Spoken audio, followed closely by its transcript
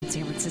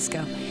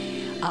Francisco.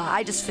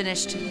 I just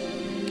finished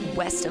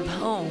West from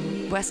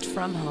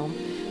Home,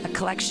 a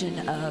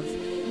collection of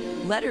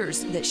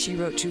letters that she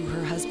wrote to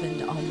her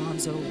husband,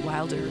 Alonzo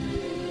Wilder,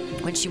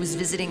 when she was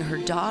visiting her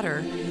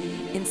daughter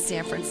in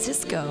San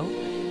Francisco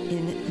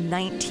in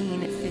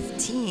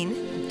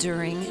 1915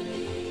 during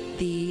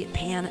the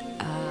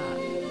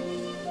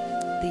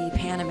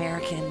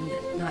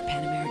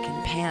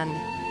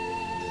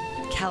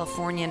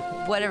Californian,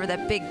 whatever the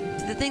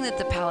thing that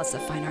the Palace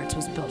of Fine Arts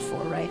was built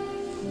for, right?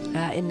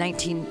 In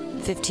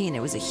 1915,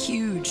 it was the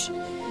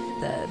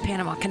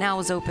Panama Canal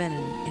was open,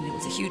 and it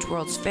was a huge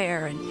World's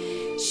Fair, and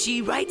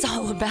she writes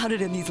all about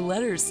it in these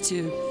letters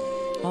to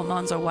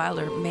Alonzo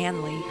Wilder,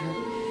 Manley,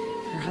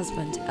 her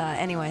husband.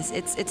 Anyways,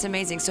 it's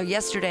amazing. So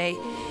yesterday,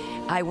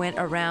 I went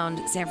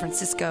around San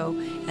Francisco,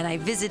 and I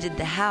visited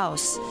the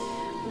house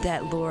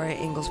that Laura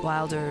Ingalls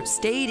Wilder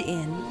stayed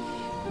in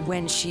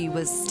when she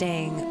was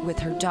staying with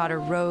her daughter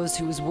Rose,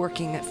 who was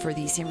working for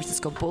the San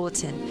Francisco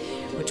Bulletin,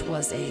 which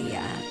was a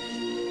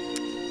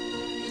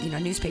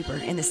newspaper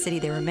in the city.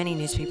 There were many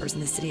newspapers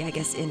in the city, I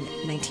guess, in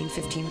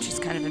 1915, which is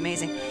kind of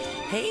amazing.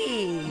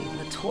 Hey,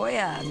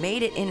 LaToya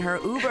made it in her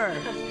Uber.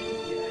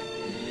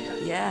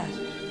 Yeah.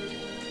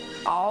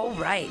 All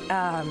right.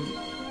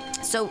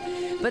 That's what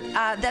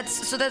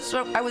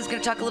I was going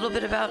to talk a little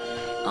bit about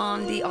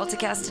on the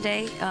Alta-Cast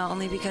today,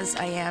 only because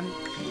I am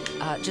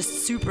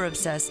just super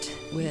obsessed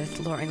with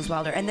Laura Ingalls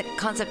Wilder, and the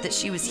concept that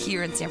she was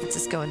here in San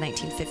Francisco in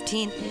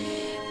 1915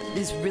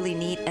 is really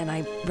neat. And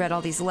I read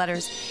all these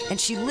letters, and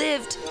she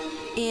lived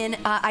in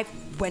I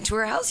went to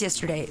her house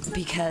yesterday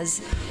because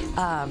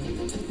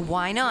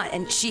why not?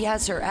 And she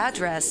has her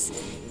address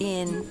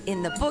in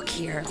the book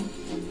here,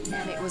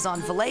 and it was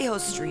on Vallejo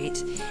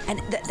Street, and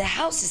the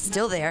house is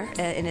still there,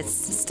 and it's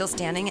still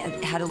standing.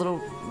 It had a little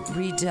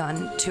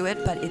redone to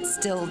it, but it's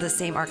still the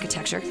same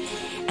architecture.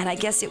 And I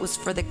guess it was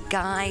for the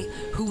guy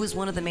who was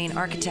one of the main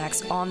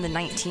architects on the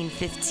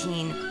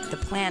 1915, the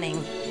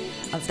planning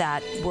of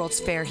that World's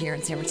Fair here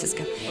in San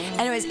Francisco.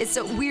 Anyways, it's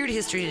a weird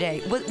history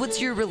today. What's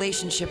your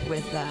relationship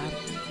with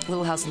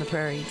Little House on the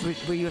Prairie?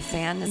 Were you a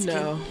fan as a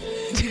No.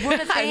 kid? You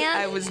weren't a fan?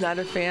 I was not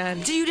a fan.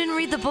 You didn't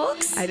read the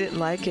books? I didn't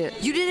like it.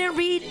 You didn't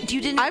read?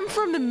 I'm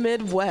from the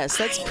Midwest.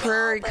 That's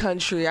prairie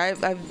country.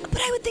 But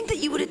I would think that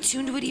you would have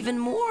tuned to it even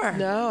more.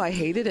 No, I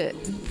hated it.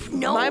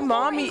 No, my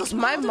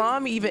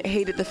mom even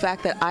hated the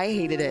fact that I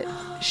hated it.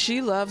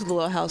 She loved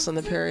Little House on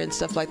the Prairie and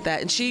stuff like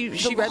that, and she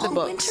read the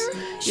books.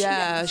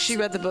 Winter? She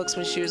read the books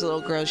when she was a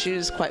little girl. She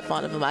was quite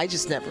fond of them. I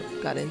just never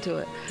got into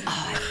it.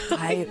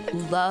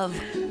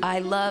 I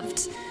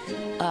loved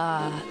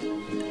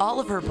all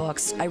of her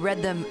books. I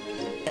read them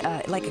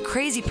like a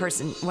crazy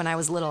person when I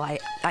was little.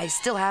 I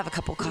still have a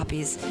couple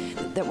copies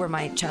that were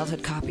my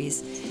childhood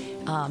copies.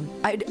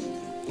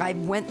 I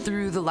went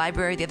through the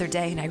library the other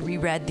day and I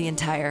reread the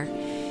entire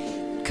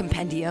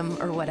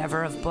compendium or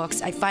whatever of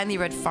books. I finally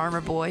read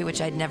Farmer Boy, which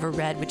I'd never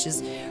read, which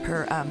is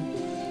her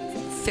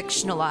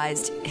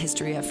fictionalized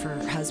history of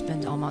her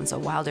husband, Alonzo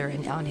Wilder,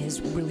 and on his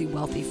really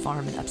wealthy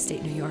farm in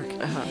upstate New York.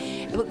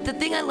 The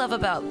thing I love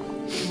about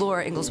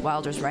Laura Ingalls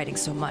Wilder's writing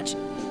so much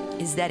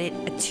is that it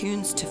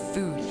attunes to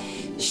food.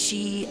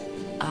 She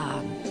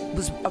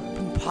was an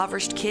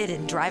impoverished kid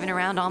and driving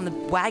around on the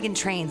wagon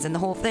trains and the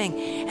whole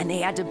thing, and they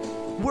had to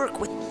work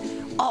with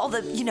all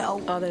the,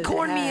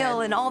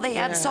 cornmeal and all they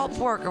had, salt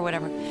pork or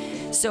whatever.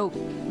 So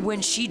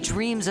when she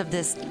dreams of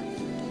this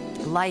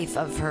life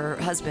of her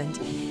husband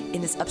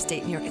in this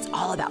upstate New York, it's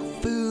all about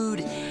food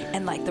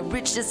and like the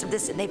richness of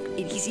this, and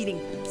he's eating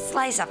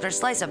slice after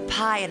slice of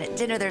pie, and at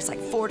dinner there's like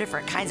 4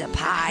 different kinds of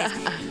pies.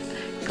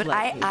 But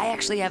I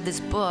actually have this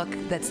book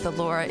that's the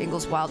Laura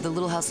Ingalls Wilder, the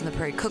Little House on the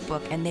Prairie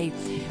cookbook, and they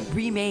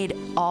remade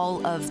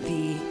all of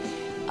the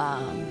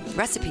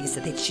recipes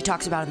that she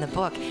talks about in the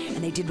book,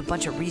 and they did a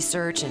bunch of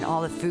research and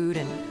all the food.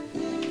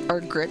 And are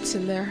grits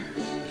in there?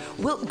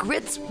 Well,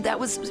 grits, that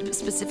was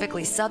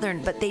specifically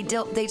Southern, but they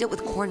dealt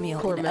with cornmeal.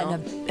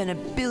 In a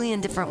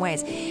billion different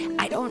ways.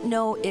 I don't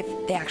know if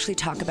they actually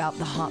talk about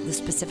the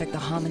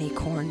hominy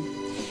corn.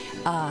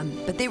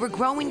 But they were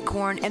growing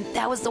corn, and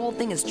that was the whole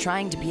thing, is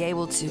trying to be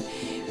able to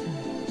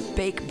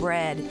bake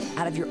bread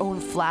out of your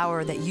own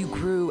flour that you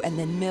grew and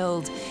then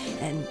milled.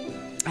 And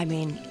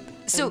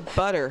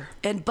butter.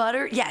 And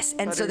butter, yes.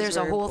 And so there's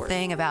a whole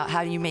thing about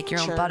how do you make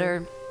your own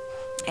butter.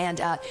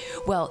 And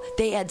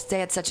they had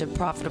such a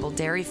profitable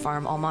dairy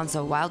farm,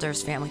 Alonzo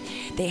Wilder's family.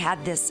 They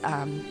had this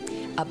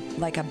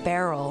like a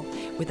barrel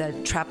with a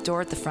trap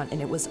door at the front,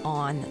 and it was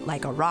on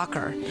like a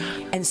rocker,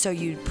 and so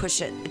you'd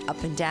push it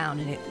up and down,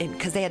 and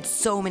because they had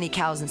so many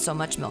cows and so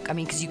much milk. I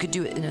mean, because you could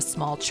do it in a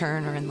small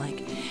churn, or in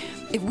like,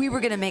 if we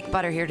were gonna make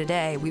butter here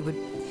today, we would,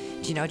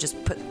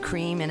 just put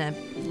cream in a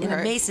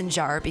mason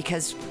jar,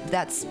 because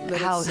that's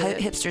how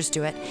hipsters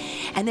do it.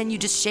 And then you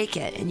just shake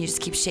it, and you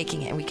just keep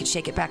shaking it, and we could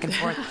shake it back and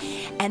forth.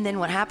 And then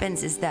what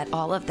happens is that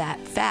all of that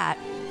fat,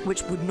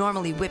 which would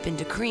normally whip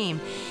into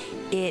cream,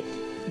 it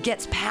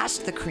gets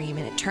past the cream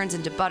and it turns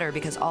into butter,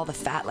 because all the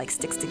fat like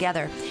sticks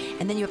together.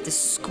 And then you have to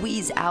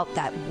squeeze out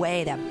that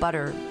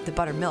butter, the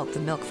buttermilk, the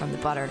milk from the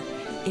butter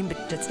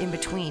that's in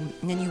between.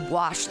 And then you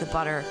wash the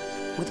butter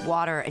with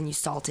water and you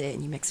salt it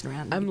and you mix it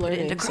around. I'm you put it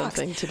learning into Crocs.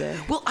 something today.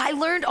 Well, I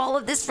learned all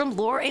of this from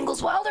Laura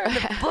Ingalls Wilder in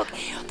the book.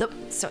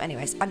 So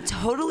anyways, I'm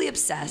totally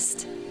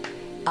obsessed.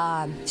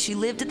 She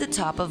lived at the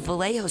top of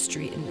Vallejo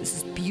Street, and this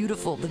is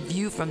beautiful. The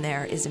view from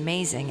there is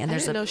amazing. And I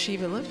didn't know she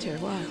even lived here.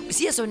 Wow.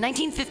 So, yeah, so in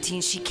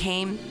 1915, she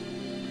came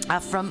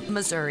from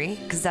Missouri,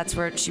 because that's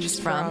where she was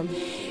from.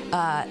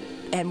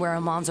 And where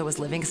Almanzo was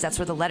living, because that's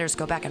where the letters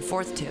go back and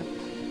forth to.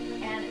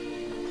 And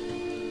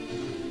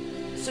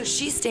so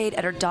she stayed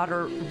at her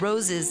daughter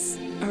Rose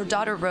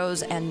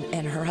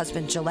and her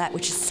husband Gillette,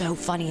 which is so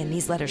funny in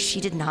these letters.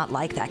 She did not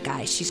like that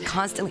guy. She's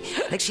constantly,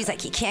 she's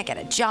like, he can't get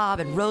a job,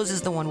 and Rose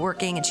is the one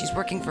working, and she's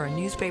working for a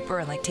newspaper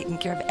and taking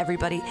care of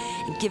everybody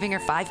and giving her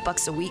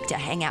 $5 a week to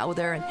hang out with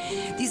her. And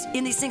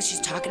these things, she's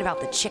talking about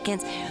the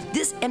chickens.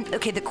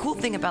 The cool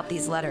thing about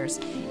these letters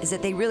is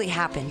that they really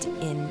happened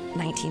in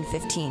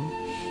 1915.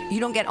 You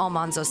don't get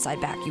Almanzo's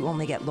side back. You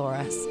only get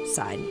Laura's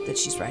side that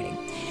she's writing.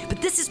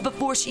 But this is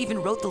before she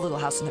even wrote the Little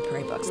House on the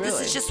Prairie books. Really?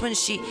 This is just when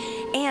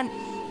and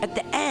at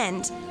the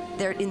end,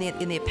 there in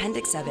the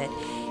appendix of it,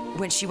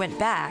 when she went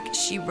back,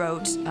 she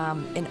wrote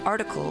an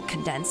article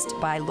condensed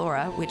by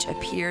Laura, which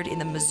appeared in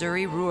the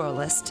Missouri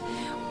Ruralist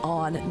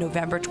on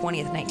November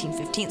 20th,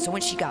 1915. So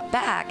when she got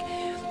back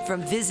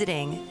from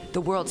visiting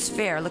the World's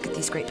Fair, look at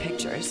these great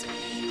pictures.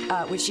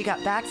 When she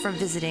got back from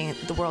visiting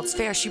the World's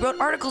Fair, she wrote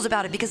articles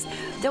about it, because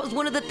that was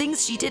one of the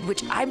things she did,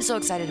 which I'm so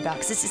excited about,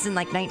 because this is in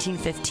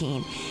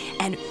 1915.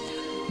 And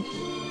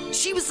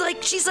she's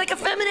like a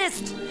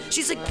feminist.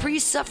 She's like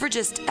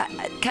pre-suffragist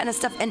kind of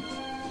stuff. And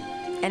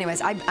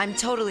anyways, I'm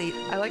totally...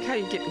 I like how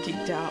you get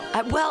geeked out.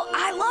 I've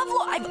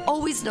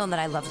always known that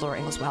I love Laura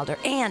Ingalls Wilder,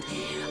 and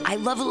I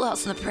love Little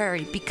House on the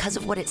Prairie because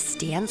of what it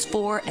stands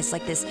for as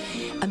this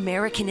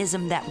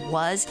Americanism that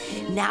was.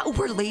 Now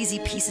we're lazy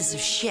pieces of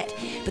shit,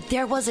 but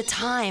there was a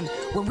time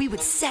when we would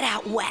set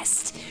out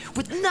west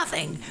with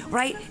nothing,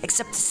 right?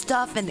 Except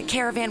stuff and the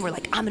caravan. We're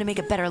like, I'm gonna make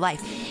a better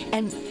life.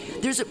 And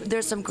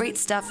there's some great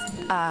stuff.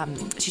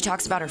 She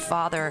talks about her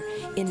father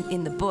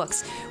in the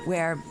books,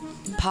 where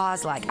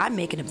Pa's like, I'm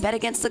making a bet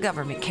against the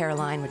government,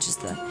 Caroline, which is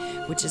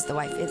the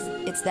wife.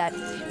 It's that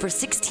for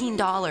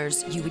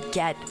 $16 you would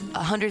get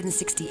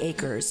 160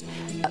 acres,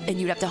 and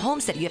you'd have to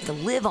homestead. You have to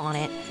live on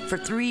it for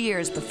 3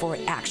 years before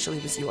it actually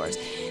was yours.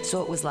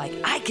 So it was like,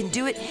 I can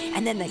do it.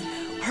 And then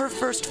her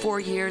first 4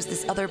 years,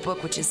 this other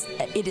book,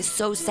 it is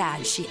so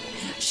sad.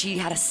 She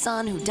had a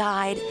son who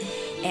died,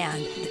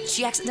 and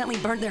she accidentally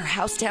burned their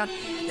house down.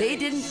 They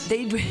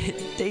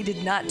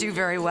did not do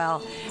very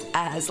well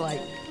as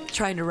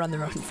trying to run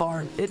their own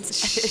farm. But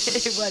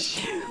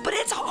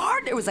it's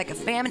hard. There was a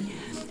famine,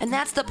 and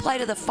that's the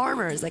plight of the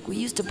farmers. We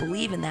used to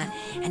believe in that,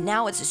 and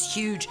now it's this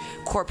huge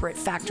corporate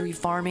factory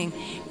farming,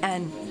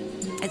 and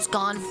it's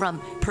gone from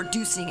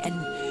producing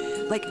and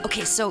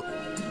okay, so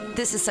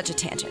this is such a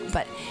tangent,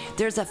 but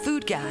there's a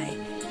food guy.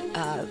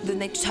 Then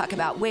they talk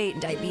about weight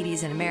and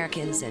diabetes in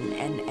Americans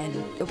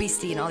and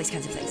obesity and all these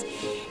kinds of things,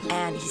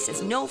 and he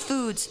says no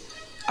foods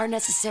are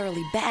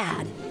necessarily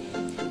bad.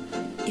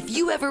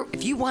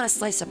 If you want a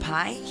slice of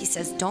pie, he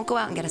says, don't go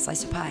out and get a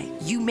slice of pie.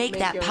 You make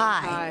that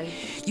pie.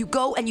 You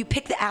go and you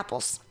pick the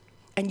apples,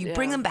 and you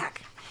bring them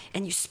back,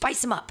 and you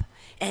spice them up,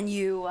 and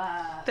you...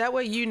 That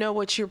way you know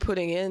what you're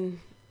putting in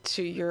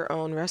to your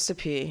own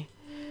recipe.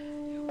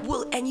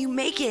 Well, and you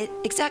make it,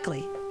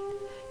 exactly.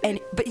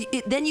 But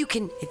then you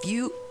can, if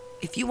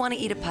you want to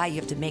eat a pie, you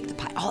have to make the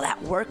pie. All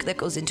that work that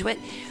goes into it.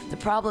 The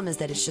problem is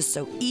that it's just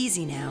so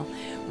easy now,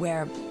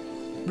 where...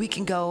 we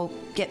can go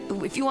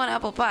if you want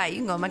apple pie, you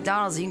can go to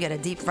McDonald's, you can get a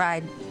deep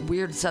fried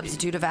weird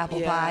substitute of apple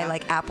pie,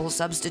 apple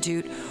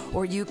substitute,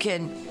 or you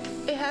can...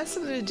 It has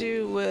something to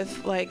do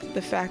with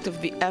the fact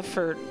of the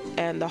effort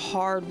and the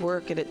hard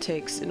work that it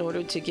takes in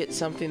order to get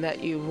something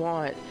that you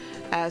want,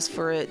 as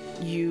for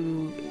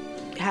you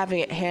having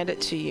it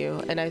handed to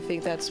you. And I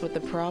think that's what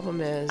the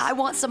problem is. I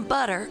want some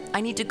butter.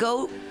 I need to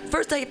go...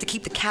 First, I have to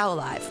keep the cow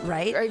alive,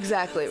 right?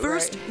 Exactly.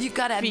 First, you've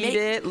got to make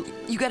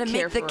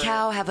the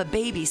cow have a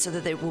baby so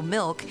that it will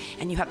milk,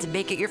 and you have to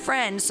make it your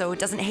friend so it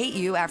doesn't hate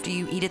you after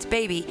you eat its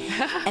baby.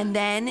 And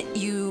then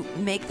you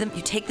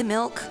take the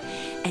milk,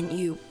 and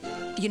you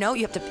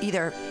have to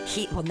either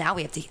heat. Well, now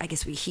we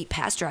heat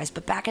pasteurized,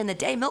 but back in the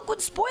day, milk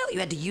would spoil. You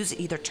had to use it,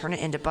 either turn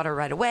it into butter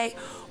right away,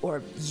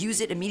 or use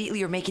it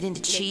immediately, or make it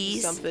into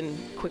cheese, something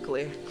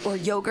quickly, or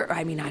yogurt.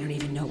 I don't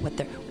even know what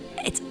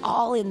it's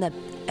all in the...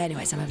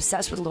 Anyways, I'm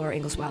obsessed with Laura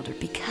Ingalls Wilder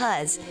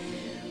because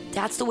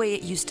that's the way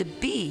it used to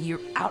be. You're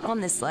out on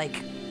this, you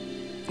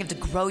have to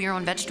grow your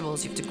own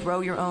vegetables. You have to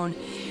grow your own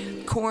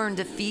corn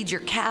to feed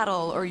your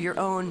cattle, or your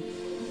own,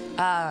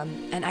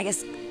 and I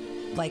guess,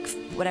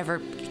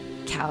 whatever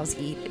cows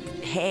eat,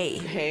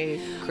 hay,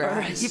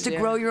 grass. Or you have to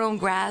grow your own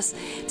grass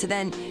to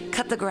then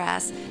cut the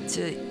grass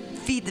to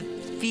feed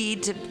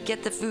feed, to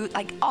get the food,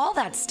 like all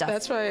that stuff.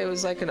 That's why it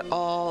was like an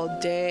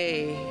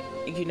all-day,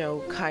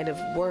 kind of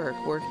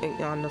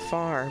working on the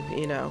farm,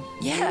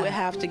 Yeah. You would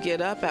have to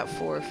get up at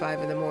 4 or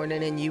 5 in the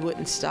morning, and you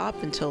wouldn't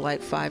stop until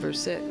like 5 or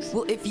 6.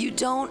 Well, if you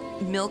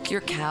don't milk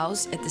your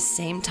cows at the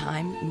same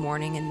time,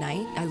 morning and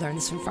night, I learned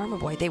this from Farmer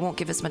Boy, they won't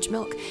give as much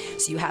milk.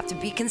 So you have to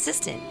be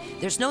consistent.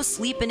 There's no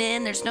sleeping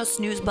in, there's no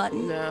snooze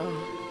button.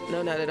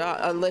 No, not at all,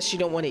 unless you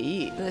don't want to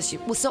eat.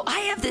 Well, so I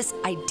have this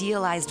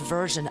idealized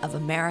version of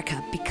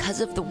America because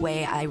of the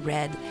way I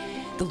read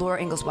the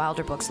Laura Ingalls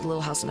Wilder books, the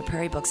Little House on the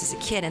Prairie books as a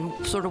kid, and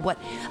sort of what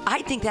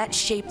I think that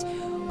shaped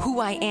who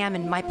I am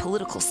and my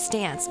political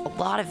stance. A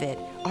lot of it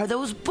are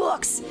those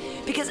books,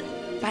 because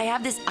I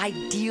have this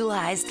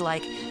idealized,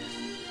 like,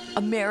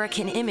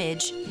 American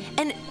image,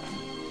 and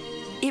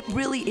it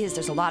really is.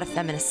 There's a lot of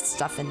feminist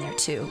stuff in there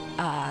too.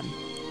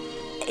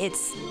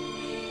 It's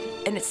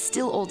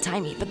still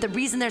old-timey, but the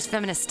reason there's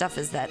feminist stuff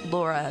is that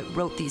Laura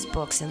wrote these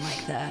books in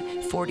like the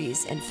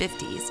 40s and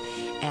 50s,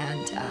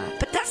 and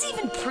but that's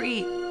even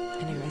pre.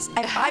 Anyways,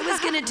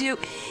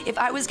 if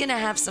I was gonna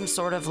have some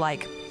sort of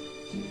like,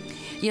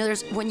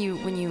 there's when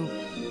you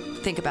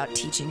think about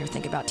teaching or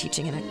think about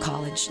teaching in a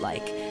college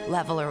like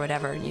level or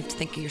whatever, and you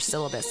think of your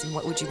syllabus and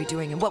what would you be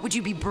doing and what would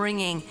you be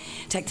bringing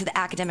to the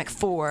academic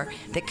fore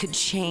that could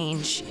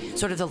change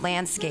sort of the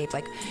landscape,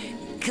 like.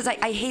 Because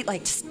I hate,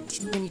 like,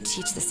 just when you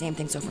teach the same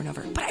things over and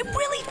over. But I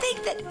really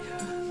think that,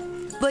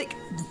 like,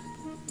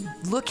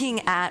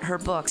 looking at her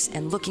books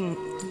and looking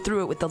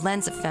through it with the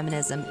lens of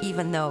feminism,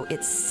 even though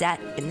it's set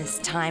in this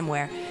time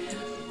where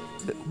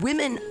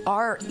women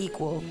are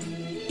equal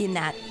in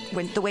that,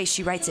 when the way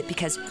she writes it,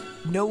 because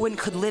no one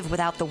could live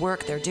without the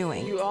work they're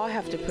doing. You all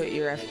have to put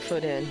your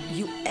foot in.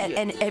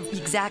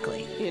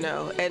 Exactly.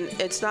 And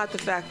it's not the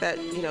fact that,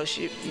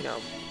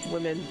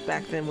 women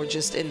back then were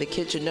just in the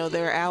kitchen. No,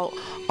 they're out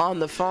on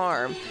the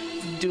farm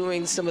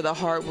doing some of the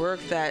hard work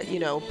that,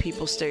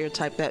 people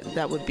stereotype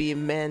that would be a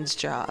men's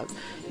job.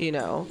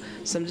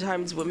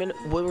 Sometimes women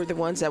were the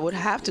ones that would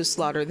have to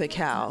slaughter the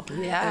cow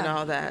and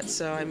all that.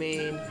 So, I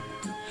mean...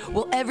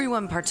 Well,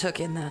 everyone partook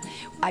in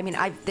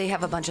they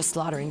have a bunch of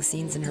slaughtering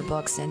scenes in her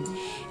books, and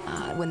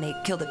when they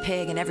kill the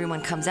pig and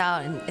everyone comes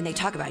out and they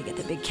talk about it, you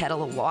get the big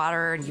kettle of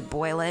water and you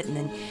boil it, and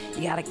then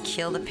you got to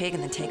kill the pig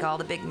and then take all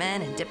the big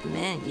men and dip them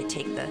in, and you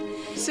take the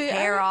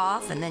hair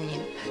off, and then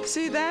you...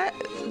 See,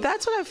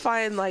 that's what I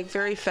find, like,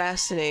 very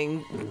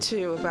fascinating,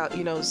 too, about,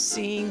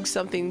 seeing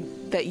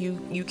something that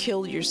you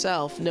killed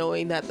yourself,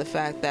 knowing that the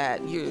fact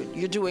that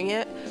you're doing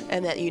it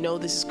and that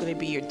this is going to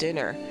be your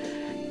dinner.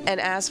 And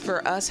as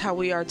for us, how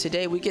we are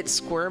today, we get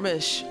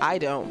squirmish. I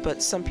don't,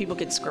 but some people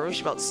get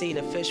squirmish about seeing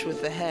a fish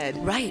with the head.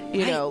 Right.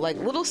 Like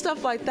little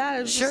stuff like that.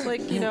 It's just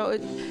like,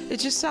 it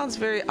just sounds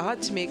very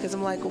odd to me, because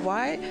I'm like,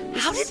 why?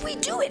 How did we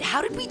do it?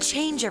 How did we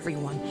change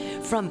everyone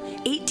from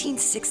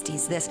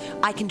 1860s, this,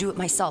 I can do it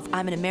myself,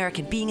 I'm an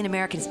American. Being an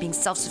American is being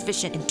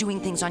self-sufficient and doing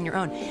things on your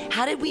own.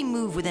 How did we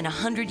move within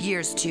 100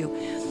 years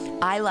to,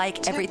 I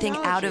like everything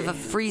out of a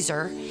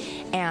freezer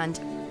and...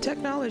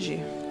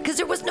 Technology. Because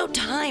there was no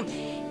time.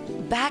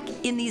 Back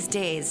in these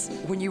days,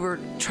 when you were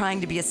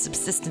trying to be a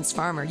subsistence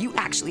farmer, you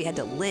actually had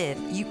to live.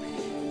 You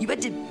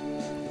had to...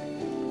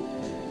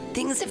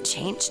 Things have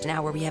changed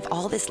now where we have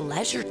all this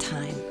leisure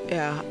time.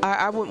 Yeah,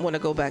 I wouldn't want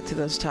to go back to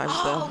those times,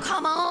 though. Oh,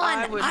 come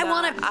on. I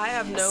want to... I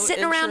have no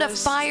sitting interest. around a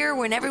fire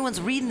when everyone's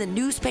reading the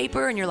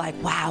newspaper and you're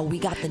like, wow, we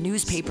got the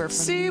newspaper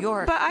from New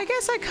York. But I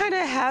guess I kind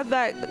of had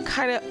that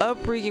kind of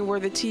upbringing where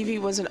the TV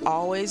wasn't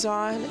always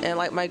on. And,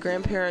 like, my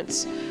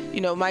grandparents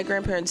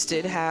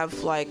did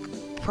have, like,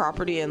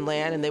 property and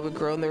land, and they would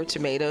grow their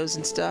tomatoes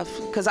and stuff,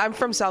 because I'm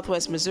from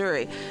Southwest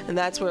Missouri, and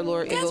that's where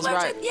Laura Ingalls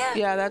writes.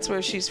 Yeah, that's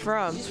where she's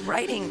from. She's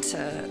writing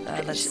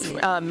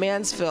to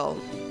Mansfield,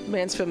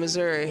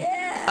 Missouri.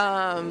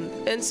 Yeah.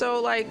 And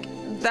so, like,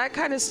 that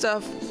kind of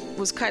stuff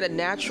was kind of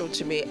natural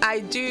to me.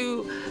 I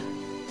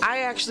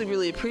actually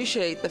really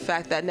appreciate the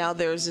fact that now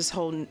there's this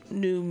whole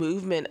new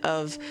movement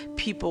of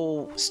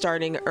people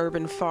starting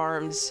urban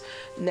farms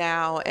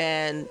now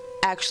and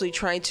actually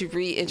trying to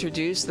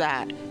reintroduce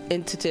that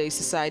into today's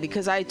society,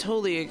 because I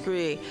totally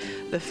agree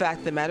the fact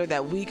of the matter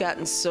that we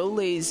gotten so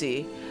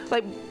lazy.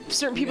 Like,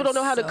 certain people don't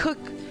know how to cook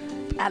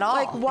at all.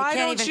 Like, why they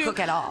can't don't even you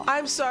cook at all.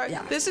 I'm sorry.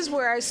 Yeah. This is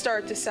where I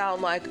start to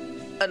sound like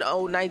an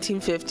old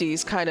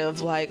 1950s kind of,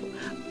 like,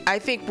 I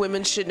think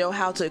women should know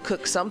how to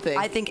cook something.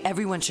 I think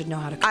everyone should know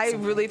how to cook something.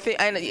 I really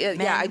think, I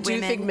do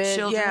think men,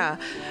 children. yeah.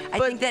 I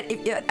think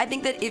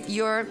that if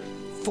your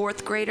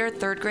fourth grader,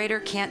 third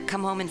grader can't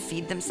come home and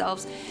feed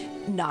themselves,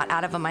 not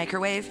out of a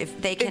microwave,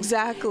 if they can,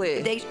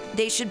 exactly,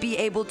 they should be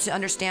able to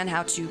understand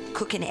how to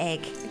cook an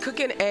egg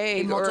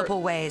in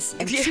multiple ways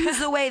and choose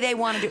the way they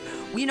want to do.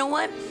 You know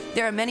what?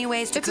 There are many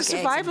ways to cook eggs. It's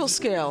a survival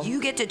skill.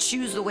 You get to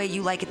choose the way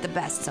you like it the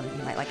best. Some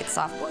you might like it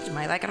soft boiled, you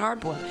might like it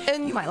hard boiled,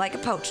 and you might like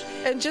it poached.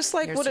 And just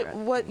like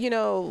what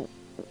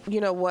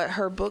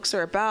her books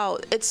are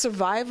about, it's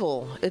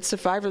survival. It's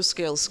survival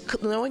skills.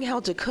 Knowing how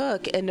to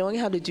cook and knowing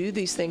how to do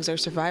these things are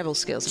survival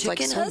skills. It's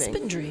chicken like swimming.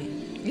 Husbandry.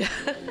 Yeah.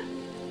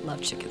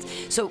 Love chickens.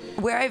 So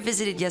where I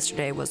visited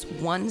yesterday was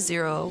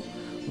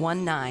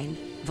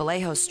 1019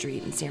 Vallejo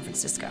Street in San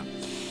Francisco.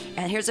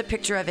 And here's a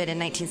picture of it in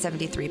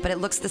 1973, but it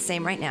looks the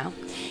same right now.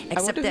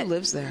 I wonder who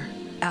lives there.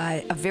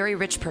 A very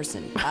rich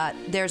person.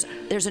 There's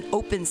an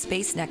open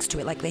space next to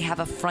it, like they have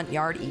a front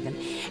yard even.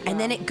 And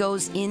then it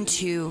goes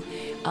into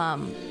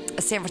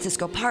a San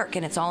Francisco park,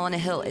 and it's all on a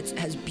hill. It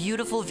has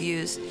beautiful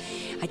views.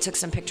 I took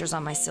some pictures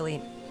on my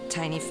silly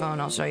tiny phone.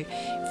 I'll show you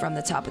from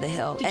the top of the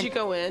hill. Did you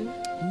go in?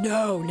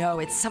 No,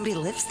 it's somebody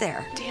lives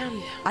there.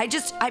 Damn.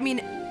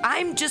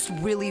 I'm just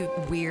really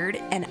weird,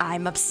 and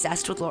I'm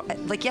obsessed with Laura.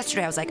 Like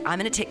yesterday, I was like, I'm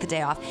going to take the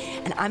day off,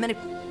 and I'm going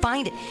to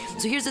find it.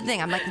 So here's the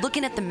thing. I'm like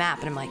looking at the map,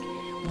 and I'm like,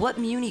 what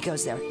Muni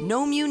goes there?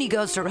 No Muni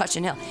goes to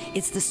Russian Hill.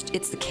 It's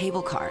the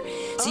cable car.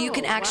 So you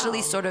can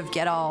actually sort of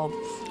get all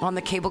on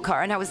the cable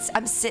car. And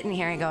I'm sitting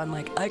here and going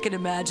like, I can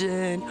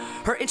imagine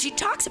her. And she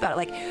talks about it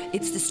like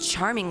it's this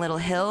charming little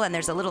hill, and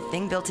there's a little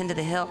thing built into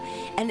the hill.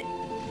 And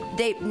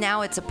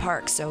now it's a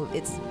park, so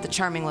it's the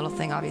charming little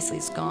thing obviously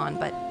is gone.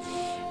 But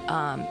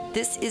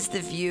this is the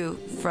view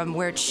from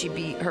where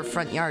her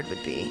front yard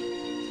would be.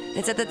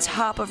 It's at the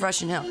top of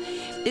Russian Hill.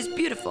 It's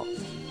beautiful.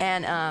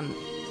 And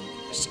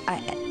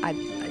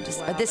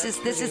this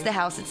is the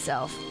house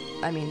itself.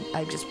 I mean,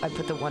 I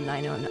put the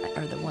 190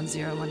 or the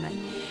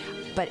 1019,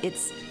 but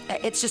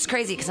it's just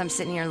crazy because I'm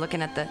sitting here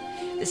looking at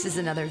this is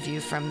another view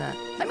from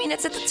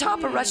it's at the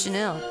top of Russian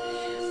Hill.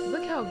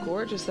 Look how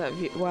gorgeous that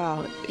view.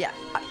 Wow. Yeah.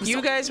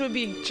 You guys would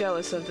be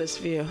jealous of this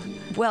view.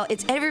 Well,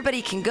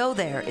 everybody can go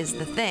there is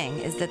the thing,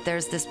 is that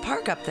there's this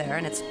park up there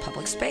and it's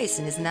public space,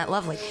 and isn't that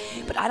lovely?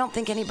 But I don't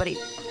think anybody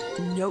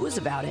knows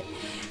about it.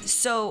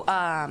 So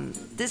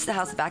this is the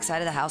house, the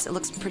backside of the house. It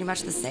looks pretty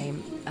much the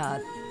same.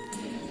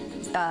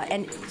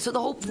 And so the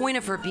whole point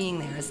of her being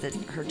there is that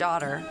her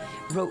daughter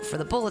wrote for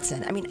the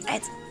Bulletin. I mean,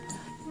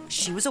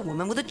 she was a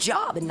woman with a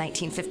job in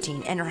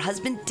 1915, and her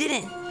husband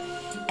didn't.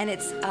 And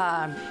it's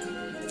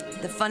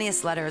the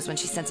funniest letter is when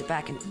she sends it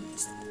back,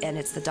 and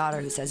it's the daughter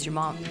who says,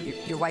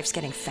 your wife's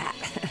getting fat.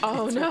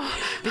 Oh, no.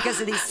 Because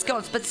of these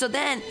scones. But so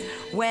then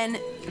when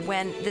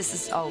this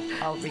is, I'll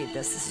read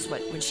this. This is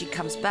when she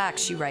comes back,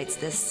 she writes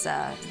this,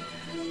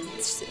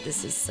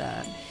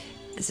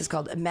 this is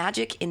called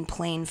Magic in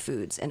Plain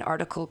Foods, an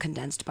article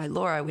condensed by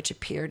Laura, which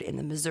appeared in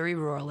the Missouri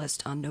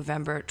Ruralist on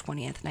November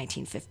 20th,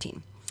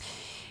 1915.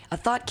 A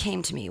thought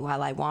came to me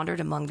while I wandered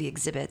among the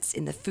exhibits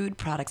in the food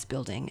products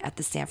building at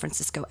the San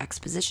Francisco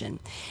Exposition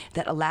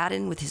that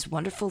Aladdin with his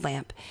wonderful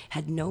lamp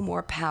had no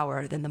more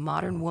power than the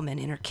modern woman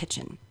in her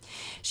kitchen.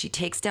 She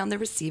takes down the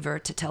receiver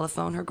to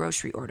telephone her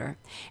grocery order,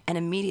 and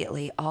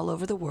immediately, all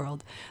over the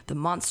world, the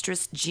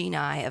monstrous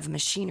genii of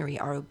machinery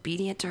are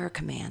obedient to her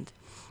command.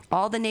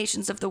 All the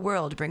nations of the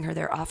world bring her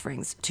their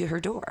offerings to her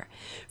door.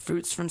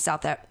 Fruits from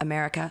South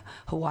America,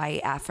 Hawaii,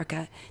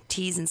 Africa,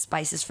 teas and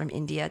spices from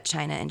India,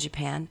 China, and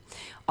Japan,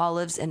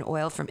 olives and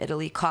oil from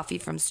Italy, coffee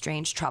from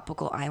strange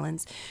tropical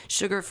islands,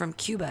 sugar from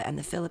Cuba and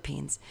the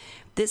Philippines.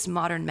 This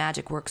modern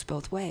magic works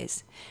both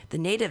ways. The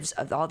natives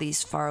of all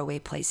these faraway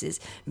places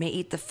may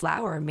eat the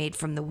flour made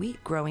from the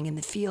wheat growing in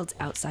the fields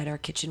outside our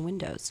kitchen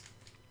windows.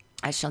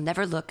 I shall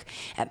never look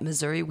at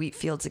Missouri wheat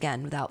fields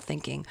again without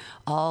thinking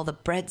all the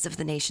breads of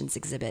the nations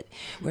exhibit,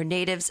 where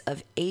natives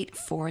of 8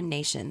 foreign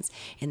nations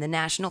in the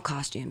national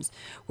costumes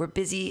were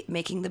busy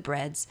making the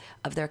breads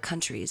of their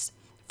countries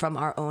from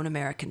our own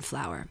American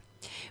flour.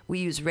 We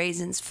use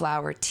raisins,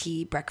 flour,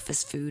 tea,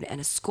 breakfast food,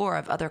 and a score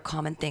of other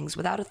common things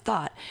without a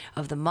thought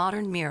of the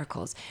modern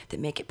miracles that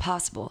make it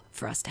possible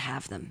for us to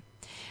have them.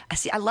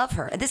 I love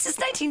her. This is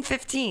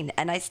 1915,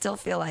 and I still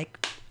feel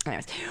like...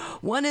 Anyways,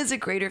 one is a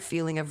greater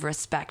feeling of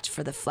respect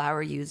for the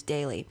flour used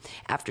daily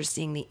after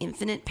seeing the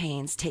infinite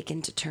pains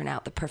taken to turn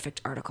out the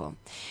perfect article.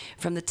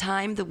 From the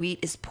time the wheat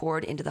is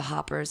poured into the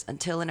hoppers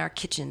until in our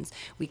kitchens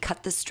we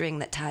cut the string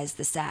that ties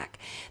the sack,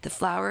 the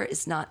flour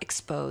is not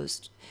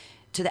exposed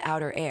to the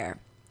outer air.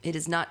 It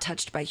is not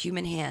touched by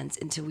human hands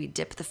until we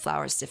dip the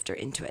flour sifter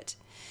into it.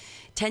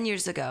 10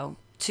 years ago,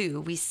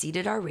 too, we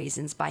seeded our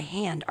raisins by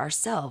hand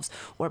ourselves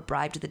or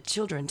bribed the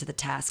children to the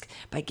task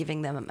by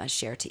giving them a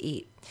share to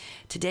eat.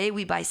 Today,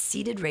 we buy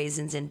seeded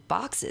raisins in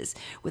boxes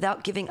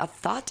without giving a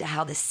thought to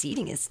how the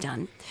seeding is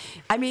done.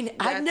 I mean,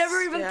 I've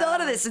never even thought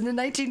of this in the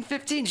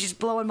 1915. She's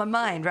blowing my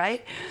mind,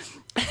 right?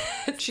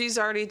 She's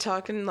already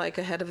talking like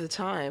ahead of the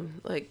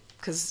time, like,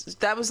 because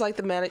that was like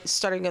the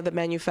starting of the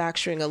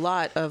manufacturing a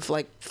lot of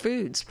like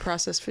foods,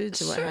 processed foods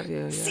and what have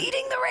you. Yeah.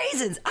 Seeding the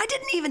raisins.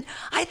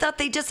 I thought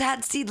they just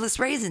had seedless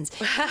raisins,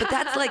 but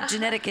that's like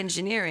genetic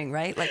engineering,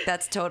 right? Like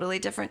that's totally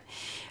different.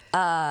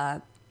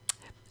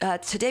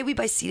 Today we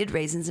buy seeded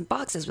raisins in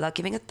boxes without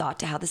giving a thought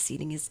to how the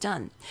seeding is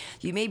done.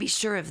 You may be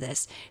sure of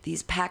this.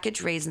 These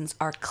packaged raisins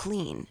are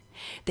clean.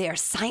 They are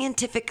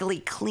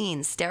scientifically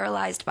clean,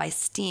 sterilized by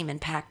steam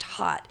and packed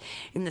hot.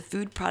 In the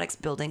food products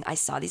building, I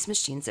saw these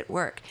machines at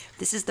work.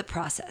 This is the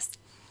process.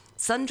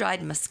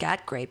 Sun-dried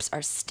Muscat grapes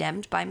are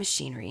stemmed by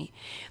machinery,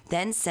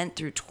 then sent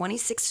through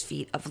 26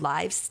 feet of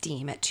live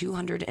steam at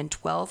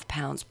 212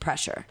 pounds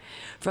pressure.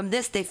 From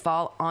this, they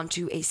fall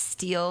onto a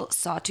steel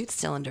sawtooth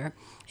cylinder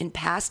and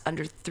pass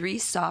under 3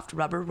 soft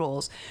rubber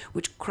rolls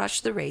which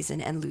crush the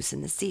raisin and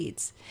loosen the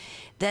seeds.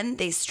 Then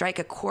they strike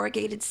a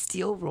corrugated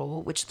steel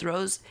roll which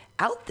throws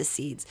out the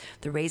seeds.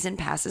 The raisin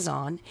passes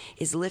on,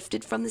 is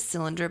lifted from the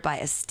cylinder by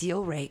a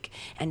steel rake,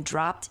 and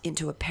dropped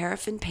into a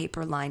paraffin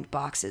paper-lined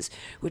boxes,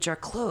 which are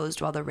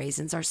closed while the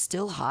raisins are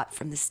still hot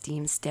from the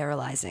steam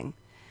sterilizing.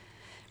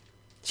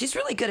 She's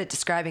really good at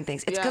describing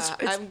things.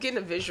 I'm getting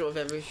a visual of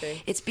everything.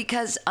 It's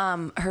because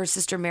her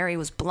sister Mary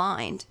was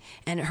blind,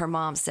 and her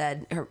mom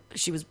said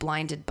she was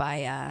blinded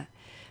by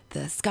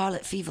the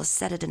scarlet fever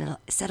settled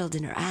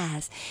in her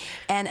eyes,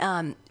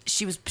 and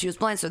she was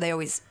blind. So they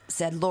always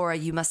said, "Laura,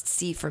 you must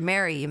see for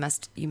Mary. You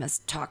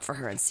must talk for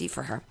her and see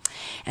for her,"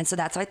 and so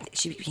that's why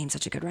she became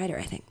such a good writer.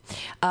 I think.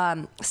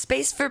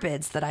 Space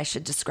forbids that I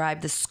should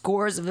describe the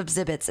scores of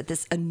exhibits at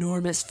this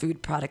enormous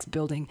food products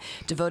building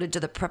devoted to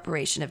the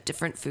preparation of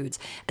different foods,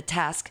 a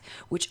task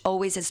which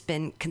always has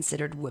been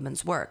considered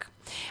women's work.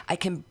 I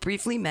can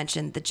briefly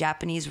mention the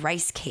Japanese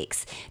rice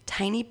cakes,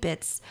 tiny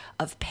bits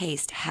of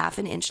paste 1/2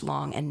 an inch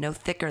long and no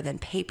thicker than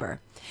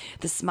paper.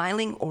 The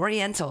smiling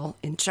Oriental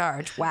in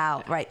charge.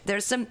 Wow, right.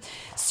 There's some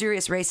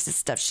serious racist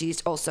stuff. She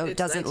also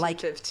doesn't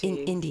like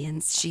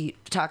Indians. She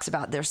talks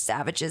about they're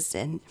savages,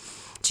 and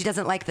she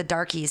doesn't like the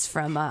darkies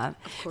from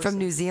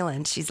New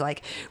Zealand. She's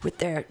like,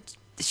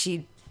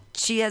 she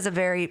has a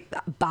very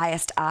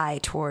biased eye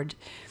toward.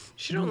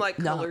 She don't like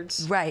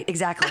coloreds. Right,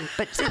 exactly.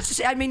 But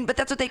but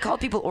that's what they call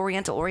people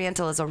Oriental.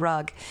 Oriental is a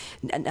rug,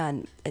 and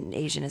an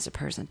Asian is a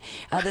person.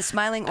 The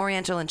smiling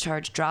Oriental in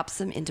charge drops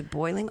them into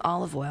boiling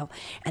olive oil,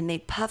 and they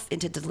puff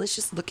into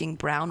delicious-looking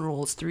brown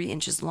rolls 3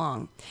 inches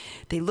long.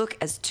 They look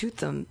as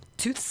toothsome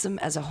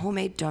as a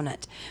homemade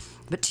donut.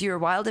 But to your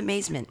wild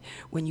amazement,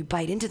 when you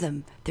bite into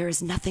them, there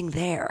is nothing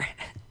there.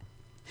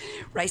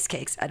 Rice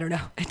cakes, I don't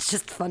know. It's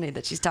just funny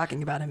that she's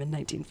talking about him in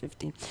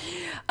 1915.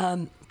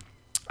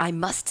 I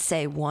must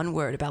say one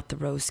word about the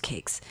rose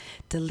cakes.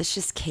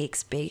 Delicious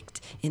cakes baked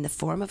in the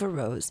form of a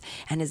rose,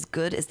 and as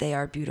good as they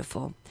are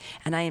beautiful.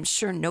 And I am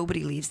sure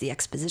nobody leaves the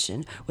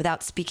exposition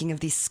without speaking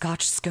of these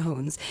Scotch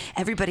scones.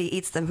 Everybody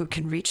eats them who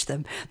can reach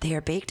them. They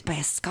are baked by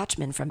a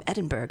Scotchman from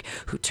Edinburgh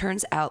who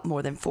turns out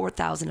more than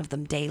 4,000 of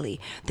them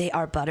daily. They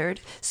are buttered,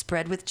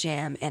 spread with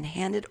jam, and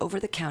handed over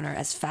the counter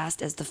as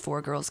fast as the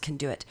 4 girls can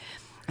do it.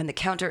 And the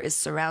counter is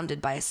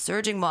surrounded by a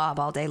surging mob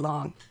all day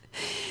long.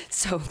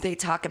 So they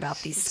talk about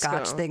these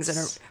Scotch things,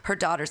 and her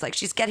daughter's like,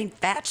 she's getting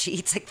fat. She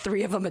eats like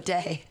 3 of them a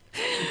day.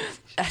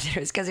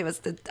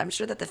 Because I'm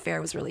sure that the fair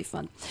was really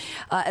fun.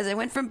 As I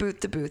went from booth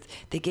to booth,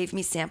 they gave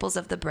me samples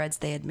of the breads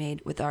they had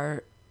made with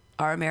our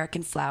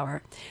American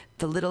flour,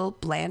 the little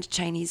bland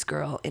Chinese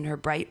girl in her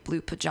bright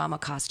blue pajama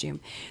costume,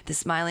 the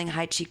smiling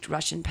high-cheeked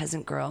Russian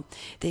peasant girl,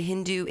 the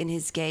Hindu in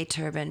his gay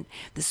turban,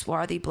 the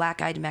swarthy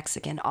black-eyed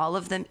Mexican, all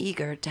of them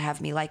eager to have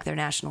me like their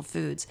national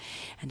foods.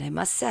 And I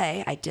must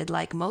say, I did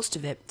like most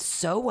of it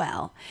so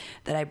well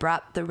that I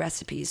brought the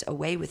recipes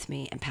away with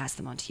me and passed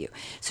them on to you.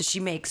 So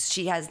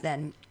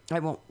I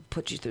won't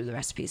put you through the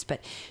recipes,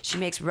 but she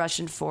makes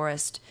Russian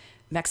forest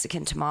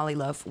Mexican tamale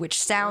loaf, which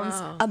sounds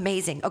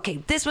amazing. Okay,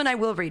 this one I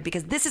will read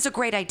because this is a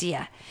great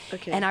idea.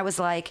 Okay. And I was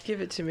like,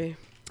 give it to me.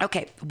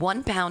 Okay,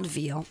 1 pound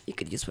veal. You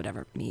could use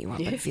whatever meat you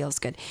want, but veal's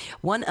good.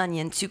 1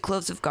 onion, 2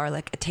 cloves of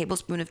garlic, a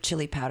tablespoon of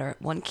chili powder,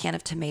 1 can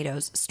of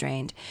tomatoes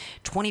strained,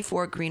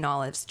 24 green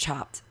olives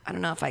chopped. I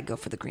don't know if I'd go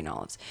for the green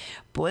olives.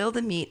 Boil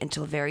the meat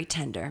until very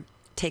tender.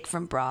 Take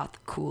from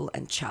broth, cool,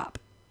 and chop.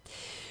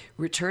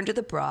 Return to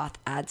the broth,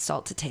 add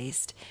salt to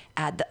taste,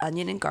 add the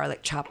onion and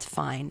garlic chopped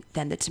fine,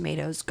 then the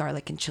tomatoes,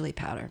 garlic, and chili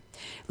powder.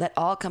 Let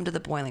all come to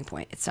the boiling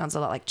point. It sounds a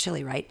lot like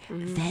chili, right?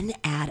 Mm-hmm. Then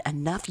add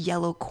enough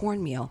yellow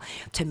cornmeal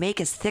to make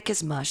as thick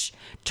as mush,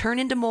 turn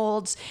into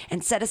molds,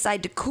 and set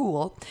aside to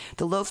cool.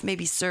 The loaf may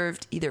be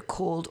served either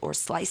cold or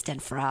sliced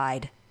and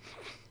fried.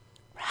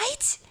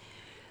 Right?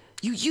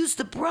 You use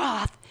the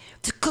broth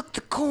to cook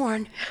the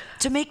corn,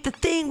 to make the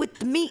thing with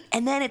the meat,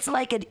 and then it's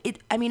like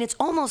it's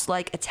almost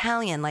like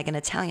Italian, like an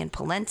Italian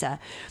polenta,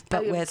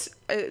 but with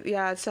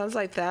it sounds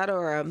like that,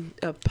 or a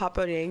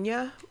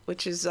papareña,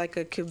 which is like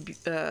a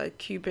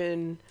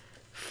Cuban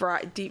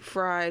deep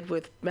fried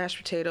with mashed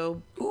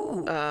potato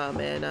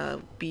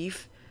and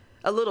beef.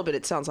 A little bit,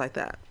 it sounds like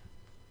that.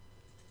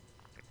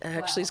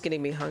 Actually, it's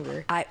getting me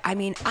hungry.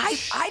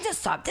 I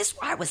just thought this.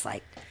 I was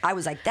like,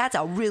 that's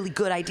a really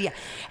good idea,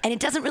 and it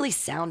doesn't really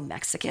sound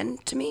Mexican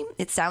to me.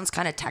 It sounds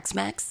kind of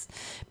Tex-Mex,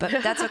 but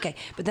that's okay.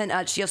 But then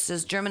she also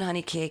says German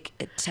honey cake,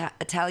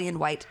 Italian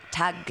white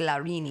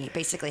tagliarini.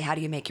 Basically, how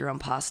do you make your own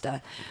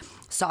pasta?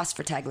 Sauce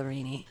for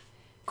tagliarini,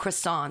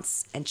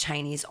 croissants, and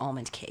Chinese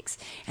almond cakes.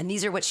 And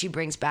these are what she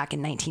brings back in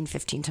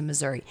 1915 to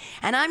Missouri.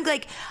 And I'm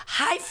like,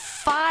 high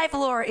five,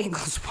 Laura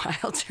Ingalls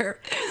Wilder.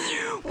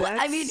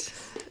 I mean,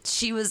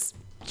 she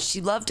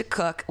loved to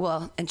cook,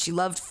 and she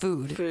loved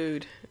food.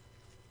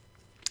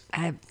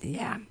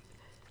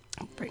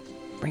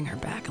 Bring her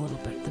back a little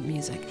bit, the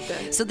music.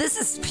 So this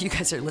is, you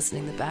guys are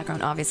listening to the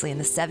background, obviously in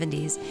the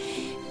 70s.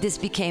 This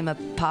became a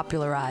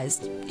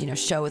popularized,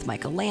 show with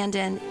Michael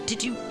Landon.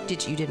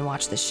 You didn't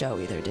watch the show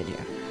either, did you?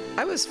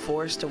 I was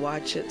forced to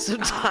watch it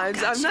sometimes.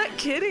 Oh, gotcha. I'm not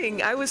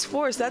kidding. I was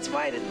forced. That's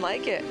why I didn't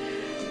like it.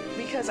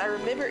 Because I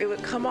remember it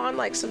would come on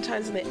like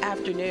sometimes in the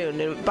afternoon.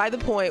 And by the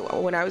point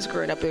when I was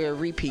growing up, there were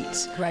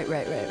repeats. Right.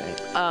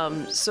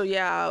 So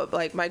yeah,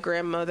 like my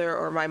grandmother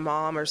or my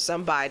mom or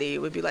somebody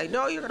would be like,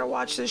 "No, you're gonna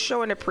watch this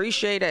show and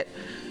appreciate it.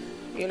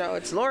 You know,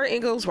 it's Laura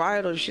Ingalls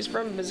Wilder. She's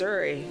from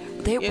Missouri.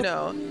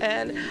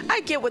 And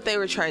I get what they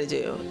were trying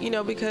to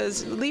do.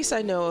 Because at least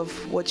I know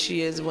of what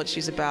she is and what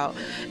she's about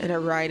in her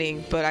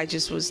writing. But I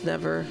just was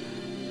never."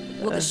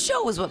 Well, the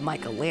show was what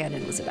Michael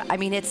Landon was about. I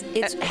mean, it's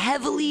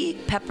heavily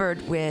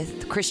peppered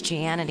with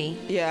Christianity.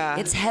 Yeah.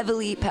 It's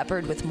heavily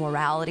peppered with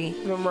morality.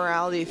 The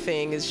morality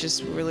thing is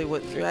just really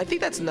what threw. I think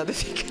that's another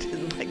thing I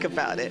didn't like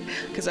about it,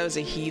 because I was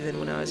a heathen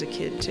when I was a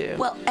kid too.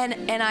 Well,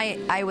 and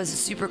I was a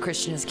super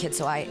Christian as a kid,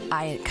 so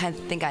I kind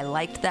of think I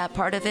liked that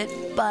part of it.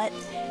 But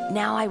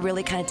now I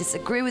really kind of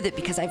disagree with it,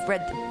 because I've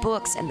read the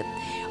books, and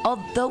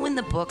although in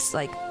the books,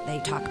 like,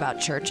 they talk about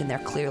church and they're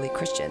clearly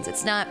Christians,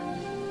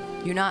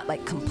 you're not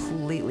like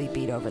completely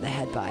beat over the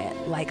head by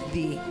it, like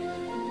the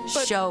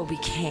show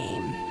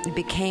became. It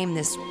became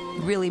this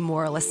really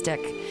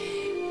moralistic,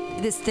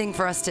 this thing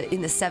for us to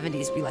in the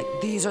 70s be like,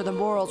 these are the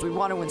morals we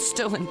want to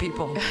instill in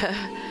people.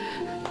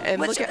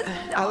 And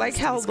I like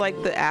how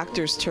like the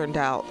actors turned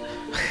out.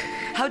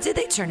 How did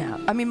they turn out?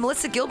 I mean,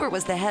 Melissa Gilbert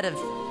was the head of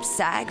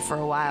SAG for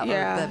a while,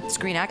 or the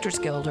Screen Actors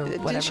Guild, or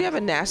whatever. Did she have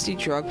a nasty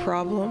drug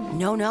problem?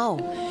 No.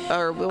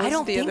 Or what was I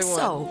don't the think other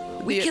so.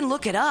 one? We can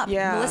look it up.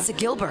 Yeah. Melissa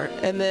Gilbert.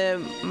 And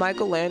then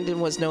Michael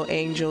Landon was no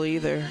angel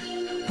either.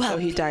 Well, so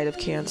he died of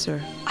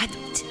cancer.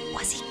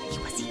 Was he?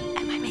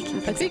 Am I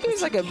making things I think up? he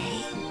was like gay?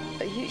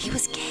 He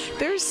was gay. Right?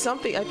 There's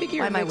something. I think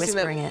you're Why am I mixing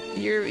whispering that,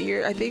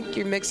 it? I think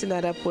you're mixing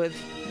that up with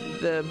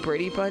the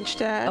Brady Bunch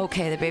dad.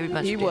 Okay, the Baby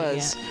Bunch. He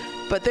was. Yeah.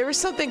 But there was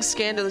something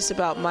scandalous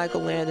about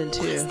Michael Landon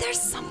too. Was there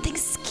something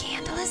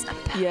scandalous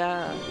about?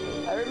 Yeah,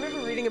 I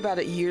remember reading about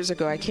it years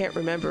ago. I can't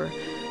remember,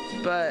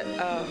 but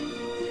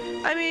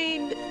I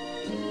mean,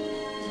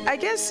 I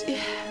guess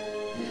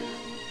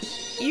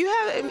you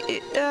have.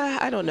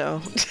 I don't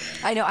know.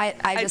 I know.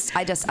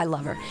 I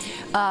love her,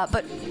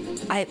 but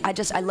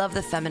I love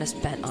the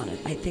feminist bent on it.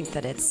 I think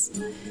that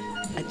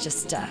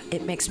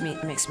it makes me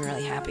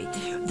really happy.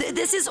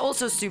 This is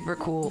also super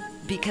cool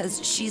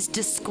because she's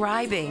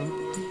describing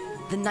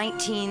the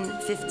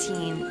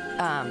 1915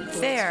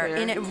 fair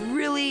in a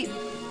really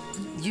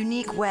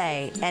unique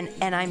way,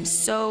 and I'm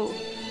so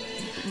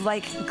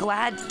like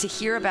glad to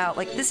hear about,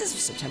 like, this is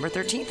September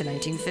 13th in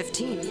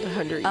 1915,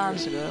 100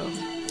 years ago.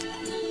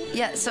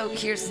 Yeah, this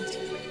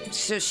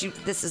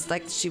is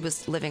like she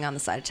was living on the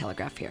side of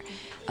Telegraph here.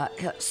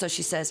 So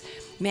she says,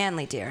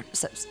 "Manly, dear,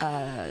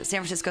 San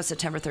Francisco,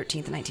 September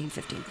 13th,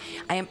 1915.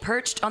 I am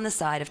perched on the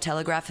side of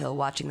Telegraph Hill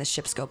watching the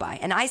ships go by."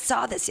 And I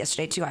saw this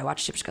yesterday, too. I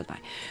watched ships go by.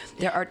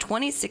 "There are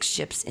 26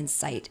 ships in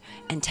sight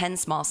and 10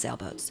 small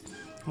sailboats.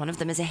 One of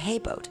them is a hay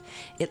boat.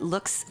 It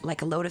looks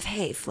like a load of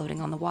hay floating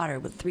on the water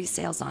with 3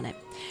 sails on it.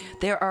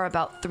 There are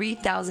about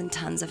 3,000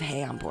 tons of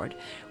hay on board,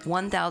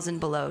 1,000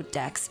 below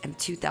decks and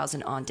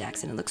 2,000 on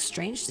decks, and it looks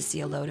strange to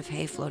see a load of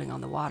hay floating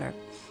on the water.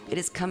 It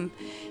has come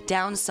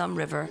down some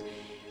river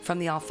from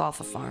the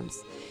alfalfa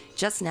farms.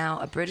 Just now,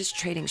 a British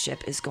trading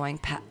ship is going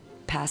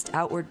past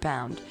outward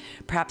bound,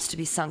 perhaps to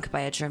be sunk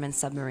by a German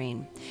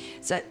submarine."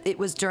 So it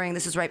was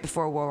this is right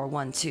before World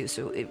War I, too,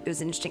 so it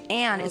was interesting.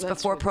 And it's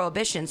before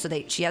Prohibition, so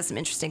she has some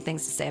interesting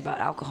things to say about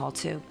alcohol,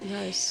 too.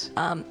 Nice.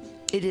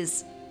 It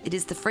is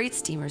the freight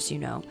steamers,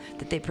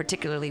 that they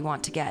particularly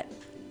want to get.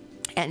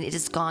 And it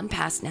has gone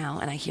past now,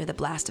 and I hear the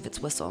blast of its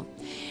whistle.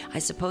 I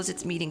suppose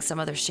it's meeting some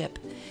other ship.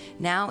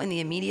 Now in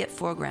the immediate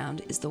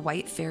foreground is the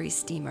white ferry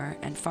steamer,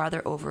 and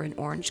farther over an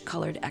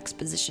orange-colored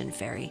exposition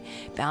ferry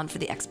bound for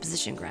the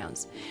exposition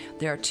grounds.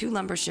 There are 2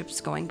 lumber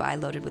ships going by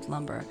loaded with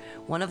lumber.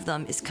 One of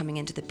them is coming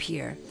into the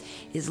pier.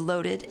 It is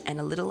loaded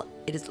a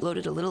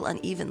little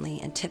unevenly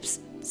and tips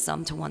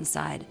some to one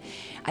side.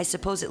 I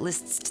suppose it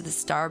lists to the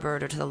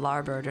starboard or to the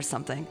larboard or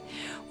something.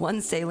 One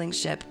sailing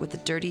ship with the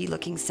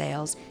dirty-looking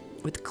sails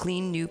with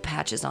clean new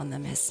patches on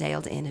them has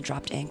sailed in and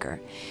dropped anchor.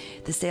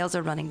 The sails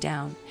are running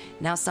down.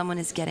 Now someone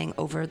is getting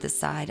over the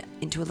side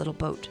into a little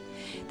boat.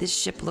 This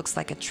ship looks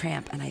like a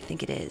tramp, and I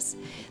think it is.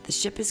 The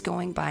ship is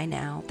going by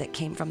now that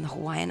came from the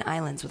Hawaiian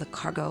Islands with a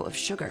cargo of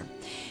sugar.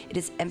 It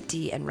is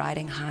empty and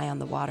riding high on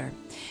the water.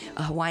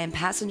 A Hawaiian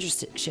passenger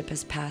ship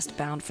has passed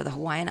bound for the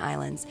Hawaiian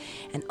Islands,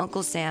 and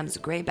Uncle Sam's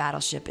gray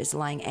battleship is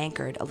lying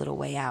anchored a little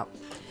way out.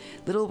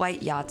 Little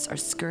white yachts are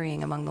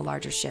scurrying among the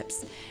larger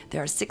ships.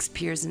 There are 6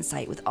 piers in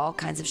sight with all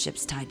kinds of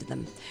ships tied to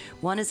them.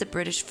 One is a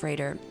British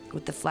freighter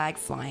with the flag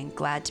flying,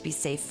 glad to be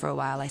safe for a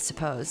while, I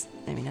suppose.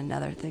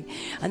 Another thing.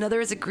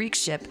 Another is a Greek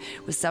ship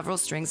with several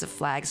strings of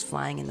flags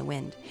flying in the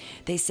wind.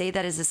 They say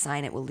that is a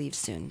sign it will leave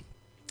soon.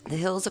 The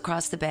hills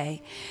across the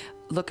bay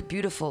look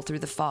beautiful through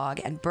the fog,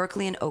 and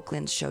Berkeley and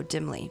Oakland show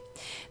dimly.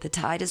 The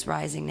tide is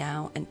rising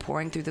now and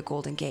pouring through the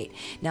Golden Gate.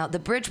 Now, the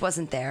bridge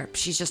wasn't there.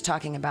 She's just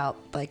talking about,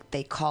 like,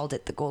 they called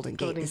it the Golden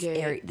Gate,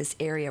 this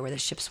area where the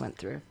ships went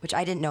through, which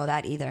I didn't know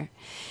that either.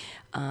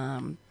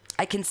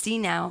 I can see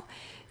now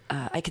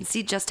I can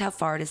see just how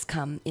far it has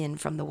come in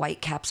from the white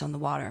caps on the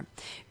water.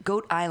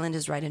 Goat Island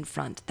is right in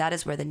front. That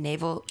is where the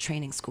naval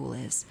training school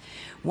is.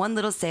 One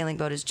little sailing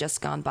boat has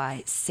just gone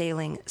by,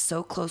 sailing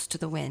so close to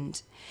the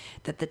wind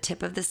that the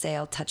tip of the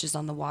sail touches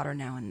on the water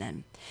now and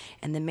then.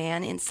 And the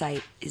man in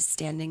sight is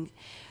standing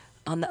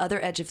on the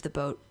other edge of the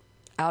boat,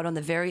 out on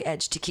the very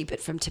edge to keep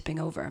it from tipping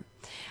over.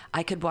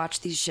 I could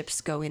watch these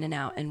ships go in and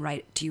out and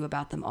write to you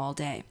about them all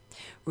day.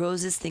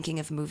 Rose is thinking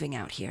of moving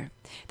out here.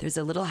 There's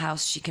a little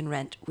house she can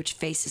rent which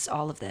faces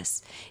all of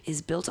this. It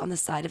is built on the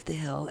side of the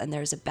hill, and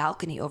there is a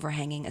balcony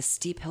overhanging a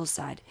steep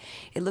hillside.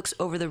 It looks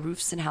over the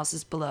roofs and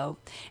houses below,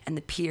 and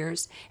the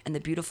piers, and the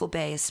beautiful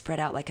bay is spread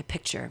out like a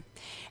picture.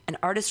 An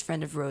artist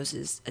friend of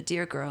Rose's, a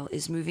dear girl,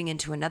 is moving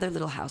into another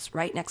little house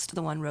right next to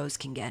the one Rose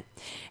can get,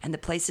 and the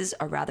places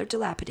are rather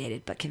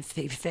dilapidated but can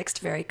be fixed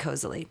very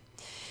cozily.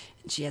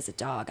 And she has a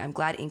dog. I'm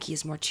glad Inky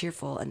is more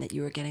cheerful and that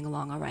you are getting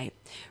along all right.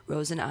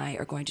 Rose and I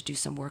are going to do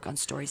some work on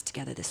stories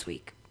together this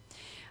week.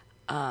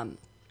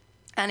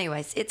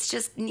 Anyways, it's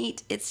just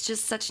neat. It's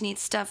just such neat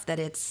stuff that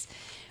it's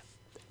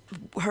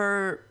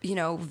her,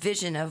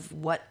 vision of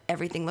what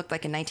everything looked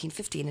like in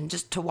 1915, and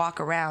just to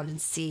walk around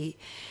and see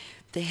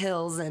the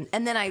hills. And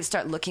then I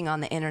start looking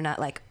on the internet,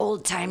 like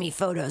old-timey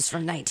photos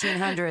from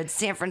 1900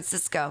 San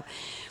Francisco.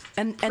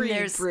 And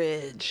there's...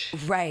 Pre-bridge.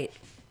 Right.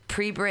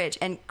 Pre-bridge,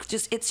 and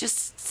it's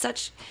just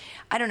such,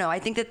 I don't know, I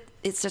think that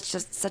it's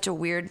just such a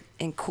weird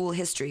and cool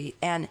history.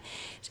 And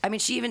I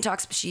mean, she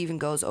even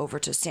goes over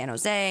to San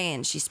Jose,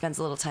 and she spends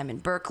a little time in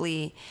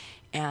Berkeley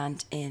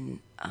and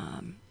in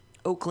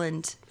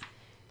Oakland,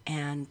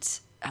 and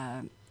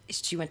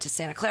she went to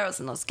Santa Clara's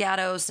and Los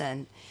Gatos,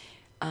 and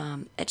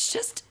it's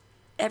just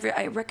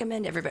I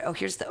recommend everybody. Oh,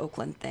 here's the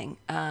Oakland thing.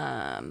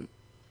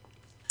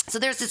 So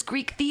there's this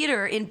Greek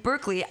theater in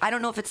Berkeley. I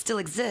don't know if it still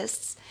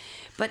exists,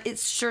 but it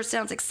sure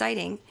sounds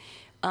exciting.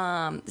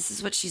 This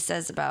is what she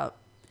says about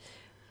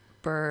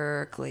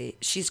Berkeley.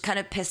 She's kind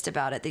of pissed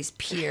about it, these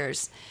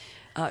piers.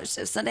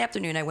 So Sunday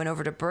afternoon, I went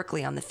over to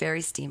Berkeley on the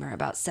ferry steamer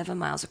about 7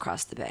 miles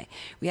across the bay.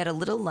 We had a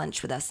little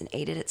lunch with us and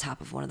ate at the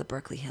top of one of the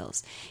Berkeley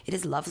hills. It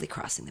is lovely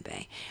crossing the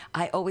bay.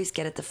 I always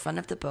get at the front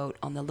of the boat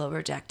on the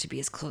lower deck to be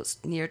as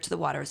near to the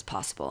water as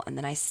possible, and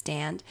then I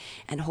stand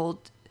and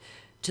hold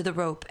to the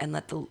rope and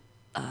let the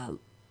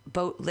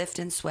boat lift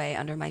and sway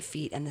under my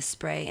feet, and the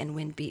spray and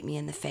wind beat me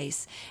in the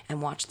face,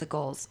 and watch the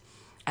gulls.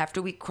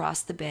 After we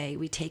cross the bay,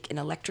 we take an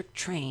electric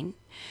train,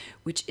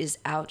 which is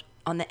out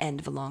on the end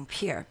of a long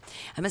pier.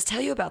 I must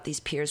tell you about these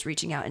piers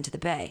reaching out into the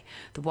bay.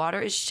 The water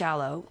is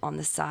shallow on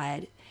the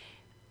side,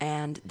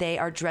 and they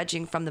are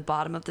dredging from the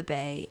bottom of the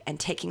bay and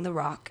taking the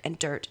rock and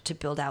dirt to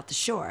build out the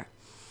shore.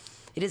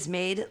 It has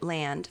made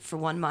land for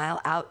 1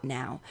 mile out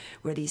now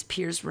where these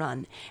piers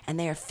run, and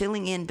they are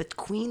filling in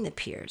between the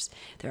piers.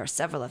 There are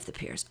several of the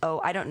piers.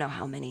 Oh, I don't know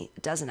how many, a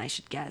dozen I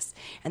should guess.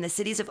 And the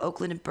cities of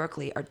Oakland and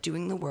Berkeley are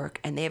doing the work,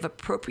 and they have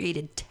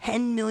appropriated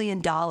 $10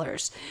 million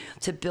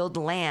to build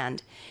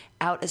land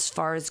out as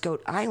far as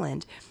Goat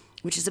Island,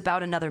 which is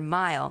about another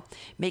mile,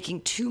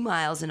 making 2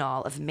 miles in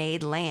all of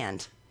made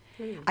land.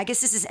 I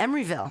guess this is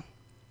Emeryville.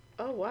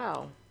 Oh,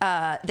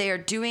 wow. They are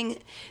doing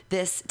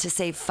this to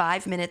save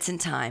 5 minutes in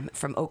time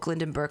from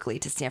Oakland and Berkeley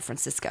to San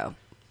Francisco.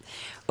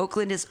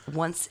 Oakland is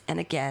once and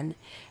again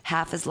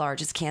half as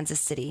large as Kansas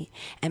City,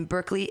 and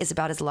Berkeley is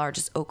about as large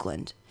as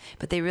Oakland.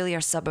 But they really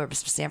are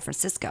suburbs of San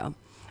Francisco.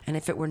 And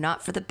if it were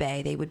not for the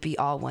bay, they would be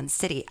all one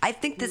city. I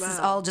think this is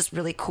all just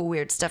really cool,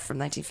 weird stuff from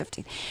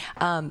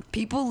 1915.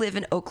 People live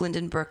in Oakland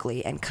and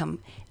Berkeley and come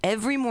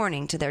every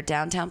morning to their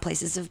downtown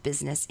places of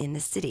business in the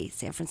city,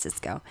 San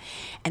Francisco.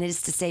 And it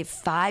is to save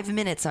 5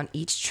 minutes on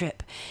each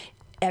trip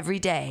every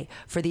day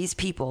for these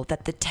people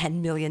that the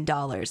 $10 million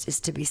is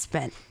to be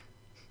spent.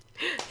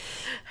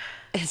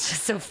 It's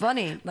just so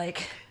funny.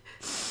 Like...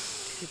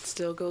 It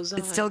still goes on.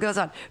 It still goes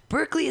on.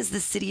 Berkeley is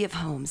the city of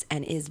homes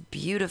and is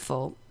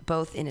beautiful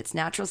both in its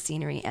natural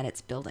scenery and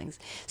its buildings.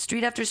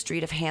 Street after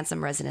street of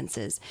handsome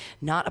residences,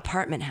 not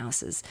apartment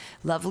houses,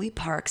 lovely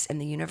parks,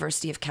 and the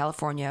University of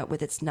California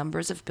with its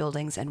numbers of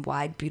buildings and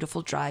wide,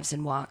 beautiful drives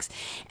and walks.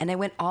 And I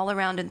went all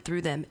around and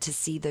through them to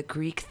see the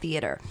Greek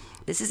Theater.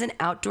 This is an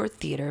outdoor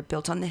theater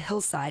built on the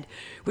hillside,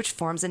 which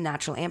forms a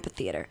natural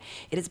amphitheater.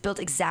 It is built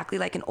exactly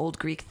like an old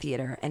Greek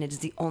theater, and it is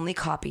the only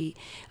copy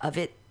of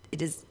it.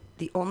 It is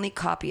the only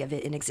copy of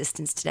it in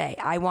existence today.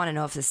 I want to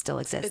know if this still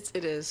exists.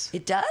 It is.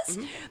 It does?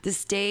 Mm-hmm. The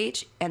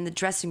stage and the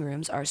dressing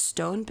rooms are a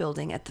stone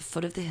building at the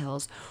foot of the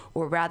hills,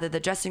 or rather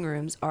the dressing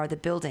rooms are the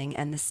building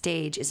and the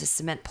stage is a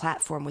cement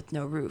platform with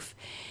no roof.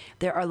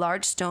 There are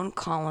large stone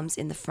columns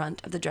in the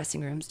front of the dressing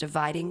rooms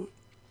dividing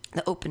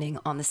the opening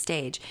on the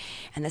stage,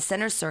 and the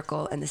center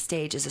circle and the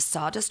stage is a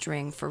sawdust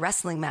ring for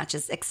wrestling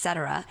matches,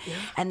 etc. Yeah.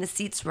 And the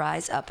seats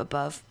rise up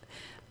above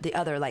the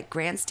other like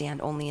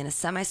grandstand, only in a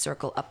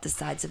semicircle up the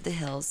sides of the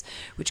hills,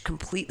 which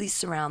completely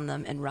surround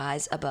them and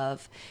rise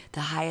above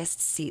the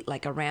highest seat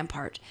like a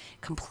rampart,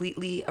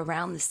 completely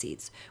around the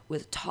seats,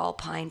 with tall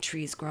pine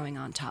trees growing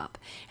on top.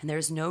 And there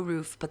is no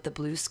roof but the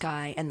blue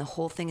sky, and the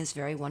whole thing is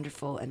very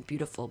wonderful and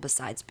beautiful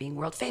besides being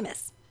world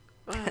famous.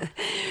 Wow.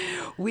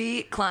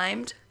 We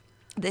climbed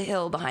the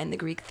hill behind the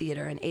Greek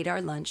Theater and ate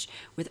our lunch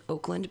with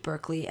Oakland,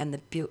 Berkeley, and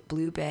the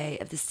blue bay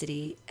of the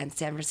city and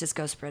San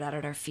Francisco spread out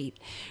at our feet,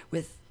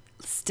 with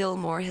still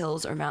more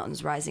hills or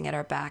mountains rising at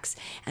our backs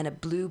and a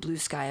blue, blue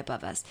sky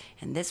above us.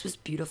 And this was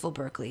beautiful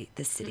Berkeley,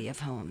 the city of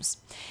homes.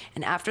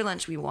 And after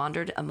lunch, we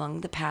wandered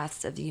among the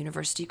paths of the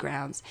university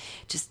grounds,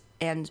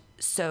 and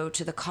so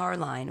to the car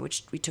line,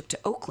 which we took to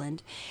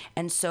Oakland,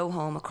 and so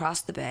home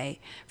across the bay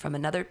from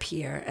another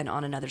pier and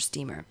on another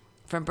steamer.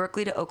 From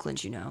Berkeley to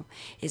Oakland,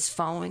 is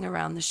following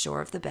around the shore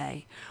of the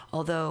bay,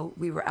 although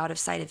we were out of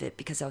sight of it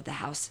because of the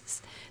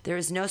houses. There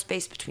is no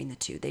space between the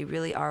two. They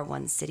really are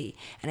one city,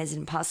 and it is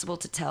impossible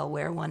to tell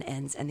where one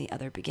ends and the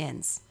other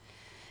begins.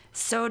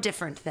 So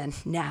different than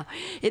now.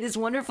 It is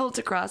wonderful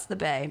to cross the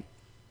bay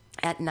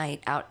at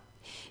night out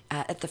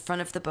at the front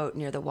of the boat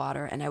near the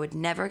water, and I would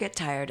never get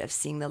tired of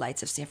seeing the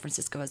lights of San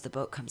Francisco as the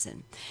boat comes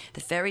in.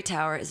 The ferry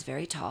tower is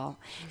very tall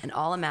and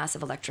all a mass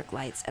of electric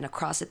lights, and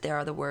across it there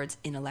are the words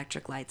in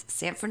electric lights: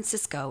 San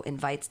Francisco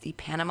invites the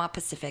Panama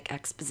Pacific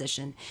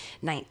Exposition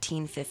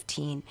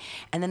 1915.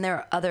 And then there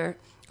are other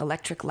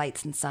electric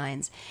lights and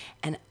signs,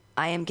 and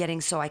I am getting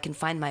so I can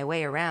find my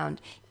way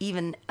around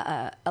even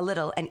a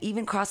little, and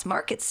even cross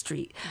Market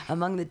Street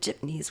among the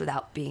jeepneys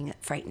without being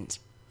frightened.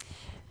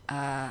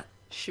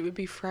 She would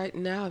be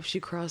frightened now if she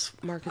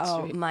crossed Market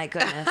Street. Oh, my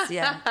goodness,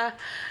 yeah.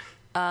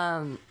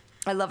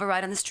 I love a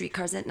ride on the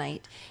streetcars at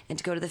night and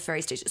to go to the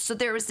ferry station. So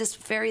there was this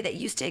ferry that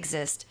used to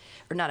exist,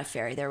 or not a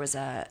ferry, there was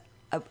a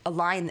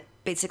line,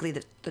 basically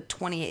the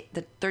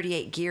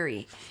 38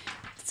 Geary.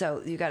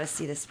 So you got to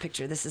see this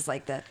picture. This is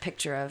like the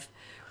picture of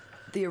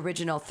the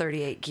original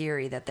 38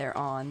 Geary that they're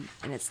on,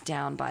 and it's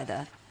down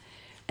by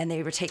and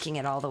they were taking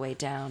it all the way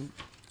down.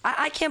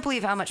 I can't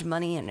believe how much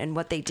money and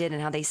what they did and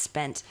how they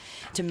spent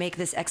to make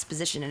this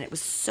exposition, and it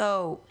was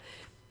so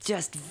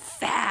just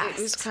vast.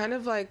 It was kind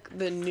of like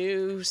the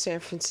new San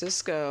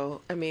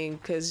Francisco. I mean,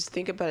 because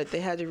think about it, they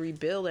had to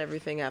rebuild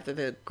everything after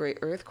the great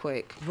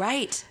earthquake.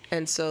 Right.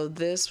 And so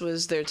this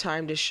was their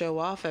time to show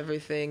off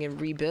everything and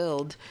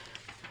rebuild.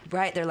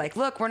 Right, they're like,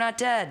 look, we're not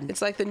dead.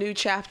 It's like the new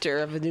chapter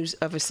of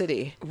a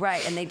city.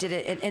 Right, and they did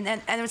it, and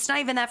it's not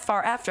even that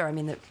far after. I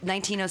mean, the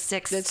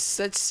 1906.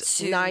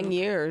 That's 9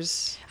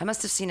 years. I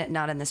must have seen it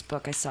not in this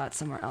book. I saw it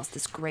somewhere else.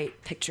 This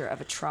great picture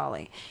of a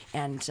trolley,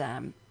 and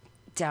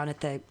down at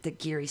the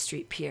Geary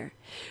Street Pier.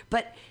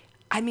 But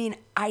I mean,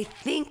 I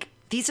think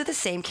these are the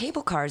same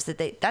cable cars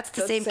that's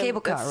the same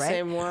cable car, right?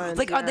 Same ones.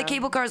 Like, are the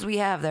cable cars we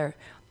have? They're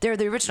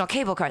the original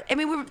cable cars. I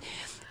mean,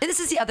 this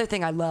is the other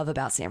thing I love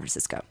about San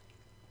Francisco.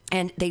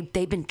 And they've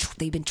been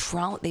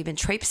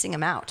traipsing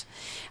them out.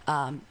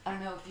 I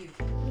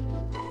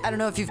don't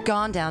know if you've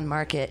gone down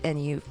Market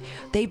and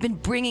they've been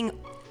bringing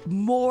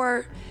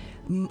more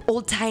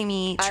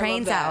old-timey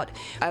trains out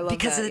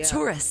because of the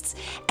tourists,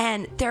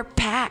 and they're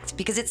packed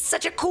because it's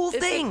such a cool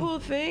thing. It's a cool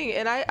thing,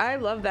 and I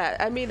love that.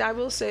 I mean, I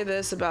will say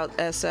this about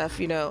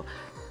SF,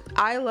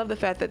 I love the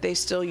fact that they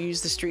still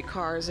use the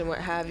streetcars and what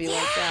have you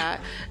like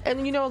that.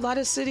 And a lot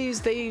of cities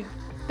they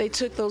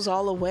took those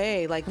all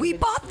away. Like we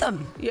bought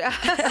them. Yeah.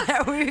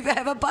 We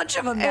have a bunch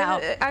of them now.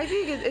 And I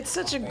think it's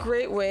such a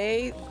great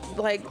way,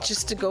 like,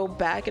 just to go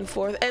back and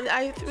forth. And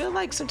I feel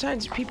like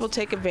sometimes people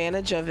take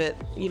advantage of it,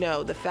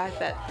 the fact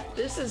that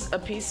this is a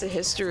piece of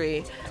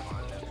history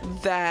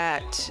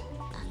that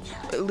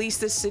at least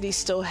this city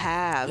still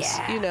has.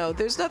 Yeah.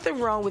 There's nothing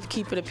wrong with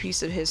keeping a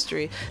piece of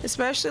history,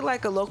 especially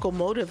like a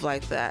locomotive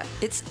like that.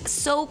 It's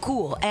so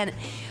cool. And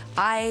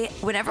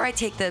whenever I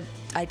take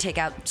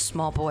out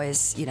small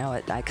boys,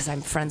 because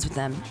I'm friends with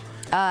them.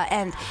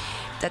 And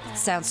that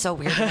sounds so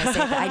weird when I say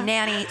that. I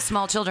nanny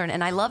small children,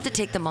 and I love to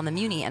take them on the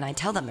Muni, and I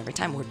tell them every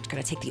time we're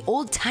going to take the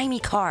old-timey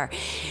car.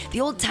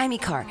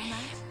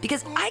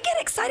 Because I get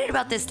excited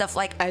about this stuff.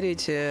 Like, I do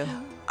too.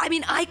 I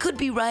mean, I could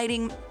be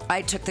riding.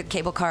 I took the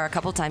cable car a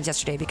couple times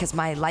yesterday because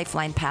my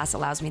Lifeline pass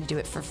allows me to do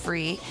it for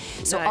free.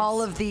 So nice.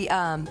 all of the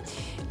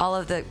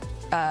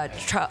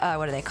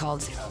what are they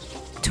called?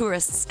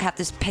 Tourists have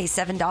to pay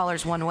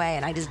 $7 one way,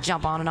 and I just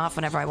jump on and off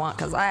whenever I want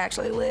because I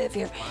actually live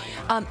here.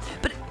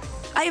 But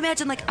I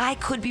imagine, like, I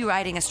could be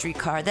riding a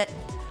streetcar that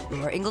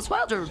Laura Ingalls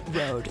Wilder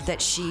rode,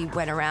 that she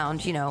went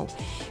around,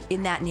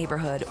 in that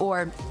neighborhood.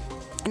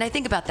 And I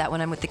think about that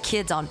when I'm with the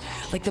kids on,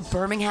 like, the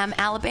Birmingham,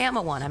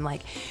 Alabama one. I'm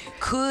like,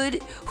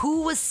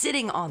 who was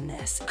sitting on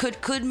this?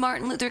 Could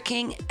Martin Luther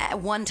King at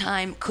one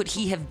time, could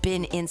he have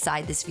been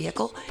inside this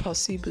vehicle?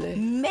 Possibly.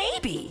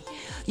 Maybe.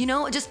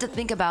 Just to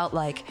think about,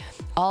 like,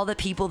 all the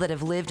people that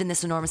have lived in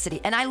this enormous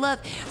city. And I love,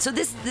 so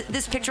this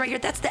picture right here,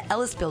 that's the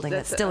Ellis Building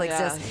that still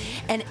exists.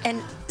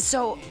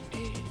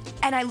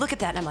 And I look at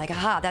that and I'm like,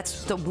 aha,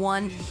 that's the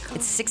one,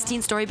 it's a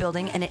 16-story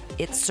building, and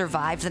it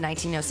survived the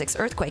 1906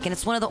 earthquake, and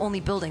it's one of the only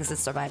buildings that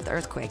survived the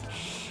earthquake.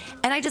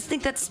 And I just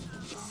think that's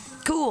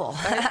cool.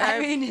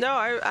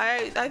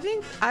 I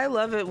think I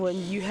love it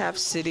when you have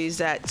cities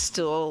that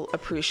still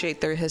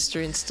appreciate their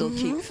history and still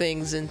keep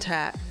things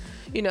intact,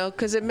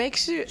 because it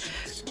makes you,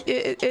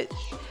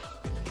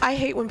 I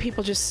hate when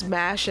people just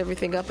smash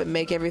everything up and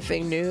make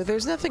everything new.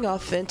 There's nothing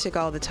authentic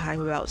all the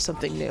time about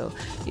something new.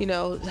 You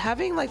know,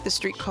 having like the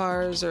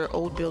streetcars or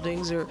old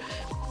buildings, or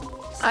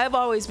I've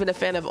always been a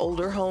fan of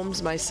older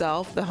homes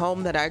myself. The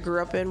home that I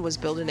grew up in was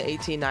built in the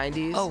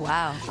 1890s. Oh,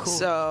 wow. Cool.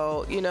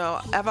 So, you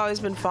know, I've always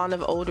been fond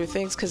of older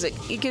things because it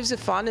gives a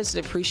fondness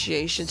and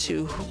appreciation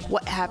to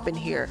what happened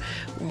here,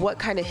 what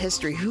kind of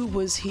history, who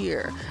was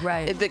here.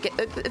 Right.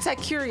 It's that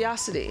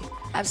curiosity.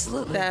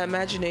 Absolutely. That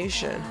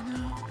imagination,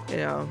 you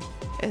know.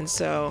 And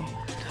so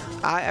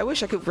I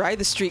wish I could ride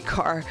the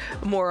streetcar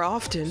more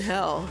often.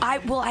 Hell.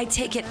 I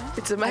take it.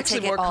 It's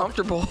actually more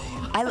comfortable.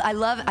 I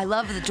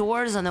love the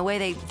doors and the way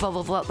they blah,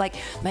 blah, blah. Like,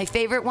 my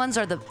favorite ones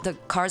are the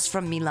cars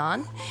from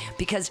Milan,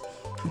 because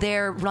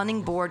their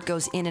running board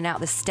goes in and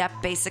out. The step,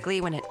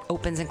 basically, when it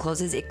opens and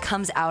closes, it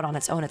comes out on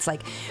its own. It's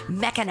like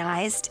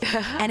mechanized,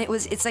 and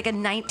it's like a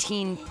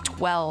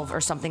 1912 or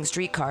something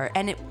streetcar,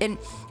 and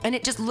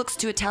it just looks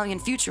to Italian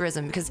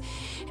futurism, because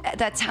at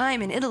that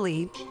time in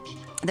Italy,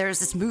 there's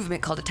this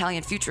movement called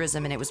Italian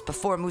Futurism, and it was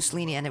before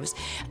Mussolini, and it was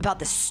about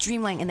the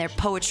streamlining, and their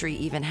poetry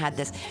even had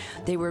this.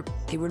 They were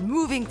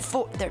moving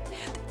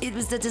it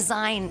was the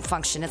design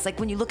function. It's like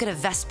when you look at a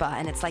Vespa,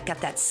 and it's like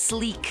got that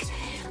sleek.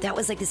 That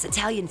was like this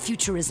Italian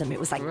Futurism. It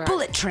was like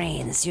bullet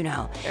trains, you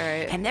know,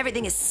 and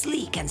everything is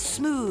sleek and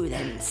smooth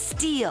and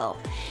steel,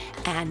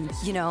 and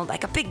you know,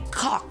 like a big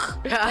cock.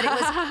 But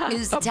it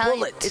was Italian.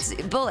 Bullet. It's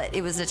a bullet.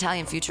 It was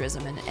Italian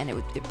Futurism, and it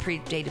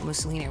predated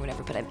Mussolini or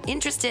whatever. But I'm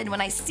interested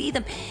when I see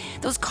them.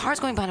 Those cars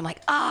going by, and I'm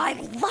like, I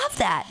love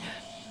that.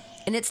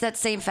 And it's that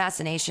same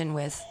fascination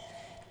with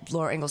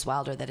Laura Ingalls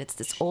Wilder, that it's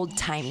this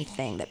old-timey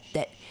thing,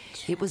 that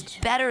it was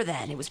better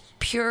then, it was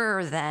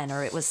purer then,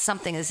 or it was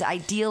something, this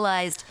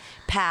idealized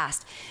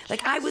past.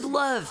 Like, I would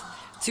love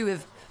to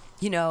have,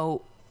 you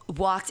know,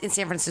 walked in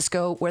San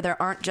Francisco where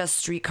there aren't just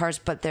streetcars,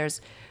 but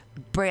there's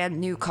brand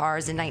new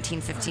cars in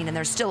 1915, and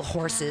there's still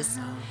horses.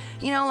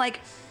 You know, like,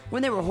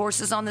 when there were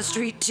horses on the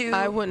street too.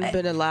 I wouldn't have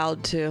been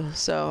allowed to,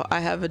 so I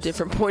have a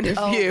different point of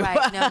view. Oh,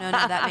 right. No,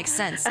 that makes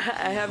sense.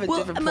 I have a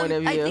different point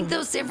of view. I think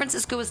though San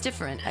Francisco was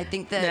different. I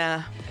think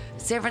that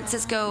San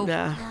Francisco.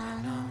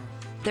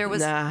 There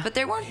was, but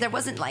there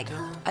wasn't like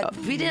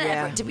we didn't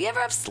ever. Did we ever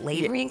have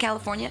slavery in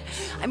California?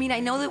 I mean, I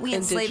know that we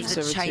enslaved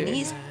the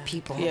Chinese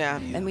people. Yeah,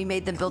 and we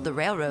made them build the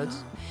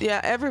railroads. Yeah,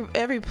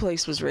 every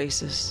place was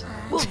racist.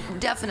 Well,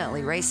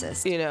 definitely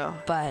racist. You know,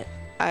 but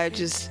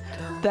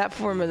that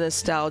form of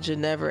nostalgia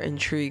never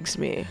intrigues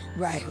me.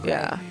 Right.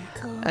 Yeah.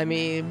 I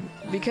mean,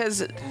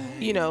 because,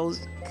 you know,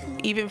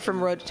 even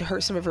from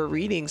some of her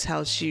readings,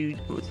 how she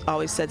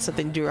always said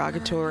something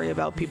derogatory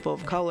about people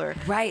of color.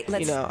 Right.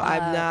 I'm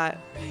not.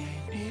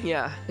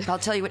 Yeah. I'll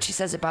tell you what she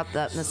says about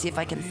let's see if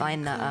I can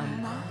find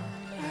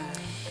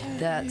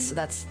so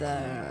that's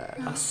the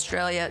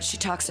Australia. She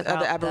talks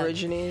about the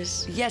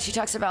Aborigines. She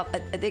talks about.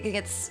 I think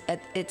it's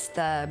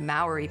the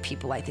Maori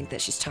people. I think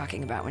that she's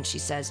talking about when she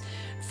says,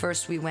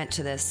 first we went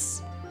to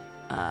this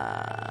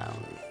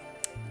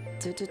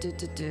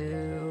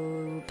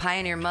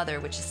Pioneer Mother,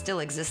 which still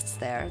exists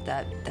there.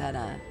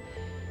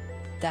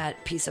 That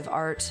piece of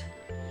art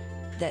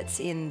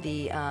that's in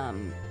the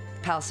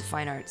Palace of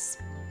Fine Arts.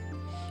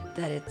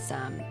 That it's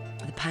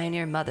the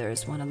Pioneer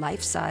Mothers won a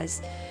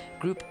life-size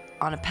group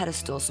on a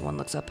pedestal, so one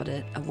looks up at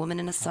it. A woman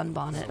in a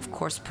sunbonnet, of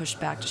course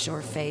pushed back to show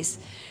her face,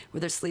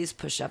 with her sleeves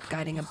pushed up,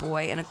 guiding a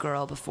boy and a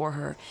girl before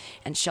her,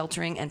 and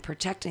sheltering and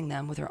protecting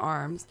them with her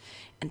arms,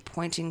 and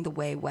pointing the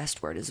way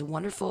westward, is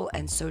wonderful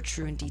and so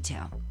true in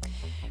detail.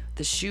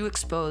 The shoe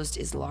exposed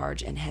is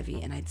large and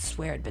heavy, and I'd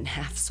swear it'd been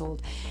half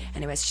soled.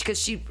 Anyways, because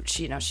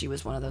she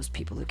was one of those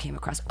people who came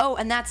across. Oh,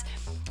 and that's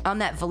on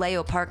that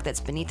Vallejo Park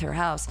that's beneath her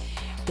house.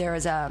 There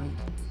is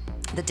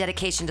the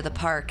dedication to the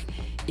park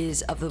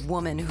is of the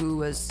woman who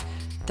was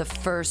the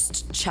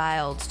first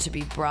child to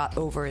be brought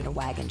over in a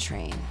wagon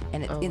train,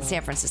 and in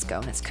San Francisco,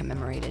 and it's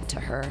commemorated to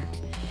her.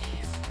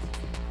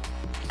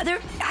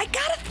 I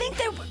gotta think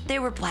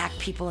there were black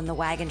people in the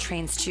wagon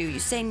trains too. You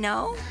say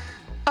no?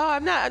 Oh,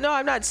 I'm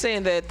not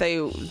saying that they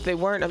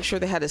weren't. I'm sure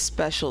they had a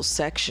special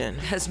section.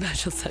 A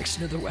special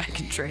section of the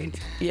wagon train.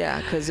 Yeah,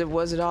 because it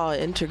wasn't all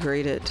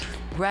integrated.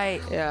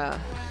 Right. Yeah.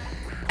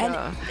 And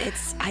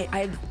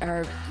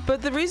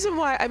But the reason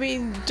why, I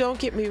mean, don't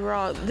get me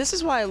wrong, this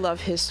is why I love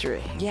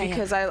history.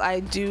 Because I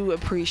do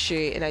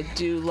appreciate and I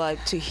do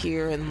like to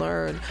hear and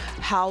learn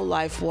how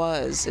life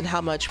was and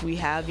how much we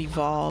have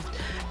evolved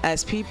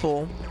as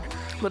people,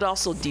 but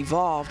also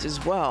devolved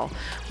as well.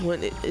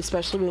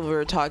 Especially when we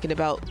were talking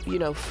about, you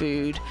know,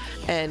 food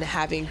and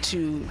having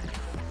to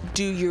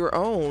do your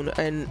own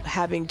and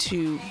having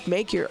to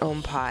make your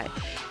own pie,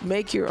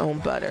 make your own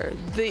butter.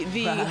 The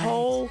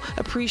whole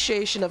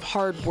appreciation of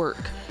hard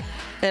work.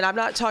 And I'm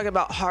not talking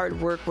about hard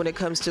work when it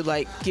comes to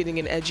like getting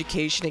an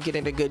education and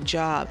getting a good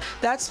job.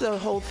 That's the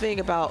whole thing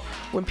about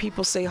when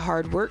people say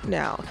hard work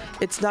now.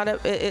 It's not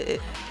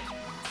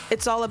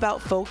it's all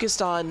about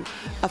focused on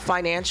a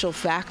financial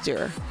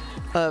factor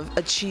of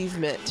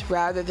achievement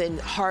rather than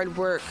hard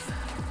work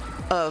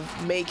of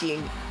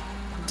making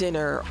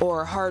dinner,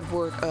 or hard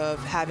work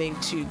of having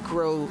to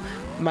grow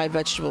my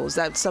vegetables.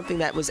 That's something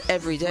that was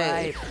every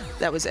day. Right.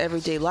 That was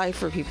everyday life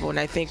for people. And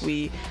I think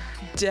we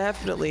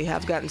definitely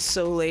have gotten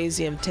so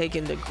lazy and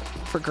taken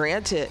for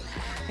granted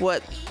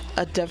what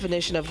a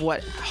definition of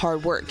what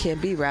hard work can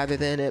be, rather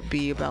than it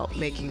be about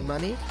making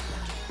money.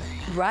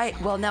 Right.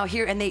 Well, now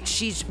here, and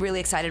she's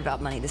really excited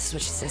about money. This is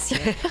what she says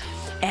here.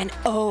 And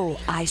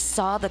I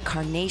saw the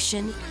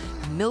carnation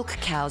milk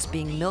cows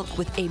being milked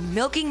with a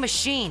milking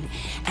machine,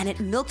 and it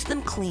milked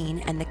them clean,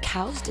 and the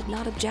cows did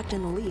not object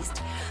in the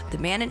least. The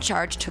man in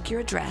charge took your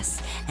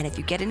address, and if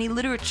you get any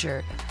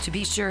literature, to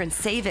be sure and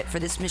save it, for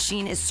this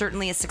machine is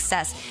certainly a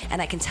success,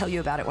 and I can tell you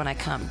about it when I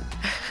come.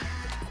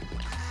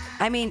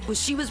 I mean,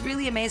 she was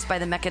really amazed by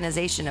the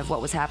mechanization of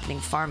what was happening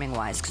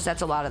farming-wise, because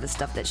that's a lot of the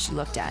stuff that she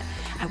looked at.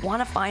 I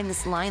want to find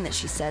this line that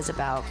she says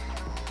about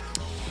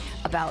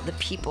the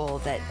people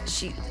that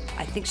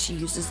I think she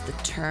uses the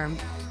term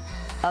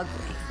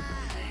ugly,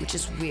 which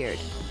is weird.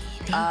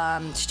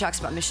 She talks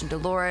about Mission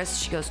Dolores.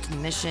 She goes to the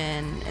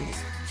mission in the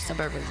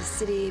suburb of the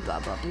city, blah,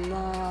 blah,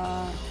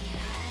 blah.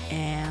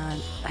 And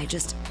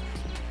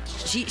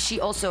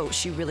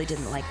she really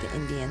didn't like the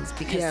Indians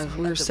because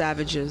we were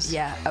savages.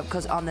 Yeah,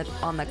 because on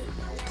the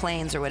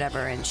plains or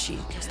whatever, and she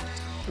just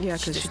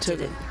because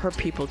her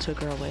people took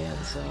her away.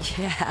 So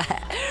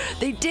yeah,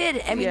 they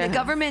did. I mean, the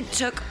government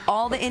took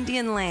all the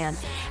Indian land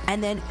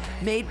and then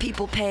made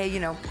people pay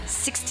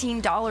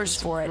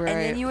 $16 for it,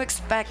 right.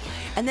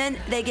 and then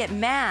they get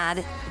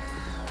mad.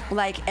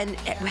 And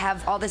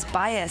have all this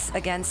bias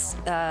against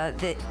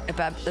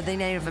about the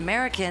Native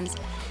Americans,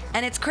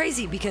 and it's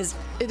crazy because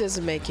it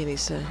doesn't make any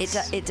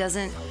sense. It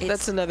doesn't.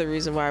 That's another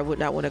reason why I would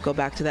not want to go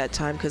back to that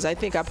time, because I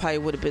think I probably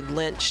would have been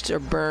lynched or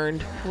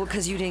burned. Well,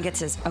 because you didn't get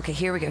to. Okay,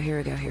 here we go.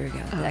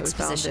 The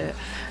exposition. We found it.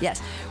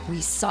 Yes, we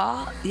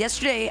saw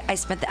yesterday. I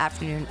spent the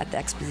afternoon at the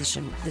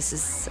exposition. This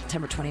is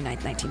September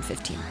 29th,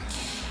 1915.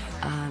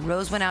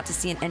 Rose went out to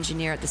see an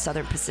engineer at the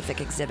Southern Pacific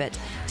exhibit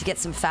to get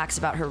some facts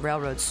about her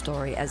railroad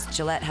story. As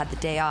Gillette had the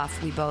day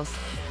off, we both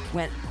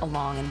went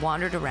along and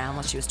wandered around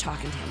while she was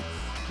talking to him.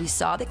 We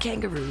saw the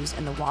kangaroos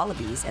and the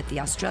wallabies at the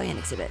Australian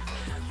exhibit.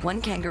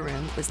 One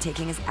kangaroo was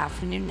taking his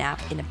afternoon nap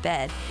in a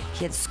bed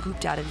he had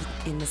scooped out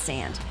in the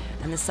sand,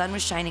 and the sun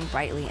was shining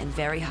brightly and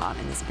very hot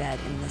in this bed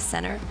in the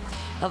center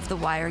of the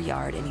wire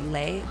yard, and he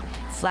lay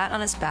flat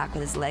on his back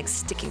with his legs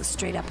sticking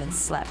straight up and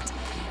slept.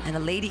 And a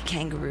lady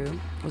kangaroo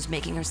was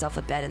making herself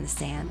a bed in the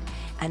sand,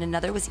 and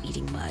another was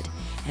eating mud,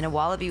 and a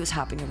wallaby was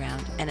hopping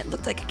around, and it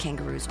looked like a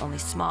kangaroo's, only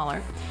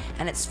smaller,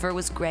 and its fur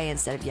was gray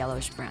instead of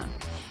yellowish brown.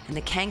 And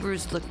the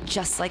kangaroos looked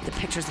just like the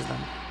pictures of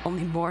them,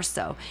 only more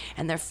so,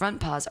 and their front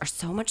paws are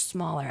so much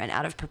smaller and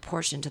out of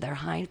proportion to their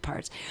hind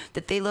parts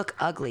that they look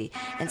ugly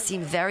and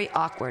seem very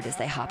awkward as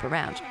they hop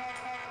around.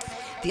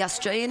 The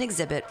Australian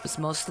exhibit was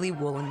mostly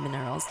woolen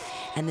minerals,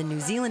 and the New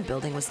Zealand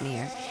building was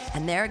near,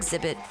 and their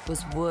exhibit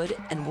was wood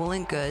and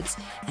woolen goods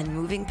and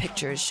moving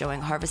pictures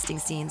showing harvesting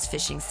scenes,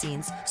 fishing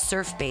scenes,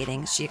 surf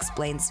bathing. She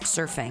explains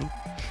surfing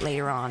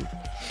later on,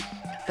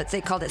 but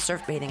they called it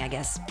surf bathing, I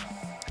guess.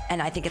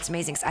 And I think it's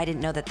amazing because I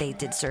didn't know that they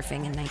did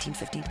surfing in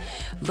 1950.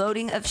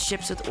 Loading of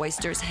ships with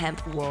oysters,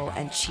 hemp, wool,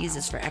 and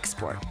cheeses for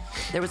export.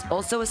 There was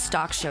also a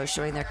stock show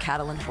showing their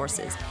cattle and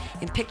horses.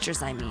 In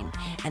pictures, I mean.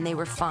 And they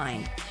were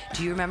fine.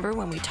 Do you remember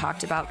when we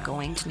talked about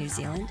going to New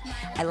Zealand?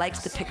 I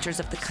liked the pictures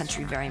of the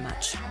country very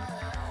much.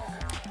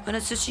 Oh, no,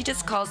 so she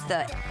just calls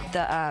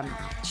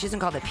she doesn't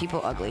call the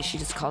people ugly. She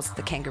just calls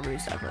the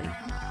kangaroos ugly.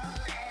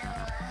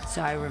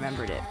 So I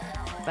remembered it.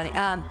 Funny.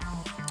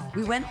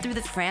 We went through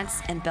the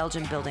France and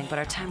Belgium building, but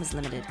our time was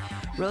limited.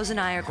 Rose and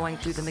I are going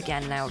through them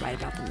again, and I will write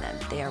about them then.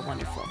 They are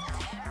wonderful.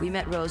 We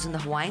met Rose in the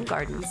Hawaiian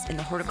Gardens in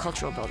the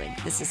Horticultural Building.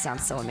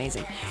 Sounds so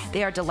amazing.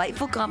 They are a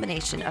delightful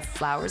combination of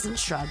flowers and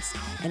shrubs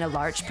in a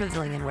large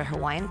pavilion where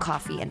Hawaiian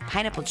coffee and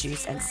pineapple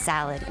juice and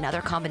salad and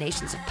other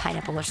combinations of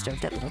pineapple are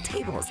served at little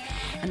tables.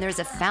 And there's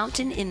a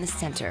fountain in the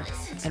center,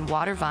 and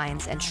water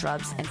vines and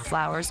shrubs and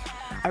flowers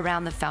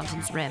around the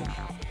fountain's rim.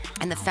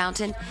 And the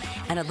fountain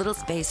and a little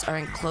space are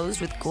enclosed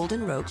with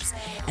golden ropes,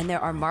 and there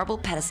are marble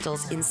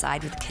pedestals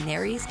inside with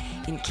canaries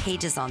in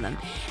cages on them.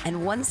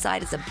 And one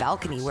side is a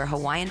balcony where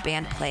Hawaiian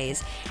band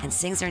plays and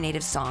sings their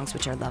native songs,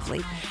 which are lovely.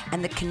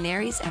 And the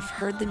canaries have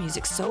heard the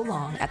music so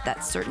long at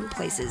that certain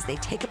places they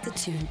take up the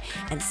tune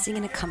and sing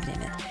an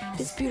accompaniment.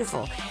 It is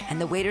beautiful.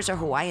 And the waiters are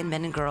Hawaiian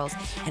men and girls,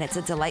 and it's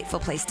a delightful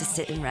place to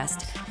sit and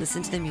rest,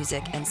 listen to the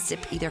music, and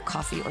sip either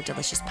coffee or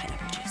delicious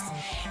pineapple juice.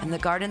 And the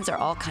gardens are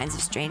all kinds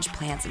of strange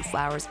plants and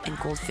flowers and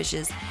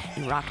goldfishes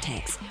in rock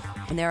tanks.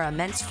 And there are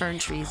immense fern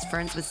trees,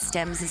 ferns with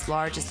stems as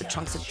large as the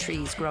trunks of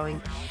trees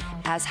growing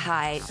as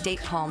high, date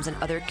palms, and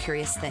other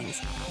curious things.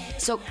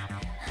 So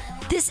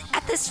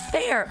at this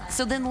fair,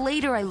 so then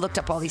later I looked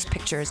up all these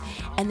pictures,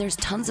 and there's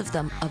tons of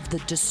them of the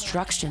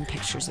destruction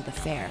pictures of the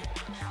fair.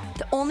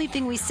 The only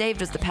thing we saved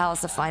was the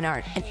Palace of Fine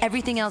Art, and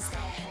everything else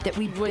that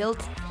we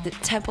built, the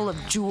Temple of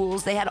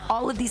Jewels, they had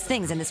all of these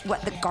things, and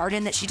the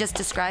garden that she just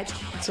described,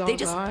 they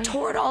just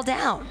tore it all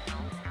down.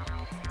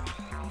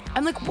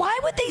 I'm like, why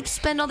would they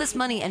spend all this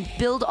money and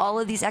build all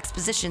of these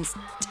expositions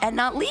and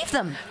not leave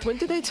them? When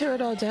did they tear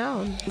it all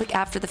down? Like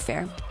after the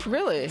fair.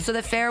 Really? So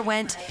the fair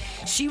went,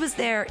 she was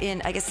there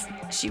in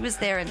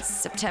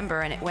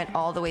September, and it went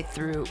all the way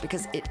through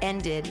because it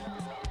ended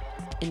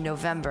in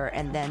November,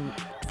 and then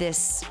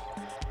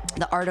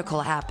the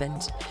article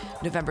happened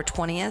November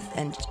 20th,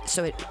 and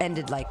so it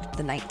ended like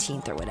the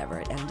 19th or whatever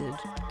it ended.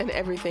 And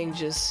everything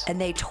just... And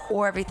they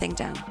tore everything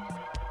down.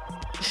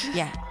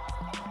 Yeah.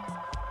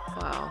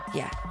 Wow.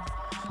 Yeah.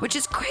 Which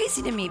is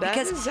crazy to me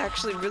because... That is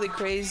actually really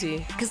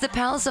crazy. Because the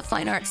Palace of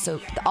Fine Arts, so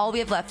all we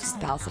have left is the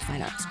Palace of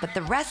Fine Arts. But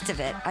the rest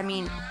of it, I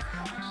mean...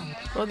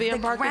 Well, the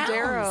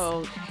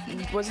Embarcadero,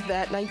 was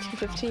that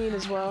 1915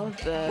 as well?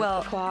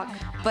 The clock?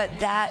 But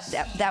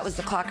that was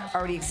the clock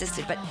already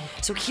existed. But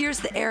so here's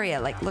the area,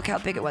 like look how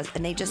big it was,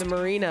 and they just the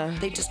marina.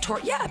 They just tore.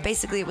 Yeah,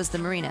 basically it was the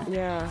marina.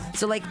 Yeah.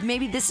 So like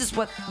maybe this is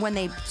when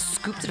they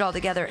scooped it all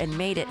together and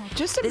made it.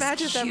 Just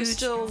imagine if that was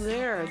still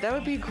there. That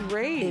would be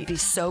great. It'd be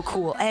so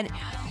cool. And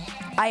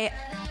I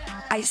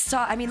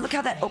saw. I mean, look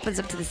how that opens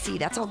up to the sea.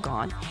 That's all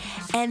gone.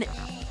 And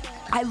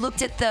I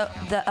looked at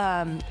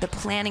the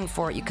planning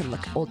for it. You can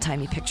look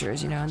old-timey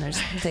pictures, and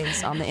there's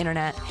things on the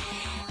internet.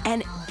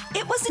 And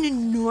it was an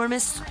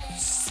enormous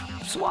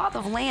swath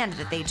of land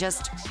that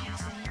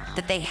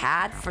they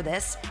had for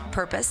this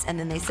purpose, and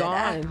then they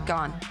said,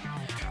 gone.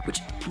 Which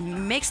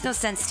makes no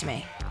sense to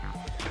me.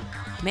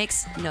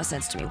 Makes no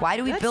sense to me. Why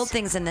do we build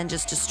things and then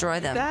just destroy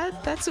them?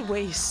 That's a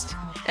waste.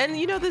 And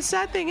the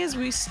sad thing is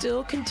we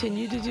still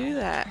continue to do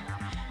that.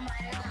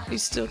 We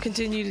still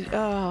continue to...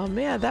 Oh,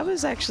 man, that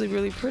was actually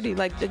really pretty.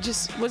 Like,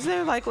 was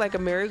there like a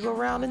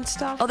merry-go-round and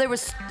stuff? Oh,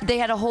 they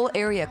had a whole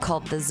area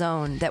called the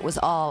Zone that was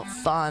all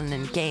fun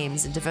and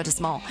games and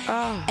divertissement.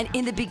 Oh. And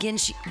in the beginning,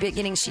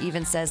 she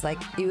even says, like,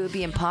 it would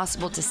be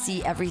impossible to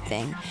see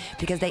everything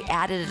because they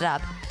added it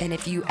up. And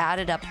if you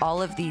added up all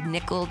of the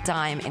nickel,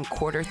 dime, and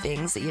quarter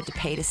things that you had to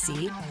pay to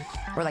see,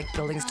 or like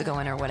buildings to go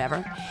in or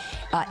whatever,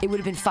 it would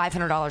have been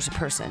 $500 a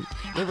person.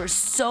 There were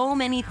so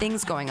many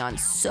things going on,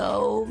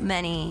 so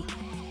many...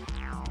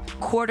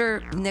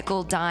 quarter,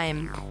 nickel,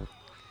 dime.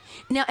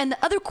 Now, and the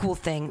other cool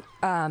thing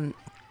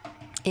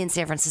in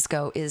San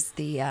Francisco is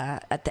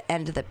at the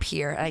end of the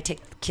pier, and I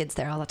take kids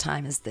there all the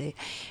time, is the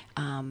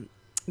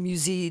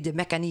Musée de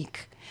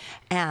Mécanique.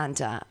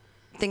 And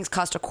things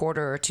cost a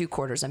quarter or 2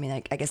 quarters. I mean,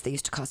 I guess they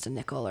used to cost a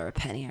nickel or a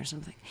penny or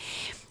something.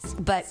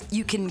 But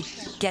you can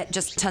get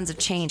just tons of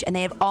change. And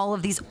they have all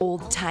of these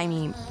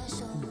old-timey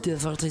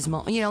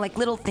divertissement, like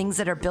little things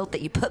that are built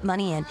that you put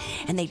money in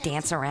and they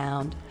dance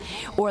around.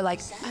 Or like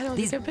I don't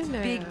these think I've been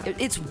there. big,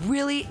 it's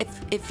really,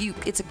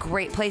 it's a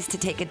great place to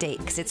take a date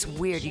because it's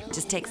weird. You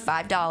just take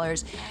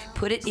 $5,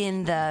 put it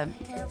in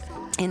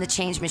the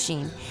change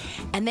machine,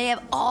 and they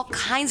have all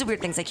kinds of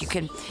weird things. Like you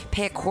can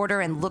pay a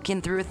quarter and look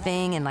in through a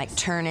thing and like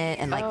turn it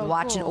and like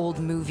watch an old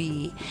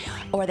movie.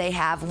 Or they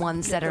have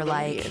ones that are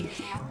like,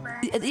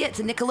 yeah, it's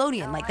a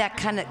Nickelodeon, like that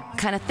kind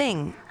of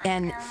thing,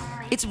 and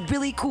it's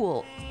really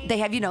cool. They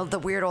have the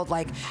weird old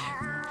like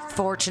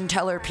fortune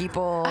teller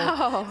people.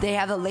 Oh. They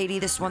have a lady,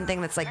 this one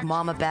thing that's like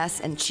Mama Bess,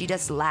 and she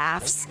just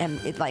laughs and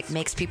it like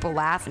makes people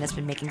laugh, and it's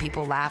been making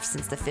people laugh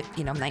since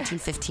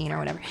 1915 or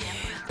whatever.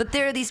 But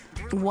there are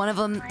one of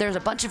them, there's a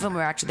bunch of them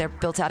where actually they're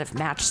built out of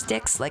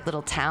matchsticks, like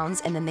little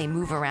towns, and then they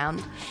move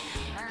around.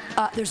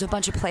 There's a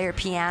bunch of player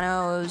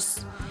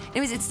pianos.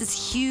 Anyways, it's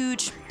this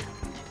huge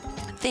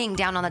thing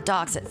down on the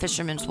docks at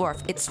Fisherman's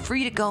Wharf. It's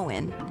free to go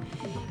in.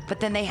 But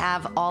then they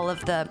have all of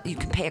you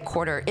can pay a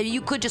quarter.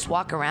 You could just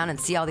walk around and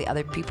see all the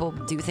other people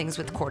do things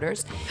with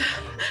quarters.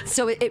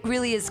 So it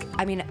really is,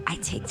 I mean, I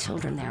take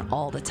children there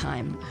all the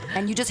time.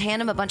 And you just hand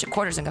them a bunch of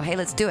quarters and go, hey,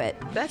 let's do it.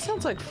 That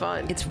sounds like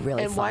fun. It's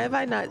really fun. And why have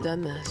I not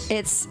done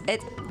this?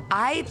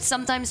 I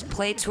sometimes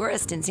play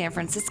tourist in San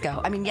Francisco.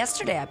 I mean,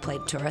 yesterday I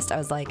played tourist. I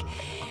was like,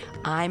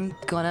 I'm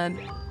gonna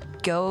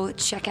go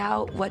check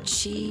out what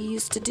she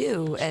used to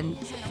do. And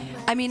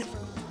I mean,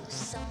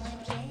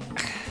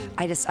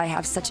 I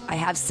have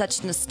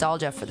such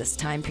nostalgia for this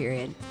time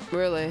period.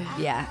 Really?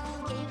 Yeah.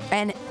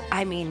 And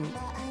I mean,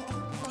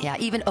 yeah,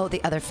 even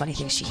the other funny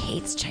thing, she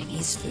hates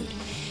Chinese food.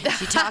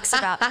 She talks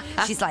about,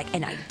 she's like,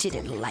 and I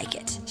didn't like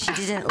it. She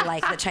didn't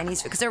like the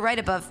Chinese food because they're right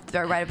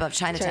above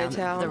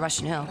Chinatown, the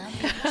Russian Hill.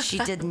 She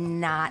does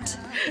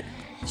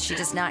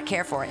not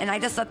care for it. And I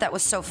just thought that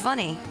was so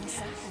funny.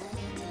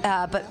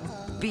 But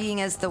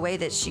being as the way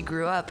that she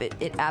grew up,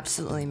 it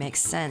absolutely makes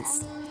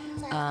sense.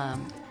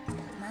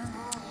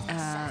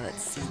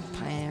 Let's see.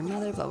 Pioneer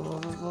mother, blah, blah,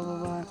 blah, blah,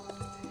 blah,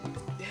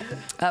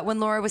 blah. When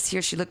Laura was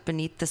here, she looked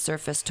beneath the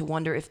surface to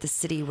wonder if the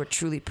city were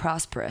truly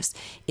prosperous.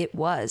 It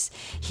was.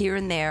 Here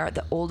and there,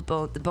 the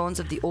bones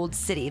of the old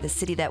city, the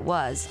city that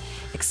was,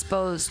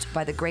 exposed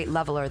by the great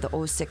leveler,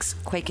 the 06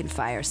 Quakin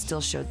fire,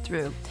 still showed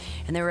through.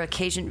 And there were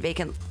occasional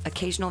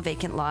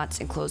vacant lots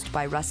enclosed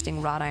by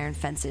rusting wrought iron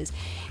fences.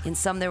 In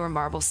some, there were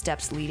marble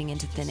steps leading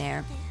into thin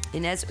air.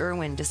 Inez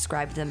Irwin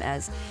described them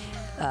as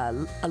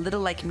a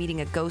little like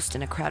meeting a ghost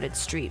in a crowded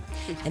street.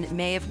 And it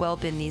may have well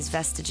been these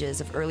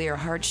vestiges of earlier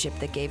hardship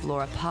that gave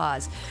Laura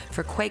pause.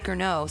 For quake or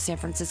no, San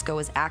Francisco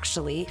was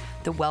actually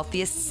the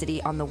wealthiest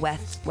city on the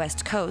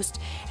west coast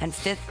and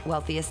fifth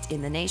wealthiest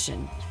in the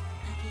nation.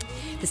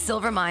 The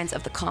silver mines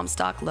of the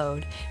Comstock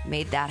lode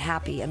made that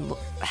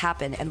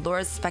happen, and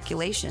Laura's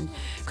speculation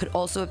could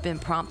also have been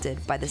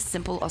prompted by the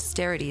simple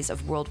austerities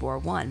of World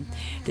War I.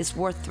 This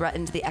war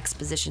threatened the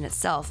exposition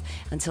itself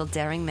until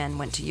daring men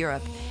went to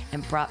Europe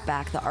and brought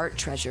back the art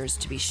treasures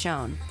to be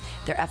shown.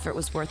 Their effort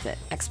was worth it.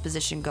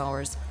 Exposition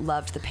goers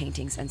loved the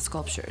paintings and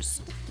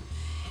sculptures.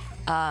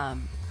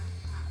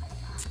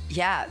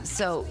 Yeah,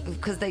 so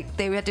because they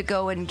had to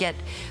go and get,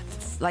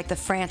 like the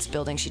France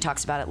building, she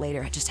talks about it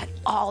later, it just had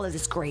all of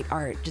this great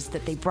art just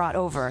that they brought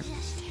over.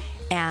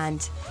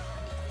 And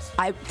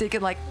I'm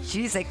thinking, like,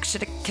 geez, they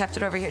should have kept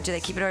it over here. Do they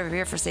keep it over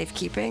here for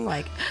safekeeping?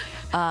 Like,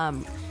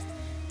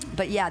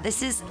 but yeah,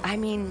 this is, I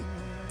mean,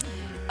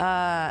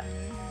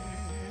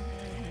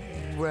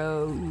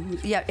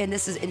 Rose. Yeah, and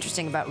this is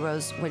interesting about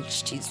Rose. When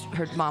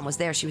her mom was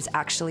there, she was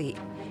actually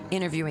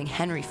interviewing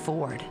Henry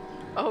Ford.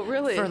 Oh,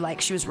 really? For, like,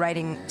 she was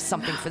writing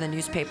something for the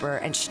newspaper,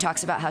 and she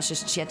talks about how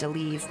she had to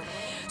leave.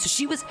 So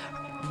she was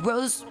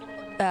Rose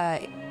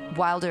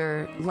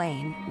Wilder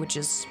Lane, which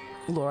is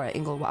Laura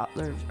Ingalls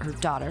Wilder, her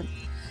daughter,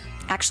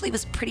 actually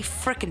was pretty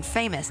frickin'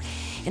 famous.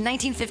 In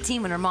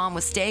 1915, when her mom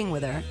was staying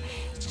with her,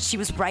 she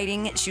was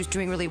writing, she was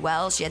doing really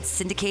well. She had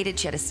syndicated,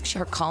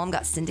 her column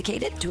got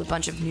syndicated to a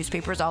bunch of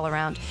newspapers all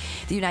around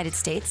the United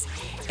States.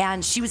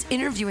 And she was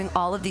interviewing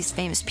all of these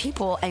famous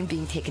people and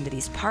being taken to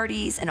these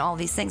parties and all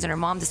these things. And her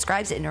mom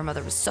describes it, and her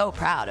mother was so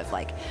proud of,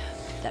 like,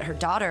 that her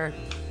daughter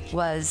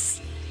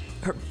was,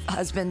 her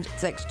husband,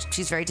 like,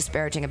 she's very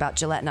disparaging about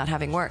Gillette not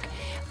having work.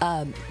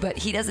 But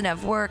he doesn't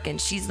have work,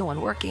 and she's the one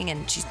working,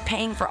 and she's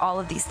paying for all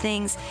of these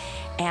things.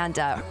 And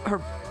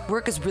her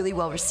work is really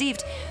well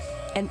received.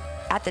 And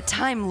at the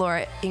time,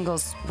 Laura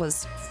Ingalls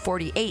was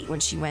 48 when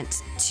she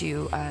went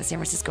to San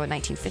Francisco in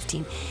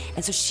 1915.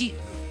 And so she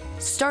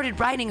started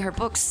writing her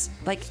books,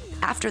 like,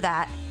 after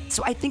that.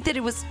 So I think that it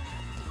was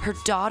her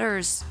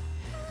daughter's,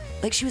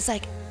 like, she was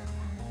like,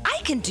 I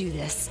can do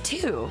this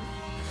too.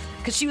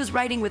 Because she was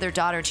writing with her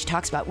daughter, and she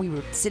talks about, we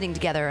were sitting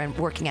together and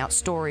working out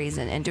stories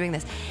and doing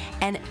this.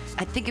 And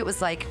I think it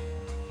was like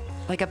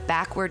a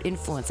backward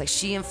influence. Like,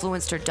 she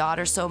influenced her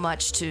daughter so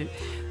much to...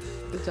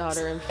 The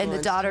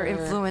daughter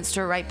influenced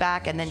her right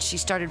back, and then she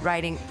started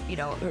writing, you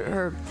know,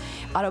 her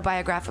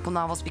autobiographical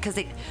novels, because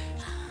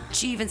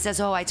she even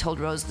says, oh, I told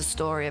Rose the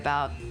story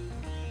about,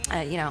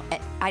 you know,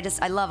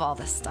 I love all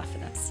this stuff.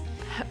 And that's...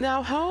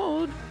 Now, how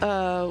old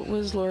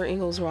was Laura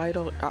Ingalls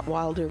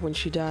Wilder when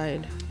she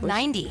died?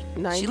 90.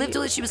 90. She lived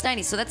till she was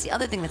 90. So that's the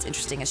other thing that's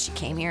interesting, is she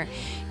came here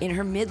in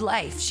her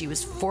midlife. She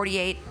was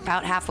 48,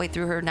 about halfway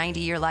through her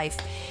 90-year life,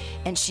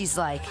 and she's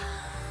like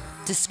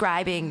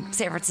describing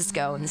San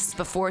Francisco, and this is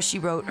before she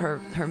wrote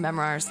her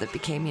memoirs that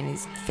became, you know,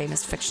 these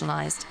famous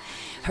fictionalized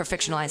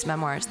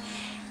memoirs.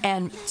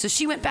 And so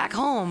she went back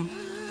home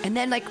and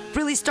then, like,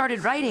 really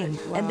started writing.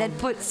 Wow. And then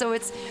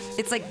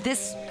it's like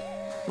this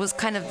was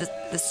kind of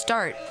the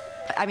start.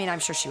 I mean, I'm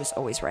sure she was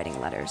always writing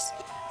letters,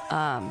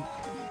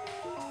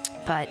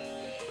 but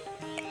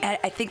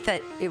I think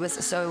that it was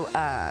so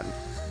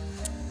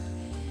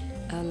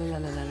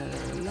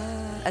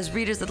as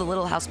readers of the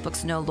Little House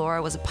books know, Laura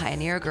was a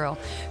pioneer girl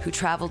who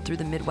traveled through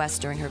the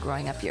Midwest during her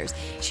growing up years.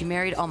 She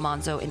married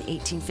Almanzo in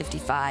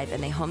 1855,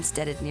 and they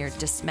homesteaded near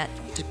De Smet,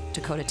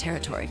 Dakota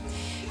Territory.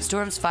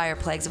 Storms, fire,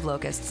 plagues of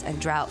locusts,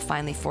 and drought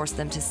finally forced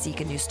them to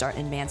seek a new start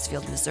in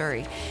Mansfield,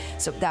 Missouri.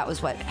 So that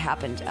was what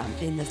happened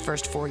in the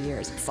first 4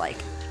 years. It's like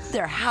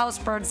their house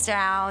burns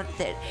down.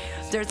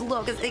 There's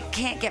locusts. They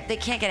can't get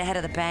ahead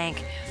of the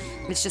bank.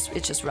 It's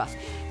just rough.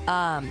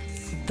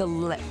 The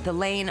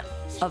lane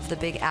of the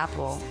Big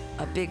Apple,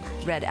 a big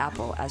red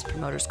apple, as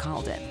promoters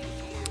called it.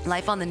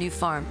 Life on the new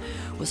farm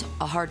was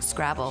a hard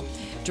scrabble.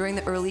 During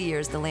the early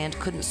years, the land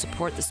couldn't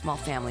support the small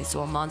family, so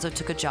Almanzo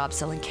took a job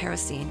selling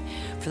kerosene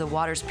for the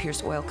Waters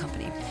Pierce Oil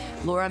Company.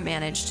 Laura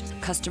managed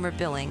customer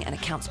billing and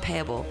accounts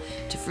payable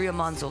to free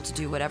Almanzo to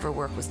do whatever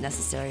work was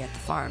necessary at the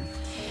farm.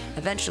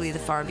 Eventually, the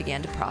farm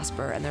began to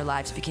prosper, and their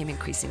lives became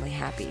increasingly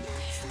happy.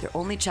 Their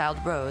only child,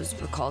 Rose,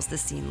 recalls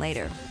this scene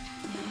later.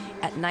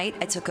 At night,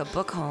 I took a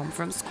book home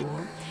from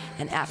school,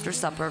 and after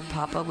supper,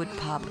 Papa would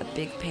pop a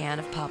big pan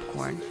of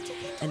popcorn,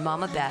 and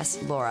Mama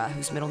Bess, Laura,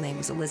 whose middle name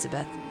was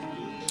Elizabeth,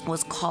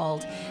 was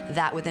called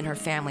that within her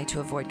family to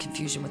avoid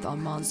confusion with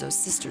Almanzo's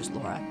sisters,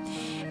 Laura,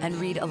 and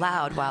read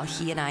aloud while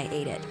he and I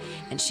ate it.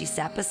 And she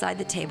sat beside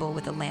the table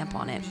with a lamp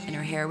on it, and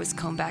her hair was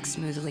combed back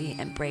smoothly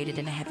and braided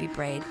in a heavy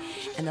braid,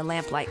 and the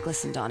lamplight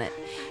glistened on it.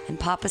 And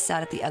Papa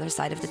sat at the other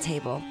side of the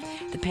table,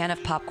 the pan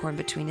of popcorn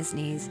between his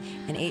knees,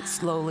 and ate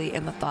slowly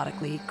and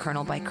methodically,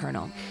 kernel by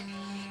kernel.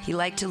 He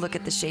liked to look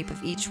at the shape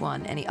of each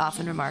one, and he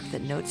often remarked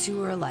that no two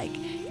were alike,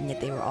 and yet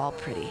they were all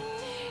pretty.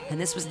 And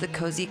this was the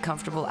cozy,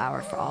 comfortable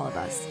hour for all of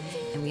us.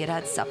 And we had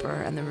had supper,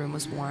 and the room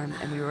was warm,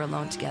 and we were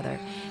alone together,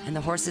 and the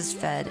horses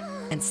fed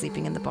and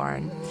sleeping in the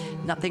barn.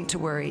 Nothing to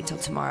worry till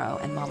tomorrow,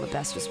 and Mama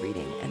Bess was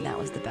reading, and that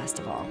was the best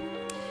of all.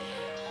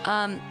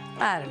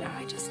 I don't know.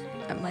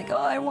 I'm like,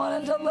 I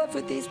wanted to live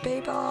with these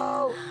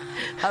people.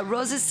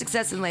 Rose's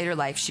success in later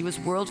life, she was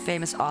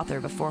world-famous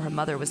author before her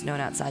mother was known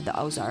outside the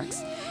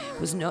Ozarks,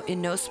 was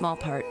in no small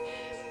part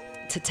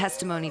to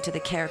testimony to the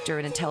character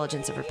and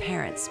intelligence of her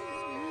parents.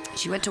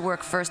 She went to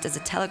work first as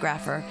a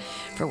telegrapher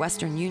for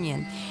Western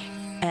Union,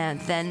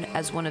 and then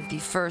as one of the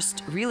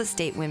first real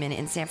estate women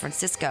in San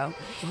Francisco,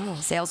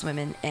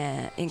 saleswomen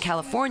in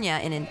California,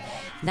 and in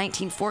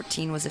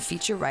 1914 was a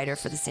feature writer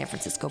for the San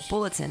Francisco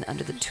Bulletin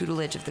under the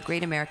tutelage of the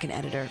great American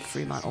editor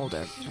Fremont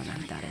Older. I don't know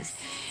who that is.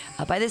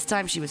 By this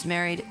time, she was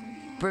married,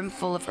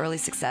 brimful of early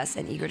success,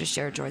 and eager to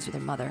share her joys with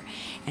her mother.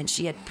 And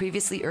she had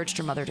previously urged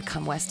her mother to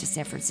come west to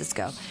San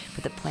Francisco,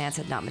 but the plans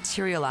had not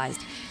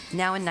materialized.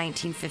 Now in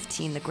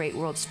 1915, the Great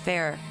World's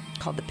Fair,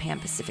 called the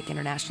Pan-Pacific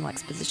International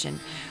Exposition,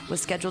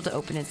 was scheduled to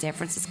open in San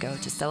Francisco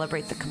to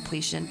celebrate the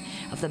completion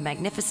of the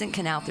magnificent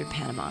canal through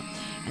Panama.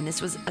 And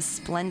this was a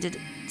splendid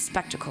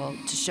spectacle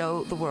to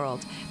show the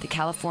world that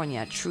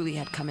California truly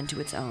had come into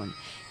its own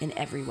in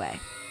every way.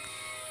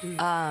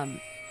 And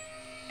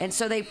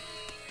so they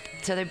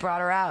brought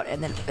her out,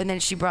 and then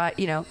she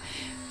brought,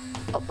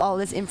 all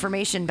this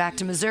information back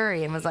to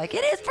Missouri and was like,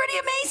 it is pretty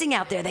amazing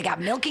out there. They got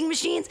milking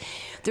machines.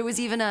 There was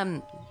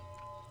even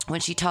when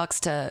she talks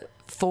to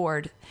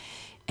Ford,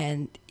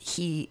 and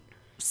he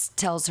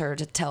tells her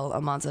to tell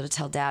Almanzo to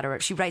tell Dad, or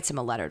she writes him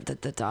a letter,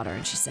 the daughter,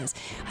 and she says,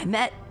 I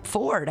met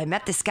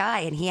this guy,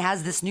 and he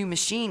has this new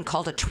machine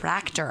called a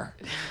tractor.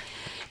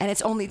 And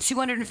it's only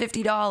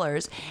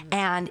 $250,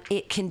 and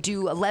it can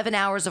do 11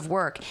 hours of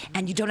work,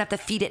 and you don't have to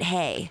feed it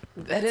hay.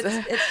 And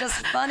it's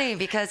just funny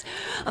because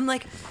I'm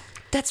like,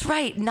 that's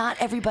right. Not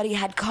everybody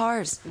had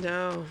cars.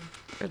 No,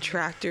 or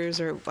tractors,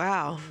 or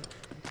wow.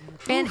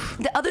 And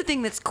the other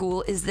thing that's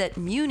cool is that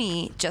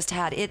Muni just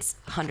had its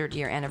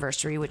 100-year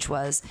anniversary, which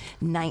was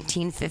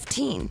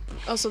 1915.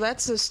 Oh, so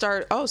that's the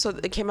start. Oh, so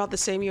it came out the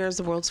same year as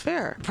the World's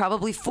Fair.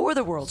 Probably for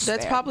the World's Fair.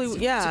 That's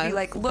probably, yeah. To be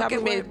like, look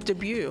at made a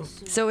debut.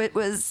 So it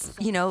was,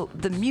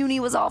 the Muni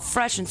was all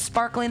fresh and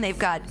sparkling. They've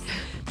got,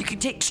 you can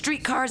take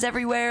streetcars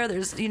everywhere.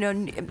 There's,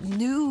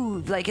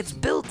 new, like it's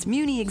built.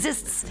 Muni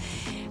exists.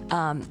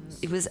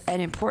 It was an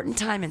important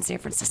time in San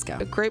Francisco.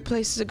 A great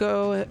place to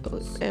go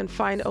and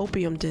find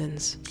opium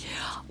dens.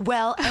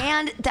 Well,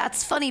 and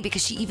that's funny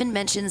because she even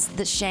mentions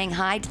the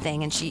Shanghai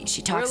thing, and she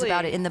talks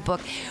about it in the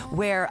book,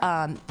 where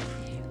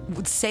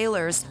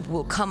sailors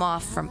will come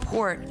off from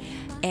port,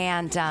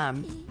 and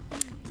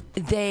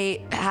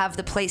they have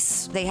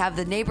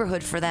the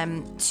neighborhood for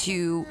them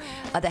to,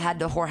 that had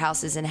the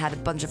whorehouses and had a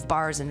bunch of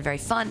bars and very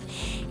fun.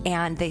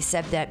 And they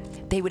said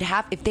that they would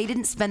have, if they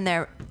didn't spend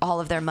all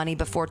of their money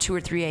before 2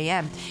 or 3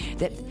 a.m.,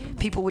 that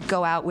people would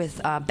go out with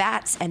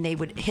bats and they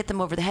would hit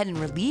them over the head and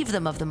relieve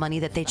them of the money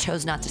that they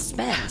chose not to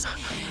spend.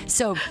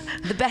 So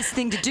the best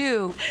thing to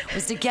do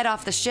was to get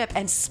off the ship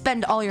and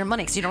spend all your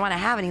money, because you don't want to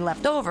have any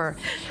left over,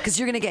 because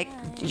you're going to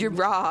get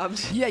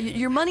robbed. Yeah,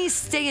 your money's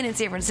staying in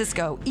San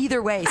Francisco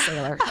either way,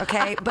 sailor.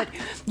 Okay, but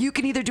you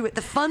can either do it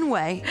the fun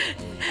way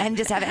and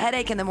just have a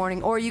headache in the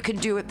morning, or you can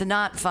do it the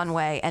not fun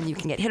way and you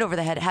can get hit over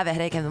the head, have a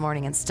headache in the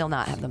morning, and still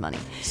not have the money.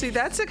 See,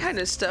 that's the kind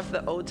of stuff,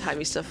 the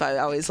old-timey stuff I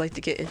always like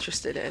to get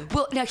interested in.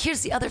 Well, now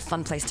here's the other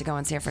fun place to go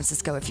in San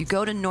Francisco. If you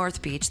go to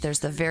North Beach,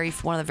 there's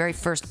one of the very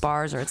first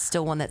bars, or it's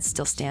still one that's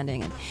still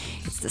standing, and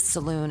it's the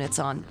saloon. It's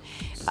on,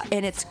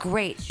 and it's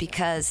great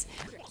because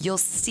you'll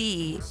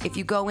see, if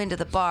you go into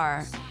the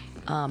bar,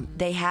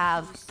 they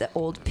have the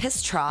old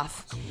piss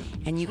trough,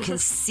 and you can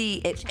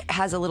see it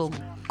has a little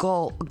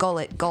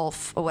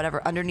gulf or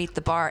whatever underneath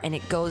the bar, and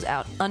it goes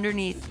out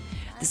underneath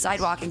the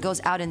sidewalk and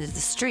goes out into the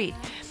street.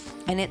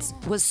 And it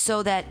was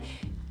so that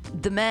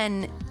the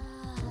men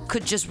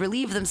could just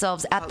relieve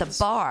themselves at the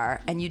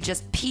bar, and you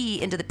just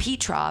pee into the pee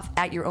trough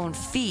at your own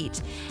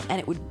feet, and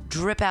it would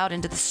drip out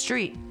into the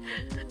street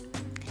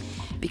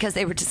because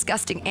they were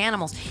disgusting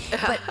animals.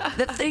 But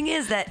the thing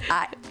is that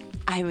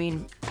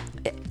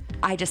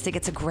I just think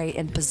it's a great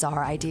and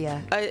bizarre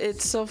idea.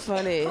 It's so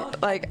funny.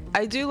 Like,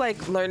 I do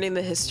like learning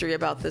the history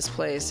about this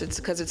place. It's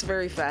because it's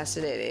very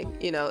fascinating,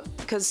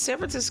 because San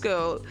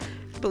Francisco,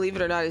 believe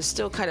it or not, is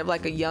still kind of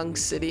like a young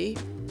city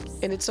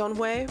in its own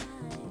way.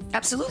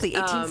 Absolutely.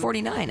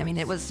 1849.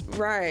 It was...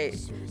 Right.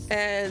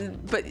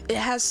 But it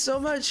has so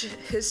much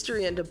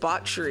history and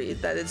debauchery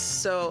that it's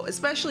so,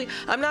 especially,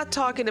 I'm not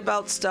talking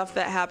about stuff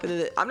that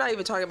happened I'm not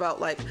even talking about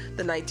like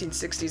the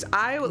 1960s.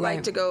 I would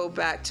like to go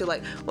back to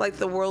like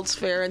the World's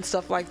Fair and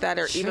stuff like that,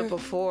 or even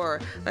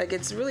before. Like,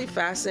 it's really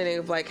fascinating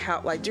of like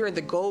how, like during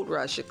the gold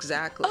rush,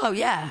 exactly. Oh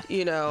yeah.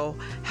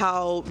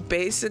 How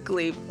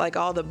basically like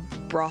all the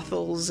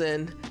brothels,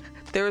 and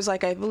there was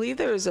like, I believe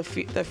there was the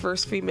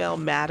first female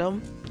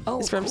madam.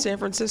 It's from San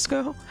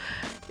Francisco.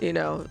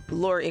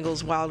 Laura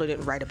Ingalls Wilder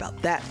didn't write about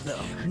that,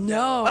 though.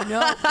 No.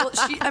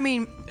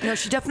 Well,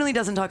 she definitely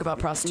doesn't talk about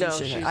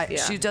prostitution.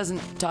 She doesn't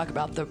talk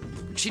about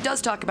she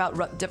does talk about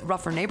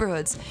rougher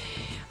neighborhoods.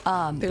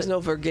 There's no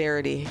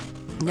vulgarity.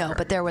 No,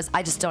 but there was.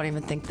 I just don't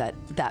even think that.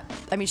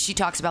 I mean, she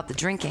talks about the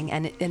drinking,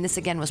 and this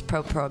again was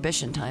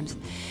pro-prohibition times.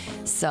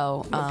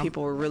 So when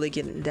people were really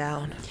getting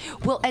down.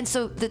 Well, and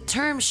so the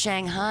term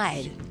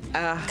Shanghai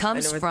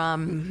comes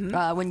from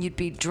when you'd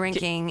be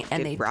drinking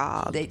and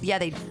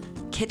they'd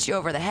hit you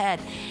over the head,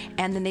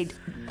 and then they'd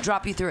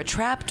drop you through a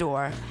trap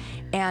door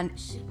and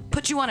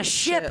put you on a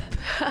ship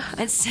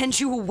and send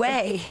you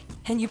away,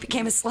 and you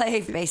became a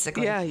slave,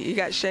 basically. Yeah, you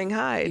got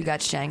Shanghai. You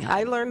got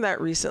Shanghai. I learned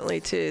that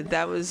recently, too.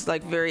 That was,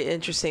 like, very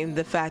interesting,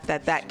 the fact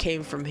that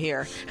came from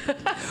here.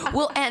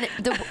 Well, and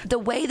the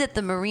way that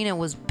the marina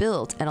was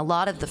built, and a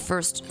lot of the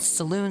first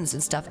saloons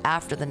and stuff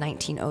after the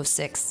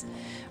 1906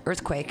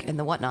 earthquake and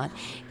the whatnot,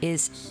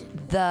 is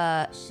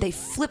they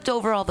flipped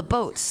over all the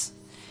boats.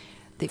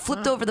 They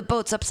flipped over the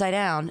boats upside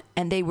down,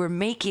 and they were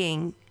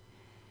making...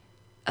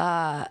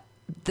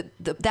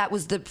 that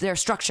was their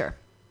structure.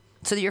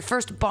 So your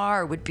first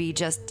bar would be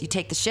just, you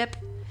take the ship,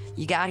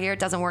 you got here, it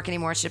doesn't work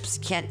anymore, ships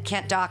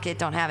can't dock it,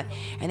 don't have it,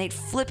 and they'd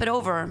flip it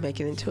over,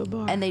 make it into a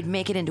bar, and they'd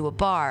make it into a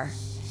bar.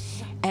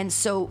 And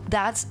so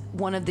that's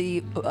one of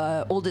the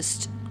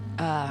oldest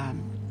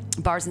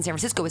bars in San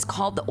Francisco, is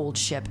called the Old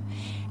Ship,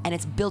 and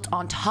it's built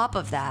on top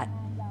of that,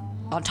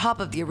 on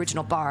top of the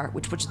original bar,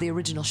 which was the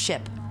original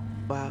ship.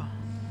 Wow.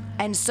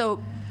 And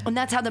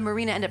that's how the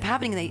marina ended up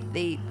happening.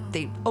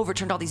 They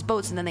overturned all these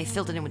boats, and then they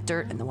filled it in with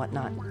dirt and the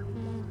whatnot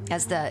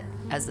as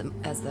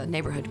the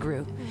neighborhood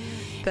grew.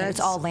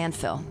 It's all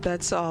landfill.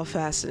 That's all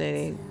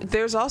fascinating.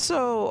 There's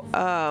also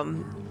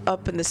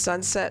up in the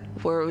Sunset,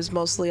 where it was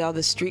mostly all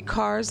the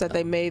streetcars that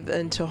they made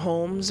into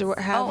homes or what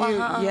have you.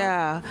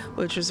 Yeah,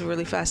 which was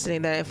really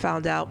fascinating that I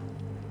found out.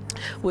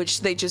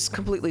 Which they just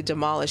completely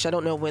demolished. I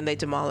don't know when they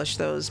demolished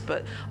those,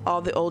 but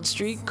all the old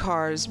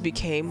streetcars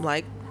became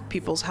like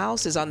people's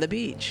houses on the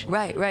beach.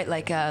 Right,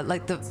 like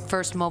the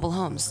first mobile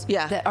homes.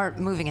 Yeah. That aren't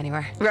moving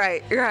anywhere.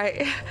 Right.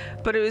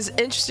 But it was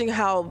interesting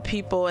how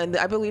people, and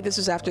I believe this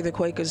was after the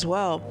quake as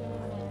well,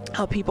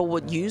 how people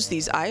would use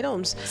these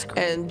items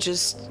and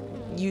just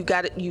you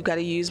got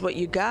to use what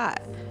you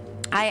got.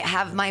 I've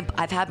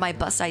had my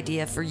bus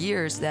idea for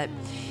years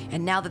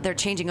and now that they're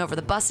changing over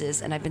the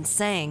buses, and I've been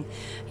saying,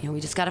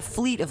 we just got a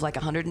fleet of like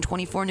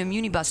 124 new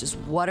Muni buses.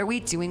 What are we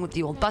doing with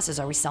the old buses?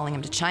 Are we selling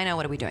them to China?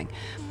 What are we doing?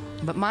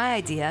 But my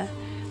idea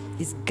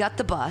is gut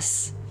the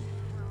bus,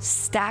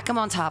 stack them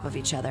on top of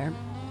each other,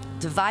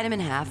 divide them in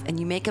half, and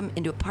you make them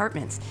into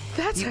apartments.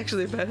 That's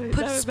actually a bad idea.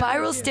 Put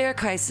spiral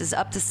staircases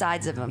up the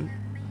sides of them,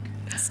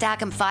 stack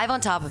them 5 on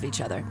top of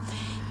each other.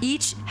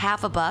 Each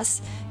half a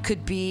bus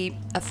could be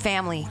a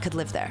family could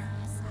live there.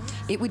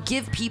 It would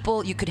give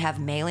people, you could have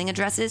mailing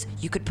addresses,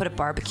 you could put a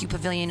barbecue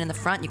pavilion in the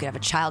front, you could have a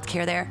child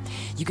care there,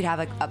 you could have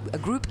a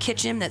group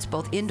kitchen that's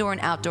both indoor and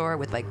outdoor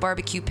with like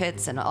barbecue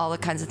pits and all the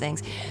kinds of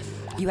things.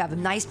 You have a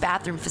nice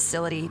bathroom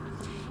facility.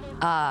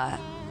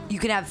 You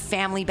can have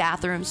family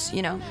bathrooms,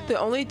 The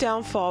only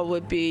downfall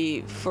would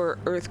be for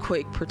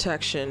earthquake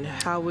protection.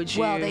 How would you...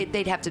 Well,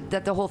 they'd have to...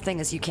 The whole thing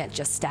is you can't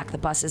just stack the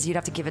buses. You'd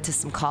have to give it to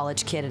some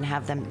college kid and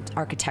have them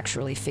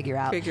architecturally figure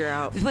out.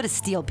 Put a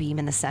steel beam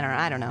in the center.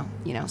 I don't know.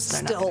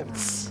 So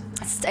Stilts.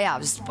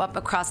 Just up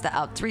across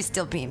the 3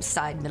 steel beams,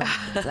 side, middle,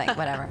 thing,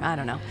 whatever. I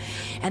don't know.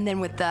 And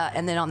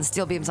then on the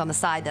steel beams on the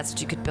side, that's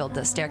what you could build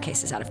the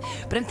staircases out of.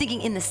 But I'm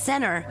thinking in the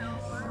center...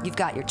 You've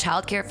got your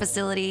child care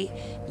facility,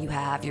 you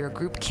have your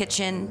group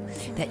kitchen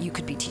that you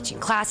could be teaching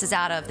classes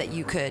out of, that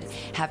you could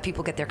have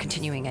people get their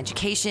continuing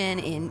education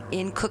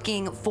in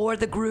cooking for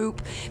the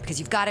group, because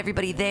you've got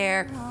everybody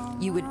there.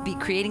 You would be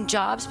creating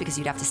jobs because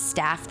you'd have to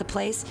staff the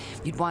place.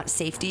 You'd want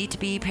safety to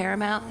be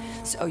paramount,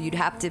 so you'd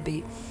have to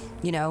be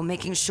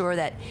making sure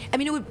that,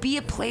 it would be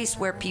a place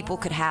where people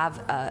could have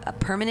a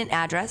permanent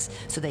address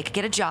so they could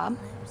get a job.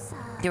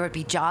 There would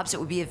be jobs that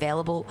would be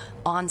available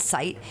on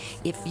site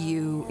if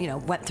you,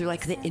 went through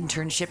like the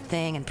internship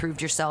thing and proved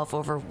yourself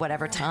over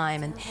whatever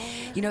time. And,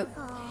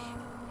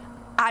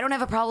 I don't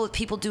have a problem with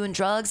people doing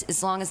drugs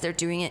as long as they're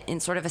doing it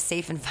in sort of a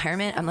safe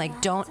environment. I'm like,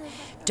 don't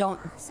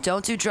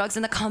do drugs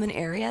in the common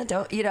area.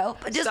 Just be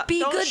good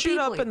people. Don't shoot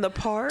up in the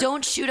park.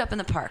 Don't shoot up in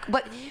the park.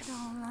 But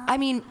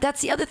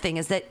that's the other thing,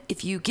 is that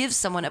if you give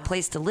someone a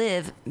place to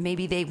live,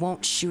 maybe they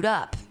won't shoot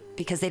up,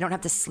 because they don't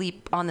have to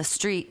sleep on the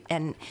street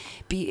and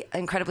be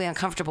incredibly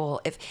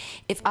uncomfortable.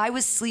 If I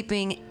was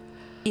sleeping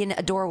in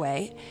a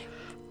doorway,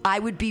 I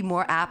would be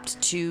more apt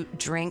to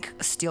drink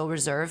Steel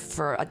Reserve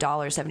for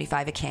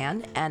 $1.75 a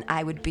can, and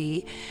I would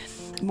be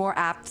more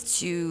apt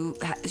to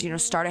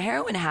start a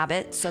heroin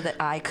habit so that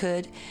I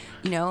could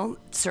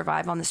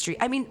survive on the street.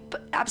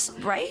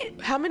 Absolutely,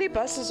 right? How many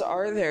buses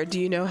are there? Do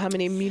you know how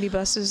many Muni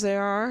buses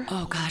there are?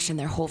 Oh gosh, and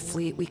their whole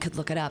fleet, we could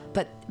look it up,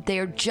 but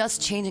they're just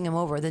changing them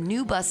over. The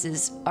new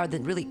buses are the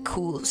really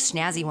cool,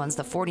 snazzy ones.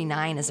 The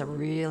 49 is a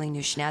really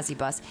new snazzy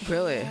bus.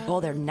 Really?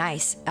 Oh, they're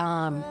nice.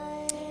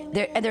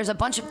 There's a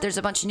bunch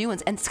of new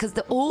ones, and it's because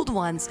the old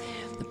ones.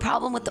 The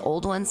problem with the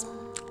old ones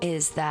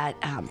is that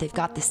they've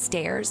got the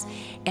stairs,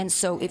 and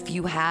so if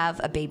you have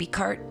a baby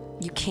cart,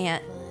 you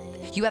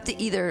have to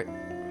either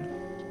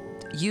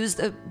use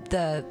the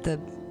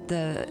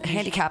the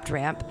handicapped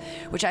ramp,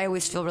 which I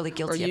always feel really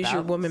guilty about. Or use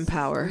your woman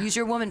power. Use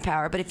your woman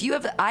power. But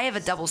if I have a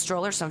double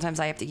stroller, sometimes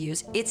I have to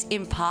use. It's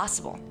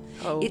impossible.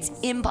 Oh. It's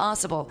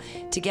impossible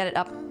to get it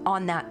up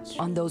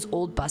on those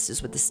old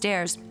buses with the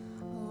stairs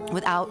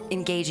without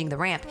engaging the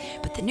ramp.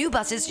 But the new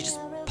buses, you just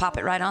pop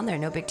it right on there,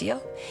 no big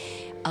deal.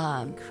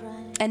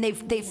 And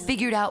they've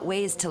figured out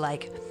ways to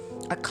like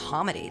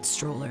accommodate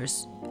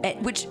strollers,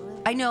 which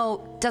I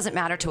know doesn't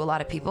matter to a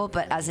lot of people,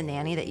 but as a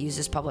nanny that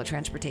uses public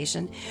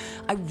transportation,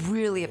 I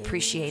really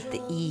appreciate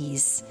the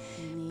ease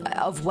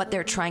of what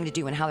they're trying to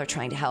do and how they're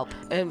trying to help.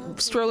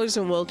 And strollers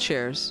and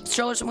wheelchairs.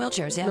 Strollers and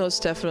wheelchairs, yeah.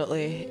 Most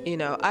definitely. You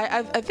know,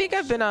 I think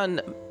I've been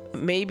on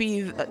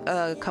maybe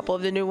a couple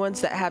of the new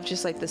ones that have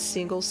just like the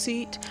single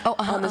seat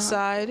on the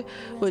side,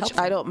 which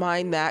helpful. I don't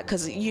mind that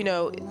because, you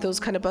know, those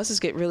kind of buses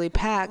get really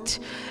packed.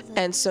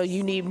 And so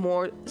you need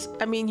more,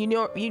 I mean, you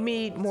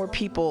need more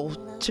people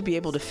to be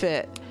able to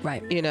fit.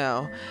 Right. You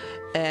know,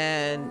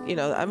 and, you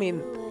know, I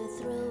mean,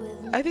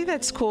 I think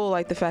that's cool,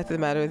 like the fact of the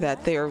matter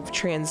that they are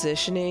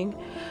transitioning,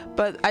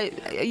 but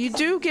you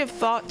do give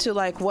thought to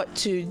like what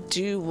do you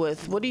do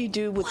with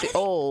the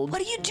old?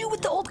 What do you do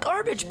with the old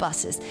garbage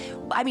buses?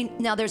 I mean,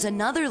 now there's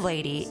another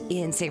lady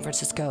in San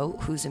Francisco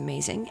who's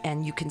amazing,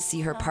 and you can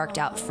see her parked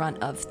out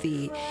front of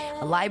the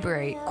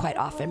library quite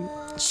often.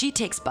 She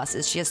takes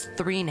buses. She has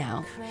 3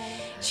 now.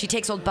 She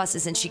takes old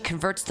buses and she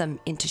converts them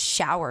into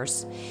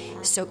showers.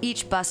 So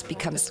each bus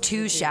becomes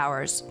 2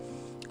 showers.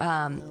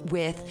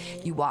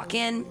 You walk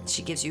in,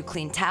 she gives you a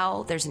clean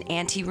towel. There's an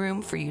ante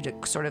room for you to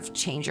sort of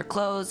change your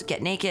clothes,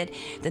 get naked.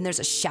 Then there's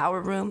a shower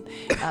room.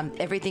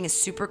 Everything is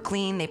super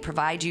clean. They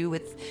provide you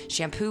with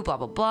shampoo, blah,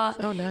 blah, blah.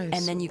 Oh, nice.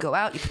 And then you go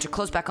out, you put your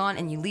clothes back on,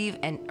 and you leave,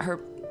 and her,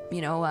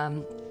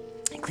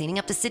 cleaning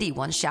up the city,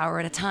 1 shower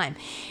at a time.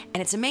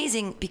 And it's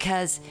amazing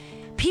because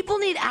people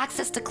need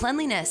access to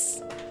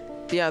cleanliness.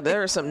 Yeah,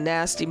 there are some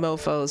nasty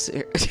mofos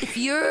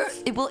here.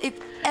 We live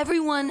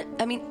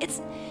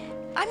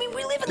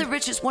in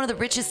one of the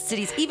richest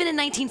cities. Even in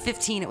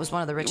 1915, it was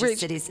one of the richest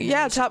cities in the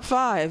nation. Top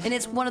 5. And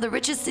it's one of the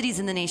richest cities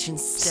in the nation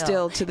still.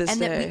 Still to this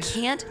day. And that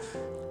we can't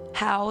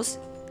house,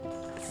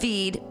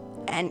 feed,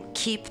 and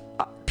keep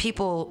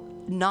people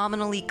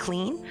nominally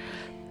clean.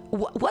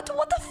 What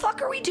the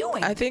fuck are we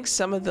doing? I think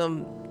some of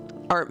them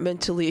aren't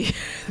mentally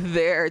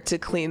there to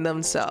clean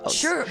themselves.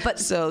 Sure, but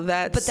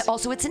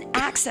also it's an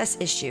access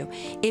issue.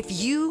 If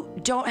you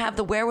don't have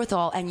the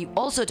wherewithal and you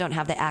also don't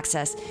have the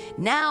access,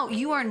 now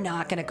you are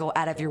not going to go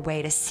out of your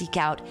way to seek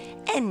out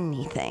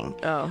anything.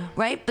 Oh,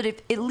 right. But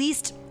if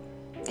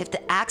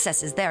the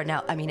access is there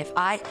now, I mean, if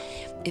I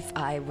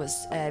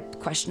was a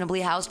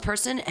questionably housed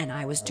person and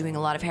I was doing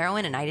a lot of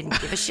heroin and I didn't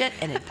give a shit,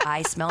 and if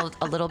I smelled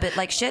a little bit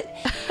like shit,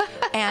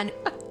 and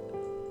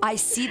I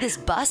see this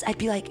bus, I'd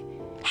be like,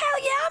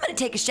 hell yeah, I'm going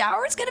to take a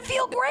shower. It's going to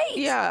feel great.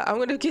 Yeah, I'm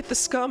going to get the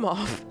scum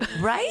off.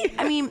 Right?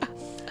 I mean,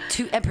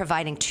 and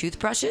providing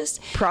toothbrushes.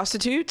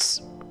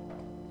 Prostitutes.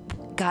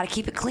 Got to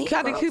keep it clean.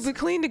 Got to keep it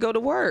clean to go to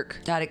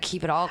work. Got to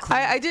keep it all clean.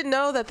 I didn't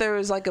know that there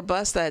was like a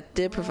bus that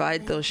did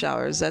provide those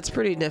showers. That's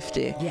pretty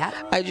nifty. Yeah.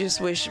 I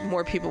just wish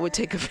more people would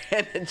take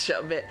advantage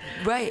of it.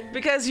 Right.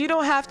 Because you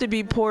don't have to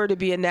be poor to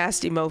be a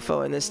nasty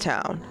mofo in this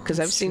town. Because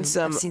I've seen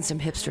some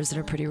hipsters that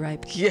are pretty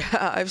ripe.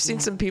 Yeah. I've seen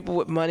some people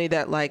with money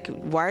that like,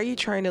 why are you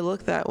trying to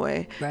look that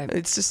way? Right.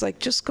 It's just like,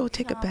 just go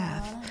take a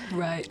bath.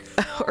 Right.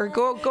 Or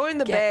go in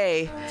the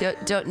bay.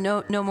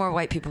 No more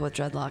white people with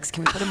dreadlocks.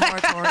 Can we put a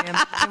moratorium?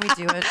 Can we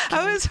do it?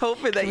 I was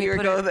hoping that you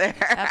would go there.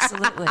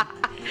 Absolutely.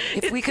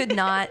 If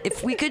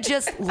we could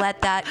just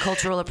let that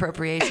cultural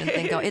appropriation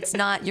thing go.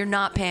 You're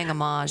not paying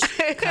homage.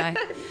 Okay?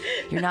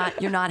 You're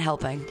not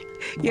helping.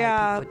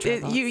 Yeah,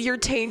 you're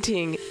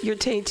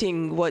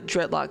tainting what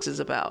dreadlocks is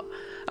about.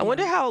 I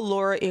wonder how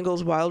Laura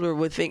Ingalls Wilder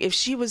would think if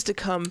she was to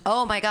come.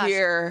 Oh my gosh!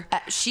 Here.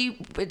 She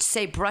would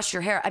say, "Brush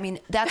your hair." I mean,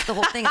 that's the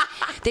whole thing.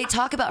 They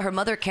talk about her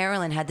mother,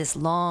 Carolyn, had this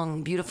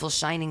long, beautiful,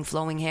 shining,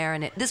 flowing hair,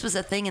 and this was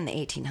a thing in the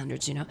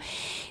 1800s. You know,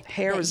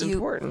 hair was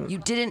important.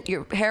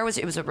 Your hair was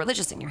a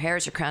religious thing. Your hair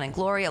is your crowning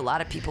glory. A lot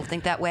of people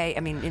think that way.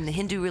 I mean, in the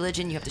Hindu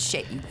religion, you have to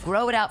shave. You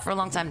grow it out for a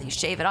long time, then you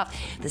shave it off.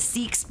 The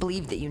Sikhs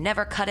believe that you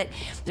never cut it.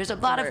 There's a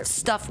lot of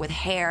stuff with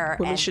hair.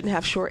 Women shouldn't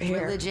have short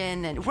hair.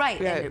 Religion and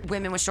and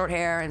women with short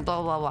hair and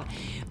blah blah blah.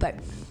 But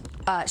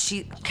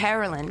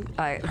Carolyn,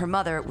 her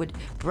mother, would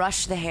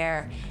brush the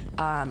hair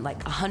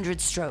like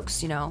 100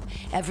 strokes,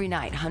 every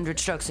night, 100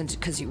 strokes,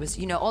 because it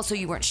was, also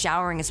you weren't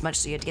showering as much,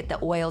 so you had to get the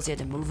oils, you had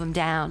to move them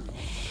down.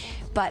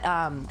 But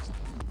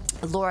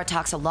Laura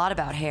talks a lot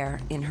about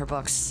hair in her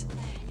books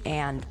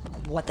and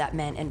what that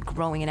meant, and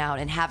growing it out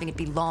and having it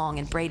be long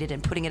and braided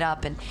and putting it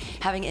up and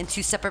having it in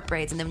 2 separate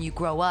braids, and then when you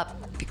grow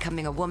up,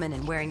 becoming a woman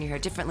and wearing your hair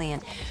differently,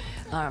 and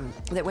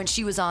that when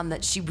she was on,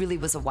 that she really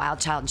was a wild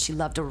child and she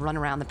loved to run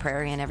around the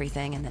prairie and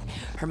everything, and that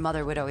her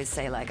mother would always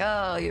say like,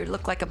 oh, you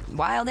look like a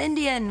wild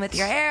Indian with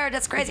your hair,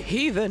 that's crazy.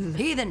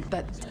 Heathen.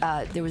 But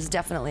there was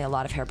definitely a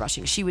lot of hair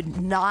brushing. She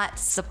would not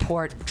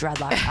support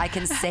dreadlocks. I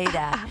can say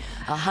that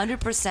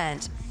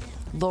 100%.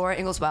 Laura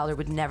Ingalls Wilder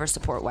would never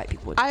support white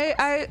people.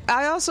 I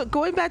also,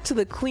 going back to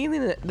the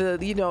cleaning,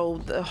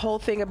 the whole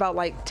thing about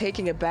like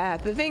taking a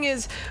bath. The thing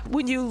is,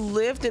 when you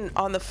lived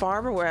on the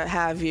farm or what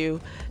have you,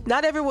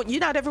 not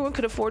everyone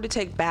could afford to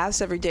take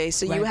baths every day,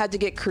 so you had to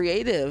get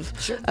creative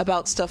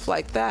about stuff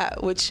like that.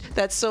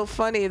 That's so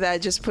funny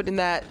that just putting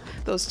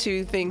those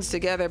two things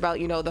together about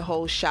the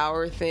whole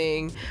shower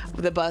thing,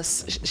 the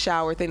bus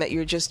shower thing that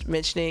you're just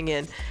mentioning,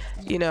 and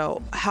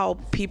how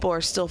people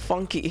are still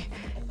funky.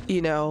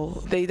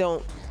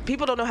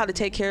 People don't know how to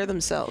take care of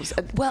themselves.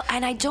 Well,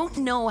 and I don't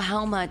know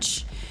how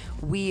much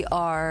we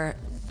are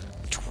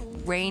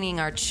training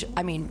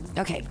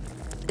okay,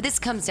 this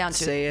comes down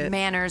to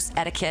manners,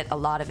 etiquette, a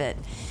lot of it.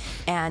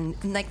 And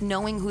like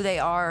knowing who they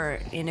are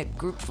in a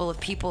group full of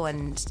people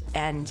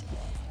and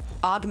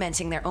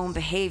augmenting their own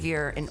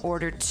behavior in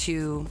order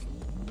to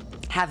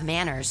have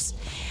manners.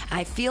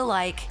 I feel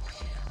like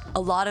a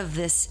lot of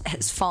this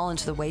has fallen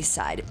to the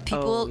wayside.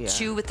 People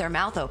chew with their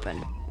mouth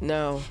open.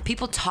 No.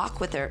 People talk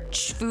with their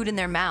food in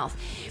their mouth.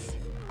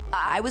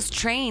 I was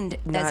trained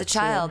as a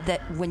child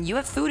that when you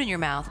have food in your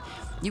mouth,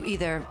 you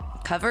either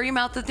cover your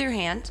mouth with your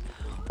hand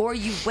or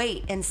you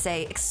wait and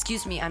say,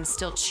 "Excuse me, I'm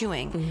still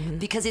chewing,"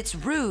 because it's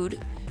rude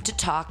to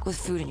talk with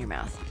food in your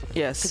mouth.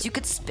 Yes. Because you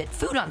could spit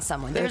food on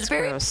someone. There's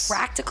very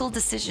practical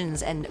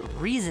decisions and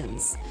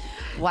reasons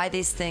why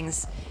these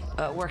things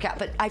work out.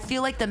 But I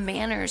feel like the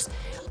manners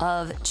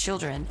of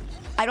children,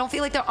 I don't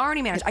feel like there are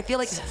any manners. I feel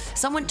like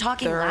someone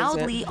talking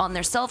loudly on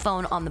their cell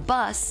phone on the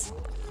bus,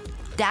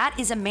 that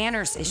is a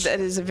manners issue. That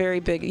is a very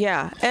big,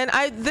 And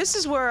this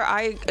is where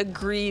I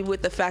agree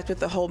with the fact with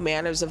the whole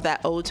manners of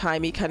that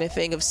old-timey kind of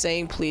thing of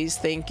saying please,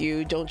 thank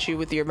you, don't chew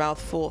with your mouth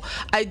full.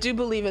 I do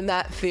believe in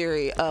that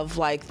theory of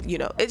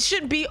it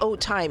should be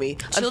old-timey,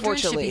 Children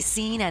unfortunately. Should be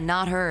seen and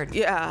not heard.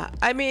 Yeah.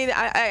 I mean,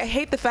 I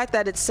hate the fact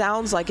that it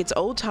sounds like it's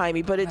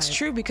old-timey, but it's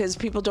true because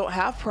people don't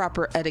have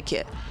proper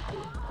etiquette.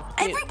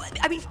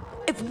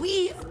 If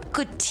we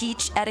could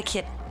teach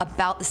etiquette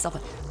about the cell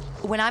phone.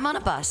 When I'm on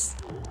a bus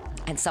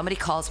and somebody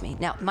calls me,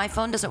 now my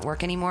phone doesn't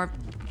work anymore.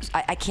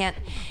 I can't.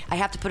 I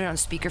have to put it on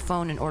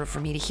speakerphone in order for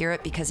me to hear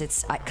it because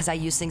I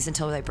use things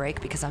until they break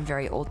because I'm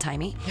very old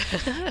timey.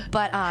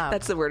 But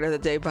that's the word of the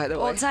day, by the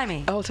way. Old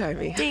timey. Old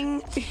timey.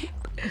 Ding.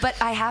 But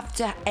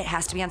it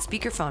has to be on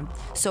speakerphone.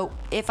 So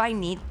if I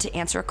need to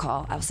answer a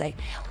call, I'll say,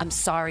 "I'm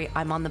sorry,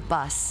 I'm on the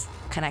bus.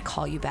 Can I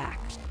call you back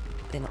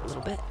in a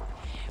little bit?"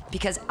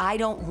 Because I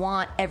don't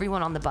want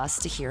everyone on the bus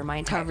to hear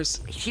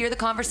hear the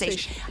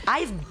conversation.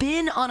 I've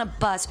been on a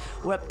bus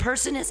where a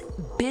person has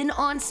been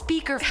on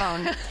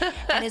speakerphone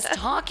and is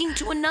talking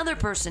to another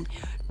person.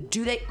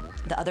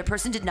 The other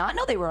person did not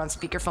know they were on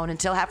speakerphone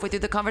until halfway through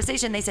the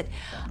conversation. They said,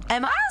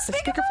 "Am I on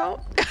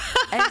speakerphone?"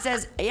 And he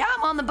says, "Yeah,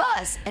 I'm on the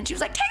bus." And she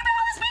was like, "Take me on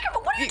the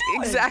speakerphone. What are you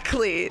doing?"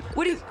 Exactly.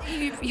 What do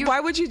you? Why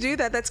would you do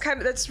that?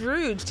 That's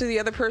rude to the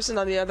other person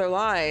on the other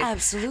line.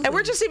 Absolutely. And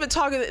we're just even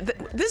talking.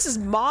 This is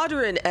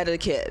modern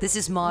etiquette. This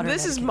is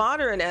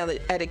modern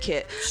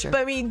etiquette. Sure.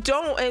 But I mean,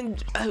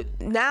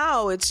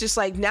 now it's just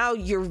like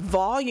your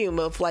volume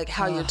of like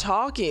how you're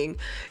talking.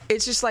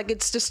 It's just like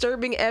it's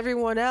disturbing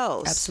everyone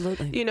else.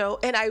 Absolutely.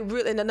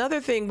 And another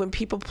thing when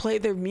people play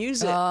their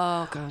music.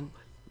 Oh God.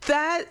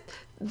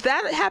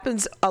 That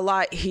happens a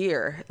lot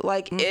here.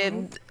 Like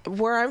in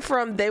where I'm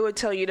from, they would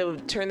tell you to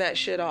turn that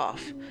shit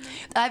off.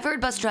 I've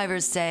heard bus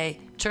drivers say,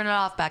 "Turn it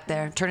off back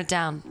there. Turn it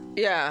down."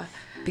 Yeah.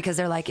 Because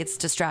they're like, it's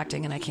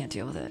distracting and I can't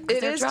deal with it.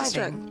 It is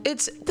distracting.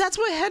 That's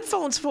what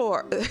headphones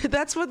for.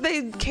 That's what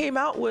they came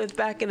out with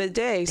back in the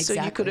day, so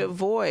you could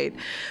avoid.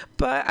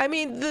 But I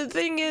mean, the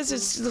thing is,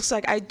 it looks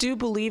like I do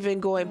believe in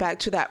going back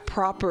to that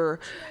proper.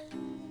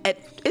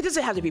 It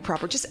doesn't have to be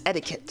proper, just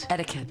etiquette.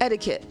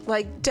 Etiquette.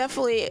 Like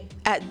definitely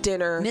at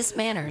dinner. Miss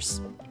Manners.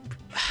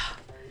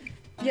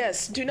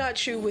 Yes, do not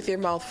chew with your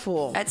mouth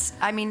full. It's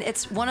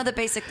one of the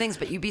basic things,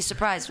 but you'd be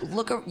surprised.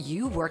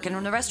 You working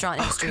in the restaurant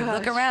industry.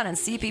 Look around and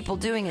see people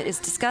doing it. It's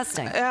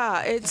disgusting.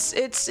 Yeah,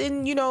 it's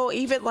in,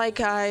 even like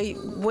I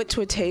went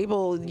to a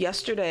table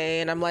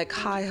yesterday and I'm like,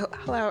 "Hi,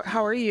 hello,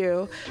 how are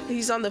you?"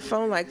 He's on the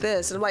phone like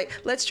this. And I'm like,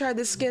 "Let's try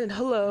this again.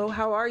 Hello,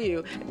 how are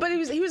you?" But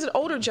he was an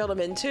older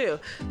gentleman too.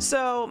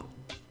 So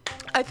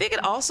I think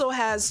it also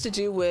has to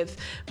do with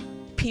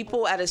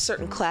people at a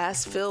certain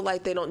class feel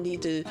like they don't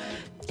need to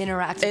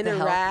interact,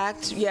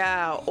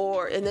 yeah,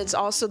 and it's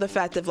also the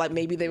fact of like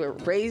maybe they were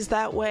raised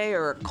that way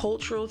or a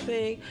cultural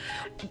thing.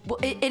 Well,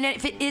 and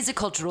if it is a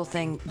cultural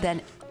thing,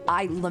 then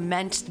I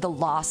lament the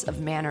loss of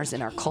manners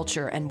in our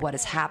culture and what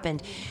has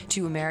happened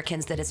to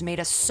Americans that has made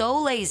us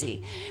so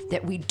lazy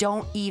that we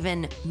don't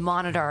even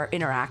monitor our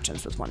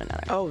interactions with one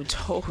another. Oh,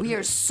 totally. We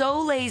are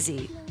so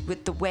lazy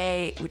with the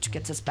way, which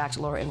gets us back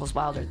to Laura Ingalls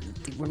Wilder.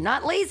 We're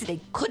not lazy. They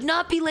could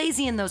not be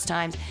lazy in those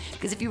times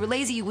because if you were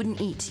lazy, you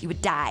wouldn't eat. You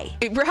would die.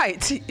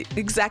 Right.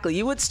 Exactly.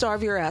 You would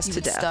starve your ass to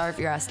death. Starve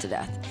your ass to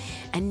death.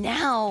 And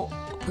now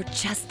we're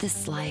just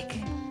this like...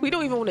 We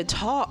don't even want to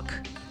talk.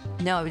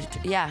 No,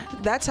 yeah.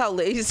 That's how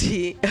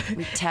lazy.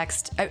 We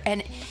text.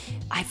 And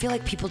I feel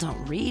like people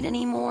don't read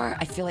anymore.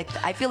 I feel like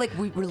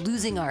we're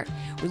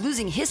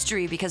losing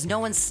history because no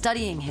one's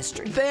studying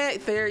history.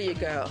 There you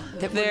go.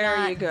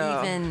 There you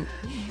go.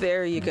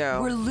 There you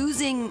go. We're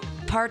losing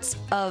parts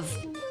of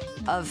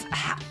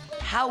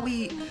how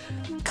we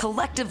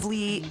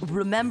collectively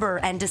remember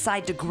and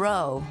decide to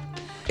grow.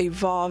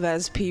 Evolve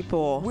as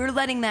people. We're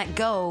letting that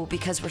go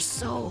because we're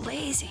so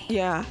lazy.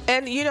 Yeah.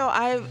 And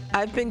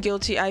I've been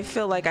guilty. I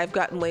feel like I've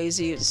gotten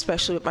lazy,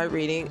 especially with my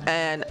reading,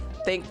 and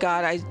thank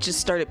God I just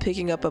started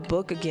picking up a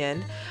book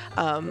again.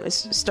 I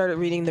started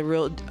reading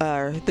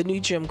the new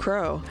Jim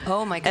Crow.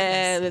 Oh my goodness.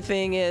 And the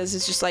thing is,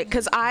 it's just like,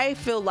 because I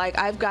feel like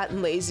I've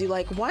gotten lazy.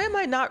 Like, why am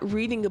I not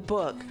reading a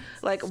book?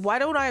 Like, why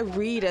don't I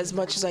read as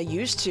much as I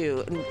used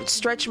to and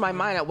stretch my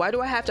mind out? Why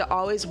do I have to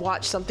always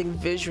watch something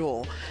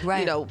visual?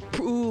 Right.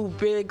 Ooh,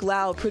 big,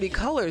 loud, pretty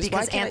colors.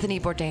 Because Anthony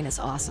Bourdain is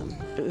awesome.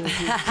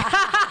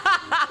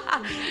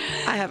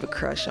 I have a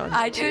crush on him.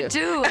 I do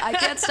too. I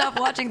can't stop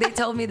watching. They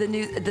told me the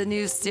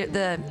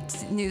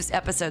news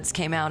episodes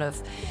came out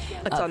of.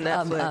 It's on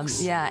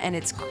Netflix. Yeah, and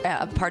it's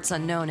Parts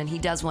Unknown, and he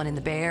does one in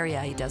the Bay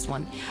Area. He does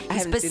one. He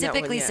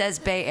specifically says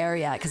Bay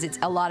Area because it's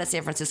a lot of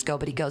San Francisco,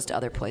 but he goes to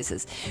other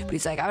places. But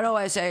he's like, I don't know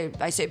why I say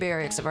Bay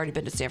Area because I've already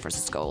been to San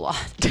Francisco a lot.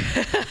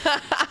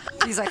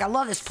 He's like, I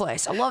love this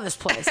place. I love this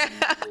place.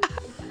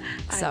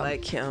 So, I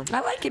like him.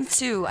 I like him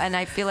too, and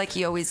I feel like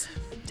he always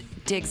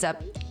digs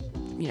up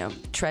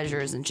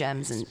treasures and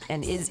gems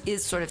and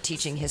is sort of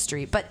teaching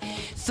history, but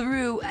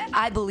through,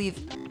 I believe,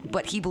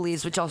 what he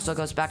believes, which also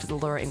goes back to the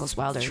Laura Ingalls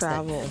Wilder.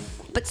 Travel.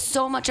 But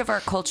so much of our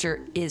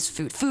culture is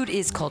food. Food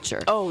is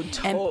culture. Oh,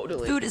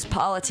 totally. And food is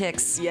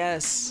politics.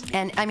 Yes.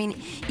 And I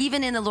mean,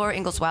 even in the Laura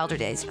Ingalls Wilder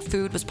days,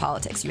 food was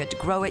politics. You had to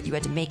grow it. You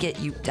had to make it.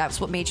 That's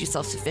what made you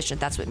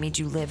self-sufficient. That's what made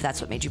you live. That's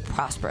what made you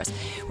prosperous,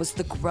 was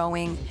the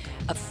growing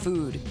of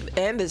food.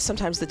 And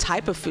sometimes the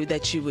type of food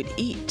that you would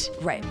eat.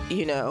 Right.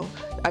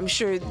 I'm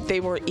sure they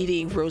weren't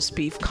eating roast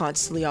beef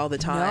constantly all the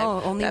time.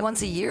 No, only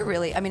once a year,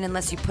 really. I mean,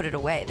 unless you put it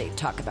away. They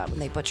talk about when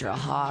they butcher a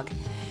hog.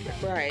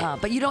 Right.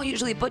 But you don't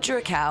usually butcher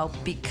a cow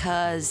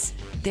because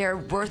they're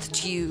worth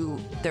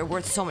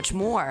so much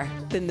more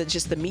than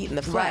just the meat and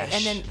the flesh. Right.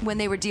 And then when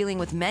they were dealing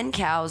with men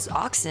cows,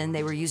 oxen,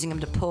 they were using them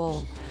to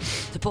pull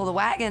the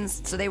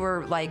wagons. So they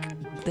were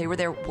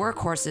their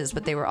workhorses,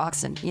 but they were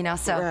oxen.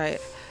 So right.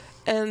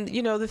 And,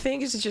 the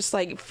thing is, it's just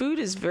like food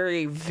is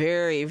very,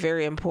 very,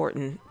 very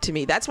important to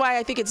me. That's why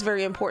I think it's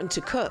very important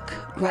to cook.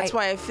 Right. That's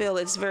why I feel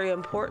it's very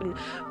important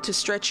to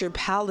stretch your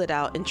palate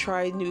out and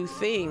try new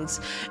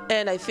things.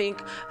 And I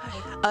think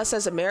us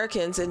as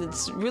Americans, and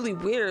it's really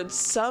weird,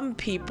 some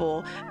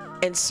people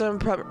in some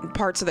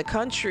parts of the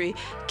country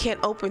can't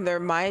open their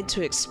mind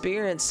to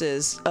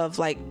experiences of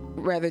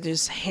rather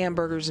just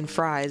hamburgers and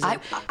fries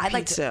and I'd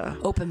like to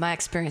open my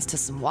experience to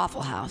some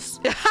Waffle House.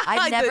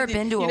 I've never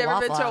been to a Waffle House. You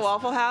never been to a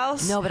Waffle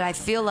House? No, but I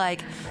feel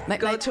like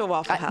go to a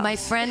Waffle House. My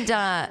friend,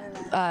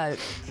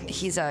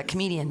 he's a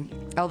comedian,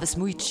 Elvis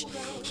Muich.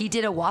 He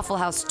did a Waffle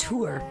House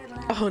tour.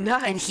 Oh,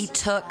 nice. And he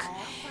took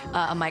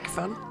a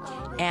microphone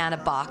and a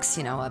box,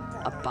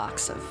 a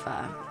box of.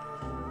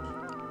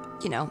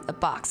 A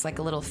box, like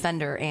a little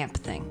Fender amp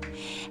thing.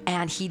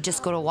 And he'd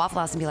just go to a Waffle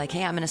House and be like,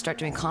 hey, I'm going to start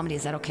doing comedy.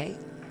 Is that okay?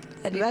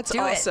 That's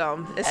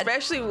awesome.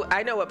 Especially,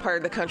 I know what part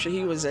of the country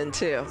he was in,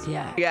 too.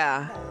 Yeah.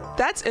 Yeah.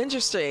 That's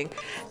interesting.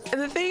 And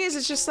the thing is,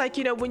 it's just like,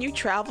 when you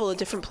travel to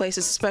different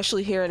places,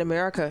 especially here in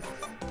America,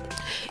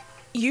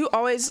 you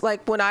always,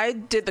 when I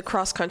did the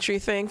cross-country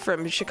thing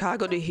from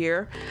Chicago to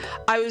here,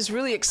 I was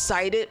really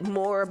excited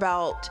more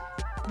about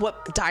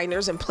what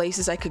diners and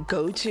places I could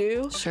go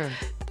to. Sure.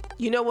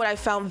 You know what I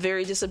found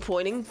very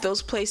disappointing?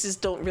 Those places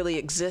don't really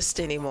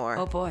exist anymore.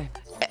 Oh, boy.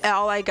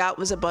 All I got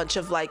was a bunch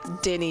of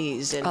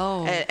Denny's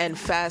and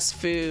fast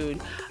food.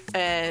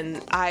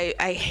 And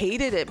I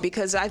hated it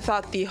because I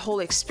thought the whole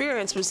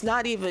experience was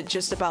not even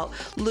just about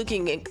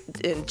looking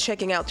and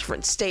checking out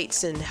different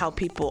states and how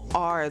people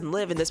are and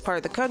live in this part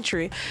of the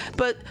country,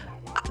 but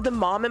the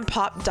mom and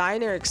pop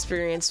diner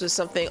experience was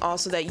something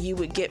also that you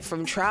would get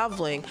from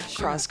traveling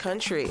cross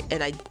country,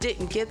 and I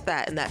didn't get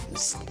that, and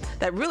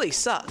that really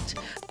sucked.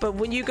 But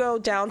when you go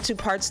down to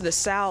parts of the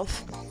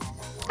South,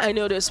 I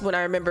noticed when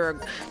I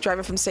remember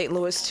driving from St.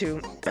 Louis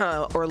to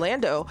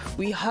Orlando,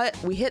 we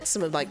hit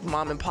some of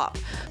mom and pop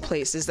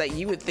places that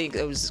you would think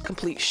it was a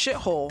complete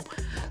shithole,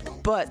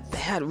 but they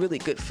had really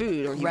good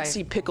food. Or you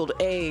see pickled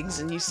eggs,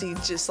 and you see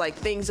just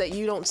things that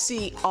you don't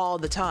see all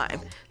the time.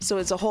 So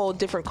it's a whole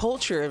different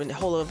culture and a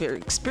whole other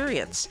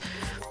experience.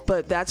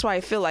 But that's why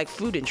I feel like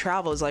food and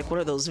travel is one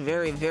of those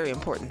very, very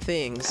important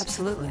things.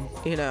 Absolutely.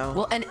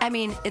 Well, and I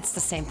mean, it's the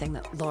same thing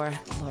that Laura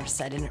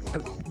said.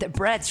 The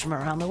breads from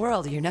around the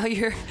world,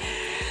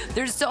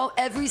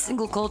 every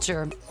single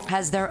culture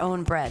has their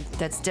own bread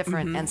that's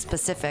different and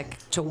specific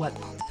to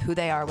who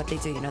they are, what they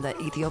do. The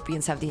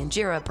Ethiopians have the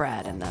injera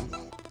bread, and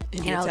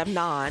Indians have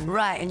naan.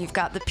 Right, and you've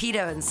got the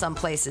pita in some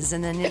places,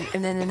 and then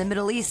in the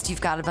Middle East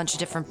you've got a bunch of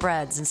different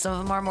breads, and some of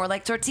them are more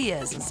like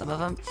tortillas, and some of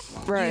them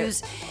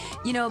use,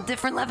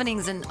 different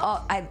leavenings, and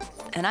I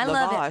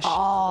love it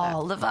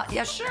all.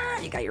 Yeah, sure.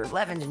 You got your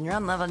leavened and your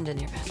unleavened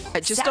and your I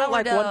just sourdough. don't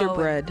like Wonder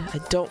Bread. I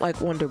don't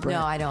like Wonder Bread.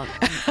 No, I don't.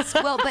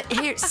 Well, but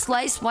here,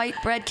 sliced white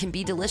bread can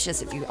be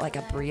delicious if you like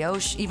a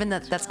brioche. Even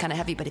that's kind of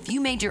heavy, but if you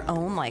made your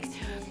own like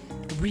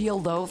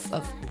real loaf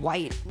of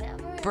white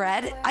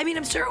bread, I mean,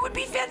 I'm sure it would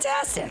be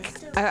fantastic.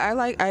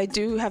 I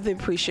do have the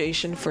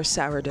appreciation for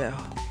sourdough.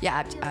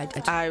 Yeah,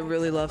 I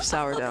really love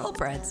sourdough. I love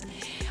breads.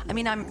 I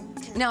mean,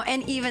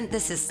 and even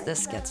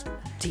this gets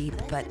deep,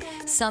 but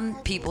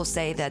some people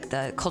say that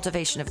the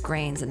cultivation of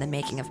grains and the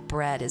making of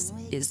bread is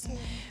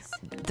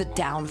the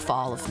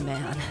downfall of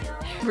man.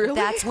 Really?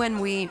 That's when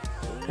we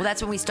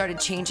started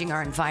changing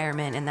our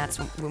environment, and that's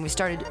when we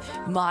started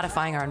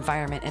modifying our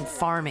environment and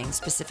farming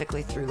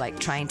specifically through like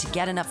trying to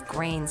get enough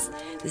grains,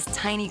 this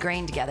tiny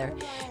grain together,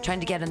 trying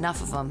to get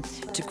enough of them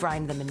to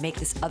grind them and make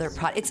this other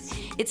product.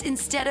 It's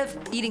instead of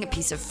eating a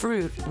piece of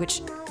fruit,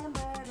 which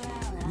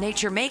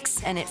nature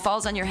makes and it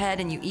falls on your head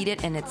and you eat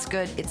it and it's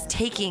good, it's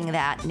taking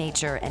that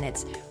nature and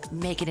it's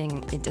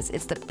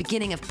the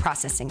beginning of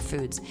processing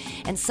foods.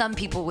 And some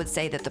people would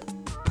say that the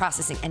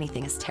processing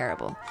anything is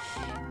terrible.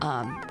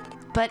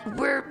 But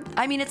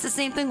it's the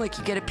same thing. Like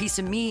you get a piece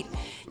of meat,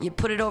 you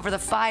put it over the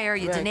fire,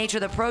 you denature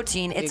the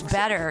protein. It's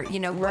better,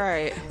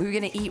 Right. We're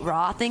gonna eat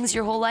raw things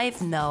your whole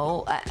life?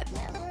 No.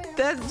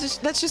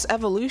 That's just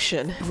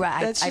evolution.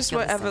 Right. That's just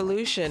what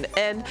evolution.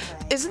 And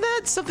isn't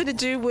that something to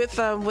do with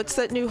what's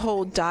that new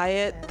whole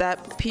diet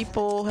that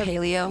people have?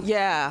 Paleo?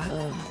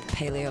 Yeah.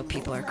 Paleo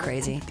people are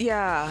crazy.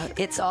 Yeah.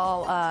 It's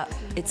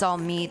all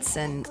meats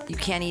and you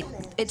can't eat.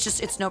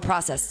 It's no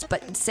processed.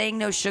 But saying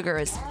no sugar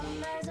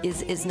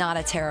is not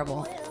a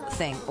terrible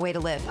way to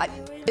live.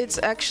 It's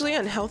actually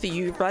unhealthy.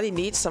 Your body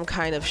needs some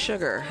kind of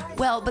sugar.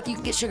 Well, but you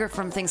can get sugar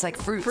from things like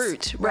fruits.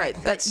 Fruit, right.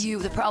 But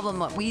the problem,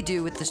 what we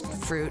do with the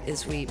fruit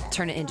is we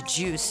turn it into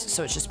juice,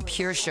 so it's just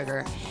pure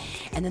sugar.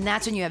 And then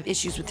that's when you have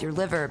issues with your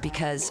liver,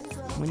 because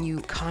when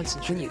you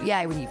concentrate,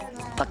 when you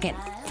fucking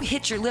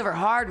hit your liver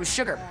hard with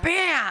sugar,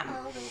 bam!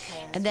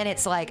 And then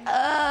it's like,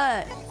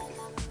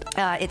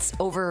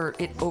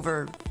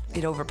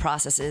 it over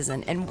processes,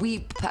 and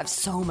we have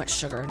so much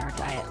sugar in our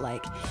diet,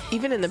 like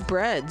even in the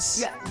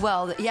breads. Yeah,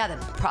 well, the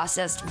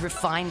processed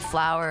refined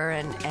flour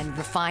and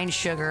refined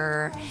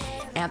sugar.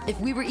 And if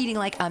we were eating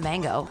like a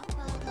mango,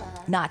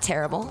 not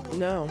terrible.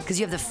 No, because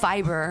you have the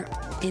fiber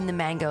in the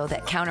mango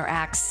that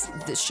counteracts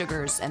the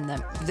sugars, and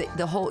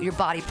the whole, your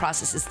body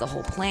processes the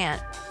whole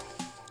plant.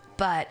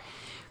 But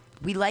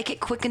we like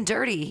it quick and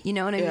dirty. You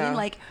know what I mean?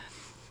 Like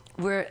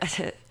we're.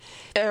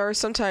 Or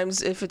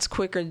sometimes if it's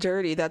quick or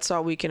dirty, that's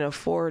all we can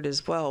afford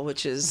as well,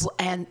 which is...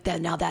 And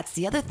then now that's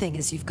the other thing,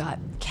 is you've got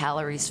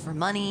calories for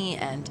money,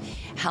 and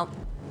how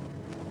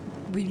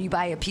when you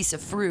buy a piece of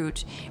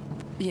fruit,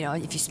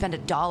 if you spend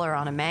 $1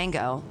 on a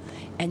mango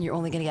and you're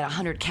only going to get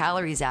 100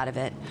 calories out of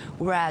it,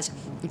 whereas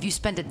if you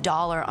spend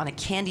 $1 on a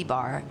candy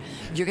bar,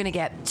 you're going to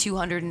get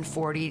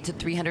 240 to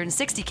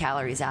 360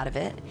 calories out of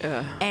it.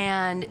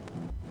 And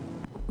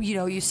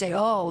you say,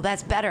 oh,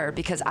 that's better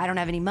because I don't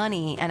have any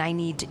money and I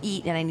need to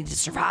eat and I need to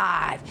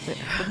survive.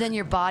 But then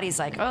your body's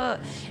like, oh,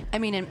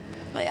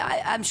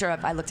 I'm sure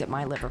if I looked at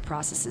my liver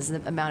processes,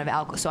 the amount of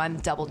alcohol, so I'm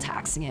double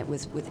taxing it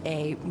with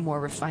A, more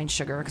refined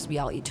sugar, because we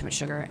all eat too much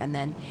sugar, and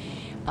then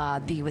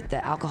B, with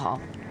the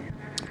alcohol.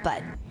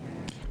 But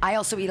I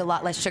also eat a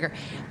lot less sugar.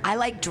 I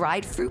like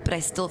dried fruit, but I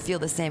still feel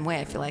the same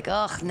way. I feel like,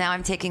 now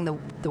I'm taking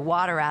the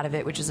water out of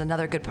it, which is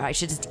another good part. I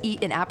should just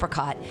eat an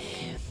apricot.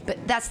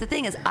 But that's the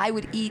thing, is I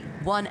would eat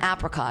 1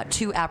 apricot,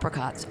 2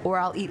 apricots, or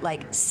I'll eat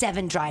like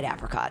 7 dried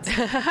apricots.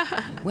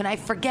 When I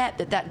forget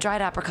that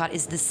dried apricot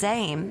is the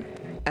same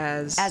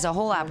as a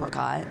whole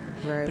apricot,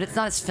 right. But it's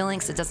not as filling,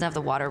 so it doesn't have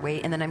the water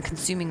weight, and then I'm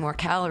consuming more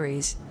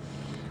calories.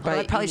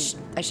 Well,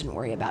 I shouldn't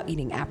worry about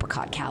eating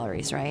apricot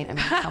calories, right? I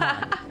mean, come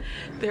on.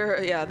 There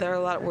are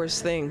a lot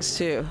worse things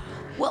too.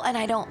 Well, and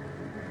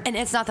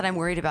it's not that I'm not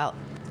worried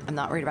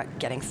about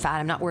getting fat.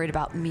 I'm not worried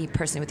about me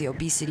personally with the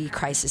obesity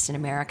crisis in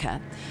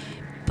America.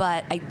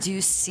 But I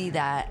do see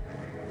that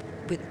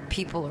with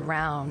people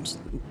around,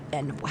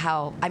 and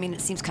how,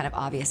 it seems kind of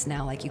obvious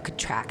now, like you could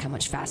track how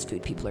much fast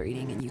food people are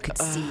eating, and you could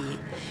see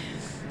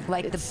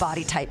like the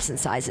body types and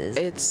sizes.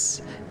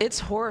 It's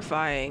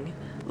horrifying.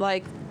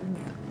 Like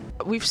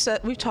we've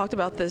talked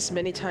about this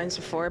many times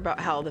before, about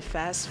how the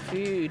fast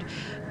food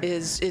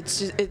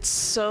it's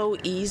so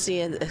easy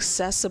and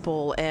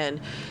accessible, and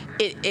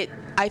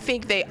I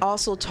think they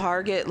also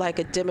target like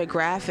a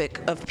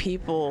demographic of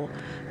people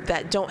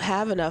that don't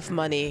have enough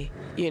money,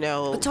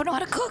 but don't know how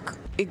to cook.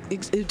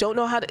 Don't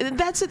know how to. And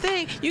that's the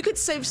thing. You could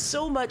save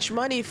so much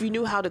money if you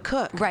knew how to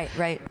cook.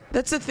 Right.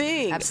 That's the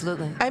thing.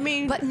 Absolutely.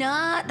 But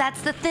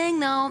that's the thing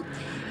though.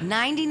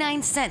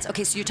 99 cents.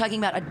 Okay, so you're talking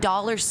about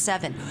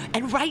 $1.07,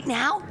 and right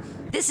now,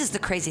 this is the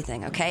crazy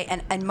thing, okay?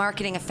 And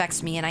marketing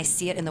affects me, and I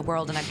see it in the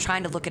world, and I'm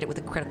trying to look at it with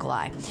a critical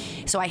eye.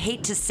 So I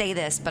hate to say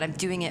this, but I'm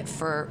doing it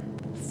for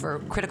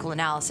critical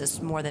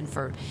analysis more than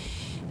for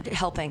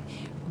helping.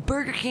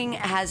 Burger King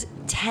has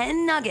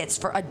 10 nuggets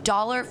for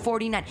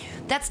 $1.49.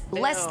 That's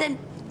less than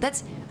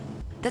that's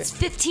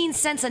 15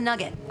 cents a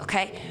nugget.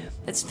 Okay,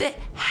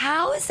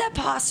 how is that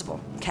possible?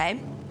 Okay,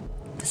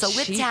 so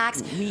with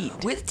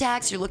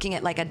tax, you're looking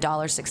at like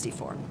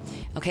 $1.64.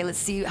 Okay, let's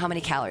see how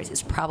many calories.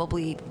 It's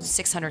probably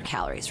 600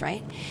 calories,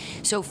 right?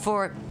 So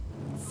for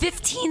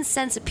 15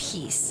 cents a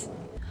piece,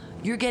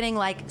 you're getting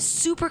like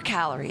super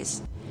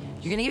calories.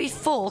 You're going to be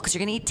full because you're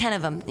going to eat 10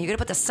 of them. You're going to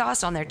put the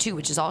sauce on there too,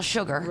 which is all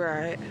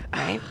sugar.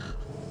 Right?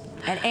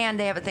 And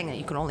they have a thing that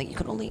you can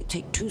only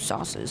take 2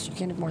 sauces. You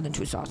can't have more than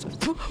 2 sauces.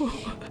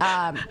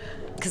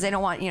 Because they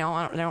don't want, they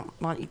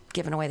don't want you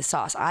giving away the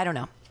sauce. I don't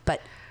know.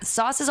 But the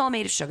sauce is all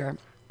made of sugar.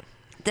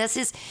 This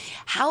is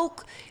how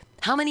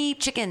many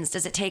chickens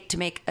does it take to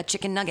make a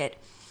chicken nugget?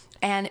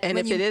 And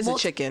if it is a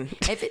chicken,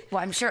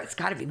 I'm sure it's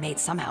got to be made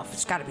somehow.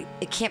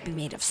 It can't be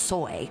made of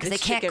soy because they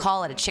can't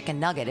call it a chicken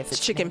nugget if it's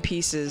chicken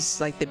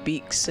pieces, like the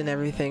beaks and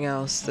everything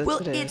else. That's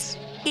what it is.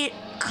 It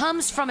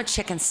comes from a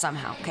chicken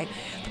somehow. Okay,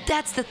 but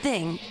that's the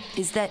thing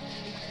is that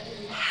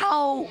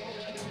how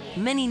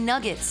many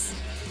nuggets?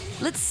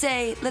 Let's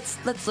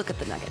look at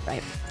the nugget,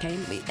 right? Okay,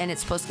 and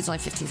it's only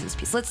 15 cents a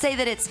piece. Let's say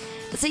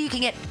you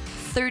can get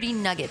 30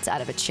 nuggets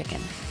out of a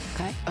chicken.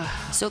 Okay,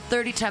 so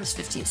 30 times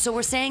 15. So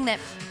we're saying that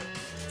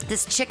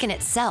this chicken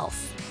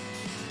itself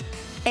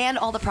and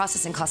all the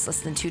processing costs less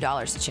than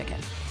 $2 a chicken.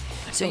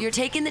 So you're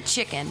taking the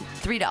chicken,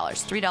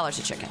 $3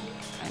 a chicken,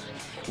 right?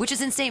 Which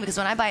is insane because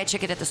when I buy a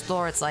chicken at the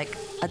store, it's like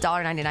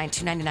 $1.99,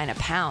 $2.99 a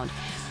pound.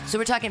 So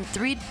we're talking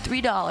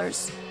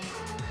 $3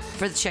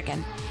 for the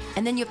chicken.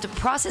 And then you have to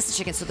process the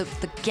chicken. So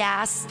the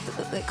gas,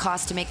 the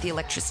cost to make the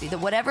electricity,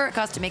 whatever it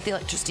costs to make the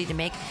electricity, to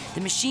make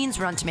the machines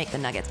run to make the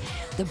nuggets,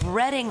 the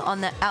breading on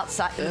the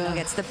outside of the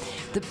nuggets, the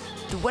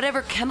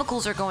whatever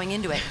chemicals are going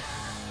into it.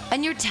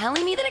 And you're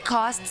telling me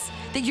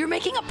that you're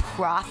making a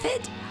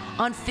profit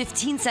on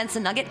 15 cents a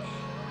nugget?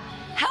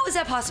 How is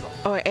that possible?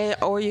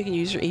 Or you can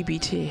use your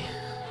EBT.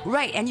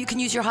 Right, and you can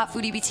use your hot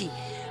food EBT.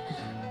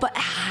 But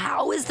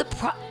how is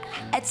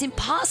it's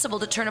impossible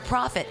to turn a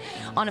profit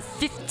on a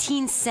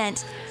 15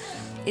 cent.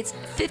 It's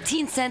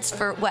 15 cents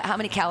for what? How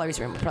many calories?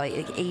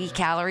 Probably like 80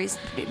 calories,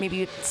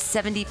 maybe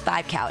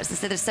 75 calories.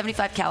 Let's say there's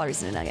 75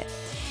 calories in a nugget.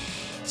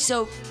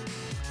 So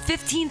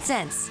 15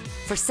 cents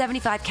for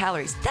 75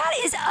 calories. That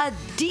is a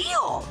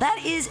deal. That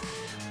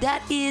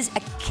is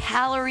a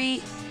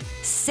calorie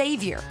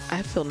savior.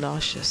 I feel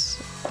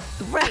nauseous.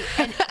 Right.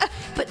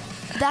 But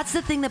that's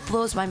the thing that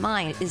blows my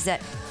mind is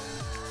that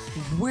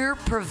we're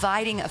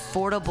providing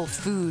affordable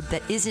food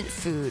that isn't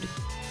food,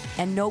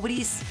 and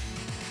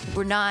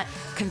we're not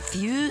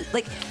confused.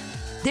 Like,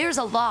 there's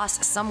a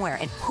loss somewhere,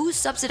 and who's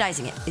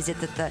subsidizing it? Is it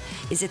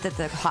that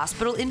the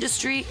hospital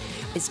industry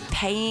is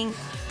paying,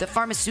 the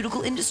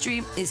pharmaceutical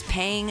industry is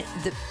paying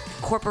the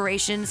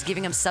corporations,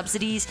 giving them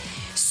subsidies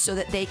so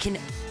that they can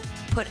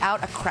put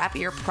out a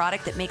crappier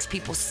product that makes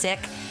people sick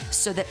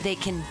so that they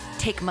can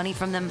take money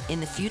from them in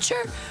the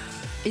future?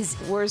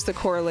 Where's the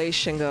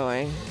correlation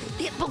going?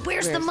 Yeah, but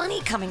where's the money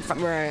coming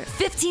from? Right.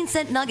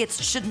 15-cent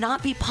nuggets should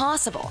not be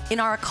possible in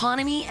our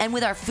economy and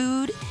with our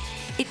food.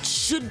 It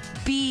should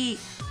be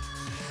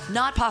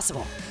not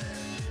possible.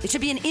 It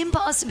should be an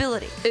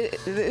impossibility.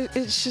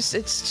 It just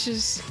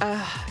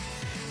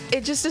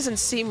doesn't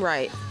seem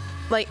right.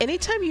 Like,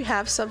 anytime you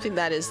have something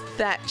that is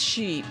that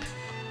cheap,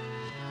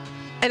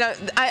 and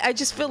I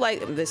just feel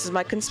like this is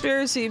my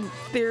conspiracy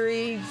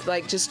theory,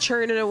 like just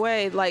churn it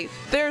away. Like,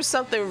 there's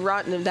something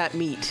rotten in that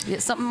meat. Yeah,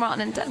 something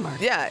rotten in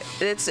Denmark. Yeah,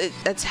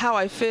 that's how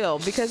I feel,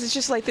 because it's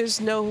just like there's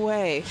no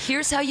way.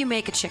 Here's how you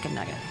make a chicken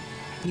nugget.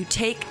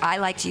 I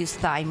like to use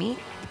thigh meat,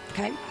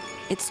 okay?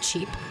 It's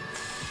cheap.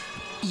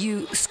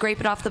 You scrape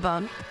it off the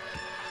bone,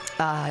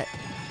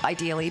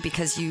 ideally,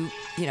 because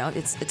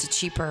it's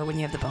cheaper when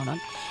you have the bone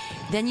on.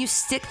 Then you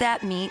stick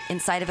that meat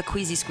inside of a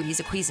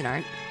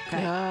Cuisinart.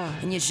 Okay. Yeah.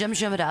 And you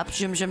zhum it up,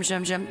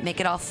 zhum, make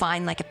it all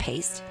fine like a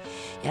paste.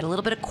 You add a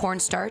little bit of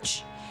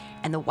cornstarch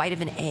and the white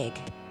of an egg.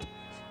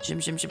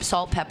 Zhum,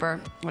 salt,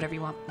 pepper, whatever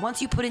you want.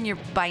 Once you put in your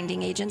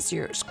binding agents,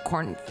 your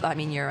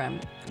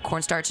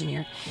cornstarch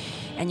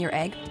and your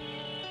egg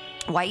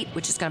white,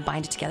 which is going to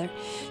bind it together,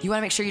 you want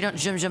to make sure you don't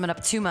zhum it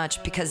up too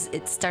much because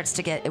it starts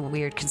to get a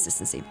weird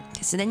consistency.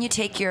 Okay, so then you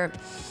take and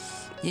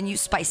you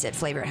spice it,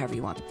 flavor it however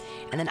you want.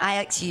 And then I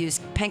like to use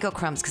panko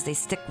crumbs because they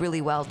stick really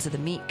well to the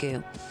meat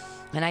goo.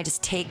 And I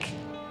just take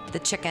the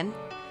chicken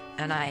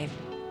and I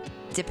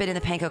dip it in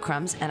the panko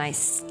crumbs and I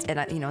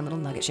in little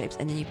nugget shapes,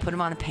 and then you put them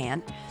on the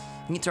pan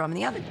and you throw them in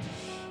the oven.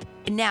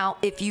 Now,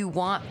 if you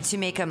want to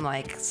make them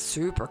like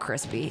super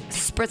crispy,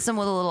 spritz them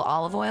with a little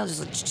olive oil,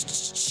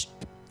 just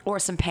or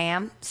some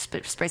Pam,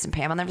 spray some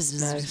Pam on there,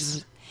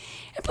 nice.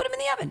 And put them in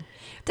the oven.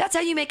 That's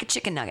how you make a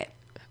chicken nugget.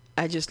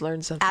 I just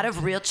learned something. Out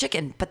of real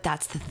chicken, but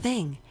that's the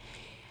thing.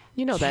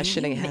 That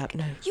shit ain't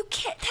happening. You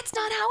can't. That's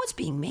not how it's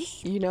being made.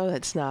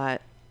 That's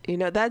not.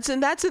 That's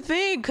the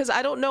thing, because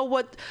I don't know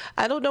what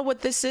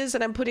this is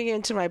that I'm putting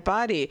into my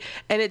body,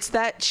 and it's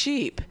that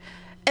cheap.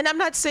 And I'm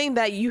not saying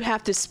that you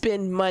have to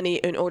spend money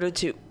in order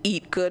to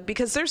eat good,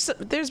 because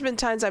there's been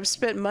times I've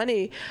spent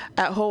money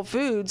at Whole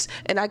Foods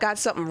and I got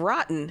something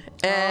rotten,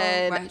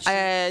 and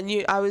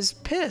I was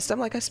pissed. I'm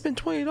like, I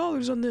spent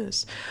 $20 on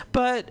this,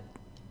 but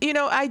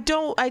I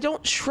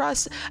don't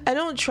trust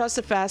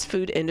the fast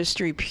food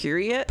industry,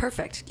 period.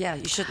 Perfect. Yeah,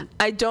 you shouldn't.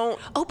 I don't.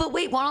 Oh, but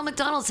wait, Ronald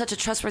McDonald's such a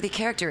trustworthy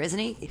character, isn't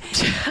he?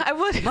 I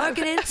would.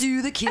 Marketing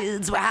to the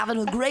kids. We're having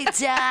a great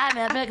time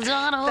at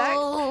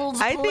McDonald's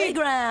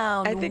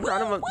playground. I think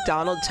Ronald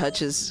McDonald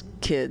touches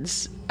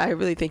kids. I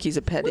really think he's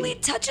a petty. Well, he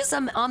touches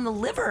them on the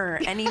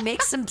liver, and he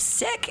makes them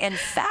sick and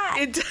fat.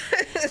 It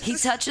does.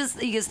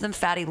 He gives them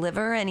fatty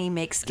liver, and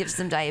gives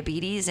them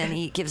diabetes, and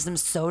he gives them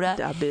soda.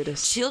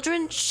 Diabetes.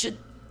 Children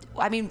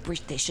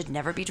they should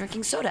never be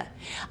drinking soda.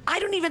 I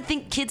don't even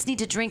think kids need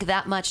to drink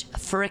that much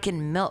frickin'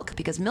 milk,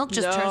 because milk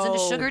just turns into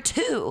sugar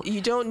too.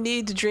 You don't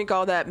need to drink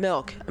all that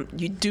milk.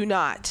 You do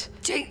not.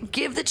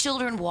 Give the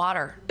children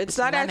water. It's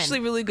not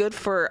actually really good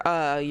for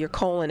your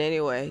colon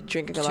anyway,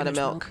 drinking a lot of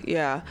milk.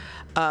 Yeah.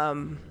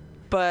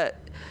 But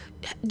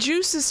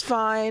juice is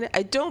fine.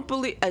 I don't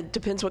believe it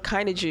depends what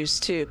kind of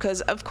juice too,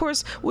 because of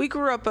course I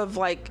grew up with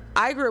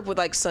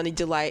like Sunny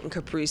Delight and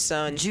Capri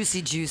Sun.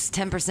 Juicy juice,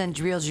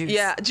 10% real juice.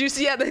 Yeah,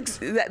 juicy. Yeah,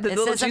 the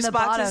little juice the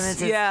boxes.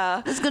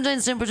 Bottom, this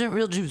contains 10%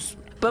 real juice.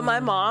 But my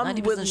mom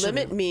would limit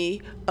sugar.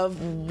 me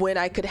of when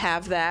I could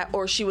have that,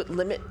 or she would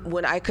limit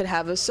when I could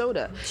have a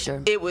soda.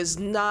 Sure. It was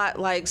not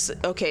like,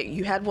 okay,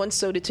 you had one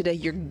soda today,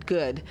 you're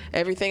good.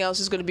 Everything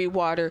else is going to be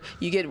water.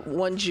 You get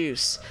one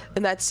juice,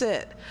 and that's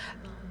it.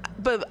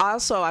 But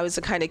also, I was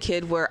the kind of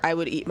kid where I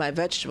would eat my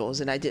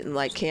vegetables, and I didn't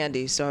like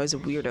candy, so I was a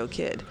weirdo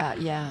kid.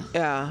 Yeah.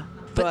 Yeah.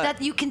 But that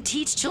you can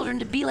teach children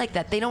to be like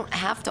that. They don't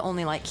have to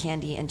only like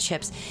candy and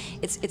chips.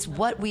 It's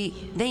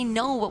they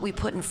know what we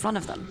put in front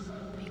of them.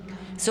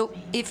 So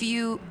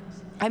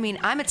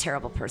I'm a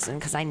terrible person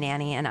because I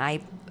nanny, and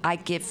I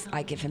give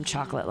him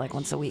chocolate like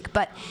once a week,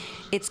 but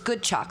it's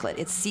good chocolate.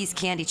 It's C's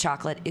candy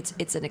chocolate.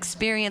 It's an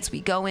experience.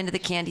 We go into the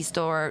candy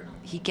store.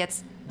 He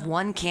gets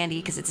one candy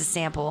because it's a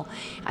sample.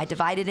 I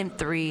divide it in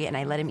 3, and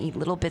I let him eat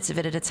little bits of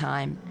it at a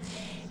time.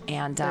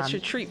 And that's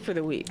your treat for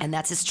the week. And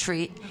that's his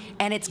treat.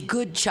 And it's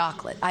good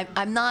chocolate.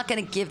 I'm not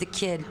going to give the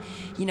kid,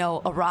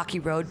 a Rocky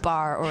Road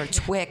bar or a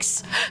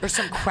Twix or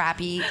some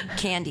crappy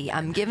candy.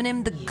 I'm giving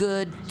him the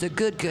good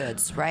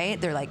goods, right?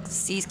 They're like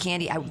C's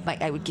candy.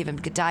 I would give him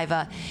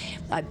Godiva.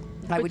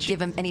 I would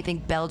give him anything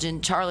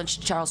Belgian,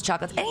 Charles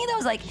chocolates, any of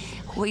those like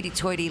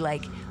hoity-toity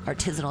like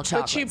artisanal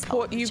chocolates.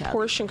 But you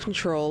portion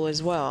control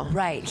as well.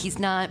 Right. He's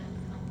not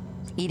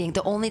eating.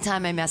 The only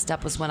time I messed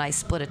up was when I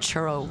split a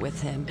churro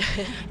with him,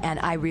 and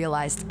I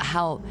realized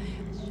how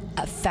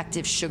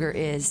effective sugar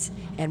is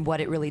and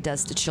what it really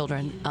does to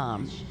children.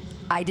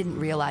 I didn't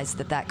realize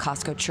that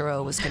Costco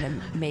churro was going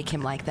to make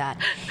him like that.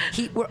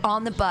 We're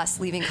on the bus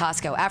leaving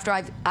Costco after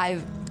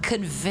I've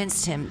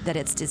convinced him that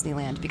it's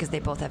Disneyland because they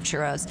both have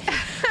churros.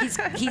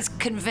 He's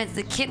convinced.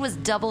 The kid was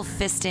double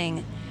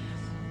fisting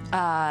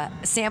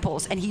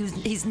samples, and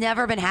he's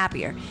never been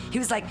happier. He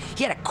was like,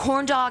 he had a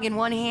corn dog in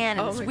one hand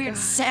and this weird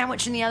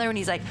sandwich in the other, and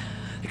he's like,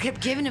 I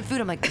kept giving him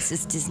food. I'm like, this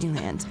is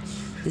Disneyland.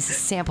 This is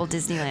sample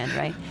Disneyland,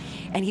 right?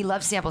 And he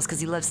loves samples because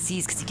he loves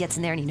C's because he gets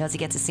in there and he knows he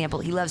gets a sample.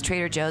 He loves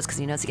Trader Joe's because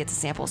he knows he gets a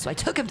sample. So I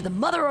took him to the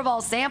mother of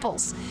all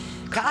samples,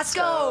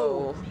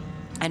 Costco.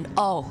 And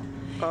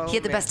he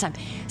had the best time.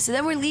 So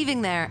then we're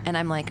leaving there, and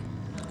I'm like,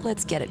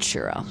 let's get a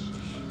churro.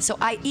 So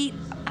I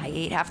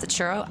ate half the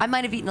churro. I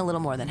might have eaten a little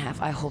more than half.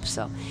 I hope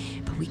so.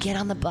 But we get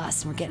on the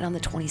bus, and we're getting on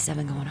the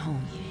 27 going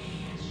home.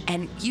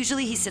 And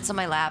usually he sits on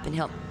my lap, and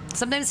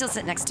sometimes he'll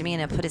sit next to me, and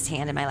he'll put his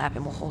hand in my lap,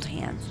 and we'll hold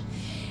hands.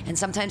 And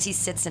sometimes he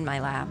sits in my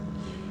lap,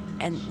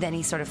 and then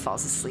he sort of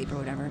falls asleep or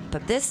whatever.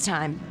 But this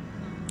time,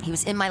 he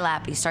was in my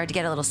lap. He started to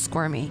get a little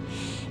squirmy,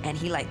 and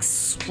he like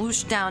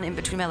swooshed down in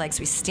between my legs. So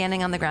he's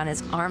standing on the ground.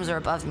 His arms are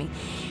above me,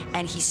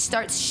 and he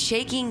starts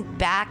shaking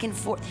back and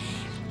forth.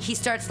 He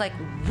starts like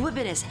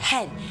whipping his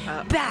head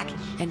back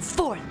and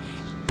forth,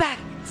 back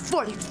and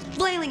forth. He's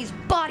flailing his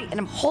body, and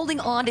I'm holding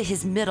on to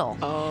his middle,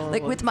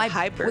 like with my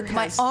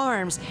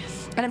arms,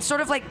 and I'm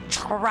sort of like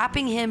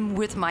trapping him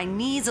with my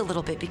knees a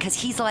little bit because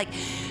he's like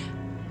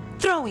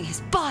throwing his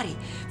body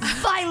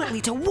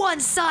violently to one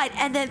side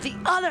and then the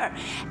other,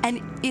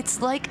 and it's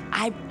like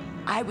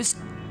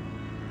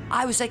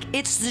I was like,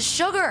 it's the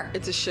sugar.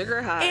 It's a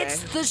sugar high.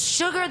 It's the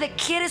sugar. The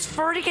kid is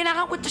freaking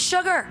out with the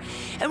sugar.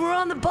 And we're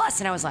on the bus.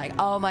 And I was like,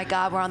 oh my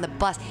God, we're on the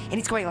bus. And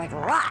he's going like,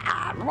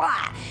 rah,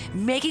 rah,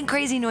 making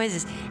crazy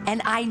noises.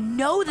 And I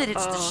know that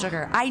it's the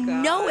sugar. I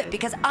know it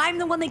because I'm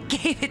the one that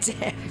gave it to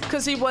him.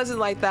 Because he wasn't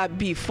like that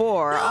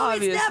before, no,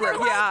 obviously. He's never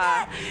like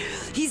that.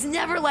 He's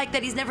never like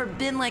that. He's never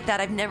been like that.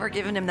 I've never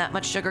given him that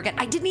much sugar again.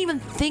 I didn't even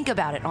think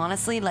about it,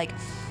 honestly. Like,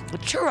 a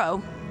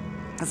churro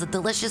is a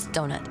delicious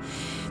donut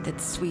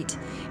that's sweet,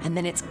 and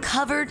then it's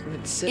covered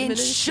in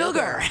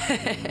sugar.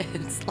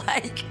 It's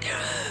like,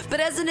 but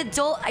as an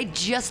adult, I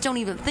just don't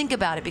even think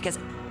about it because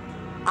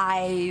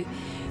I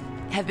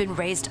have been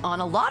raised on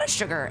a lot of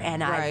sugar,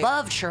 and I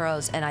love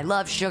churros, and I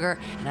love sugar,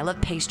 and I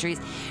love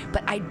pastries,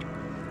 but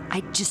I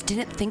just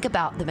didn't think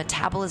about the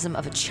metabolism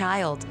of a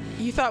child.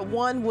 You thought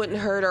one wouldn't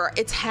hurt her.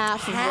 It's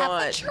half of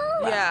one. A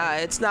churro. Yeah,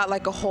 it's not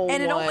like a whole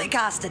and it one. only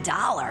cost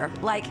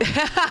 $1. Like,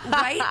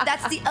 right?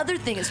 That's the other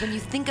thing is when you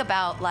think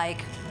about,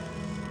 like,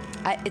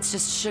 it's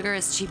just sugar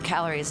is cheap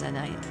calories, and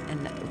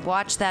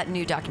watch that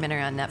new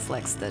documentary on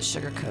Netflix, The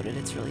Sugar Coated.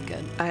 It's really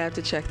good. I have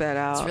to check that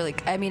out. It's really,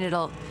 I mean,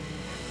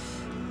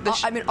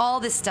 all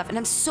this stuff, and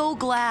I'm so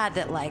glad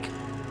that, like,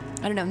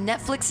 I don't know,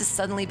 Netflix is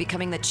suddenly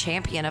becoming the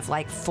champion of,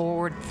 like,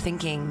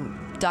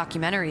 forward-thinking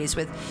documentaries.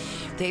 With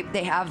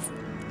they have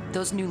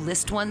those new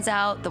list ones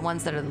out, the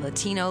ones that are the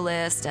Latino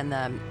list and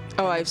the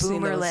I've seen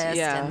Boomer those, list,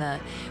 yeah.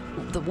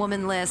 and the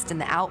Woman list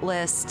and the Out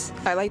list.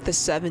 I like the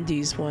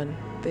 70s one.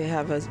 They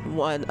have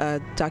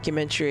a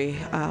documentary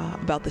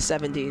about the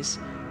 70s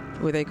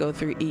where they go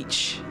through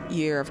each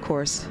year, of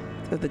course,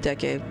 of the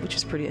decade, which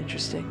is pretty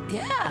interesting.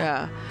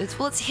 Yeah.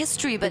 It's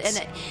history, but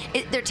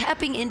they're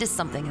tapping into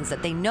something, is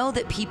that they know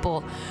that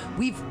people,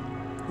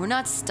 we're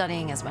not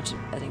studying as much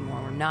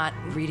anymore. We're not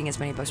reading as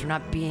many books. We're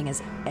not being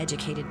as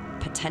educated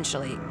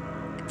potentially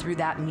through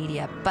that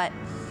media, but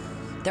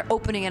they're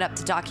opening it up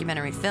to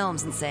documentary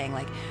films and saying,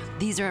 like,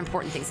 these are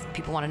important things that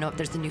people want to know.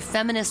 There's the new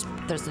feminist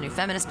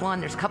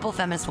one. There's a couple of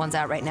feminist ones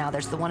out right now.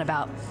 There's the one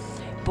about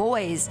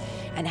boys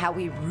and how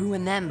we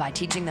ruin them by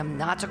teaching them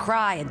not to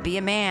cry and be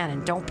a man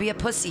and don't be a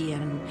pussy,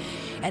 and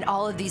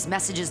all of these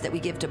messages that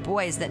we give to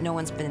boys that no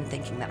one's been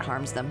thinking that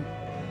harms them.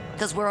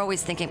 Because we're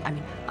always thinking,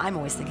 I'm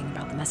always thinking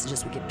about the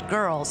messages we give to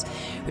girls,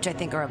 which I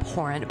think are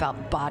abhorrent,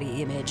 about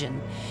body image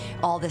and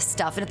all this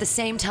stuff. And at the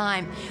same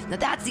time, now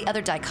that's the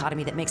other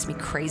dichotomy that makes me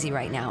crazy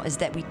right now, is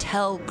that we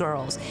tell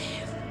girls,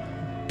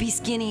 be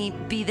skinny,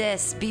 be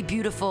this, be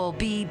beautiful,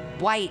 be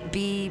white,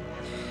 be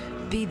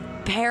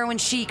heroin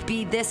chic,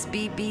 be this,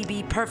 be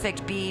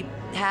perfect,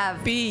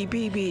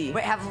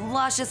 have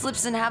luscious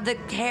lips and have the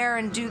hair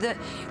and do the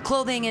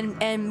clothing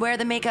and wear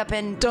the makeup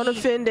and don't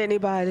offend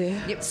anybody.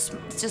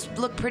 Just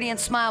look pretty and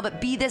smile, but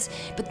be this.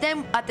 But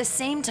then at the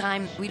same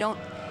time, we don't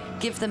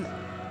give them.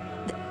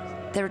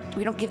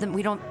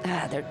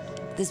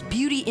 This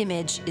beauty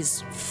image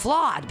is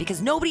flawed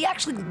because nobody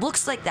actually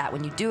looks like that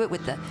when you do it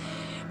with the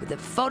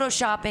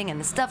photoshopping and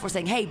the stuff. We're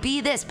saying, hey, be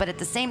this, but at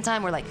the same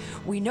time we're like,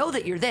 we know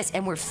that you're this,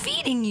 and we're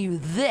feeding you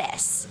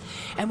this,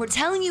 and we're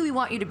telling you we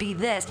want you to be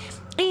this.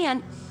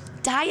 And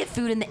diet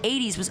food in the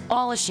 80s was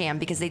all a sham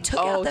because they took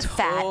out the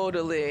fat.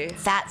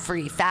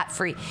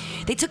 Fat-free.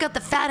 They took out the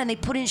fat and they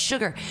put in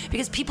sugar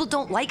because people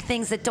don't like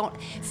things that don't.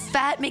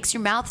 Fat makes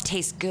your mouth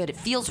taste good. It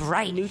feels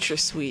right.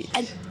 NutraSweet.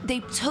 And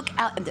they took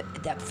out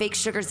the fake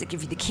sugars that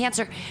give you the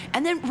cancer.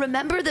 And then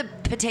remember the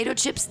potato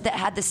chips that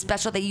had the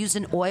special, they used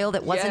an oil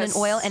that wasn't an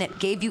oil, and it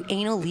gave you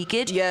anal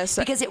leakage? Yes.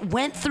 Because it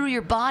went through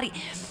your body.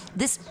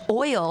 This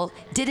oil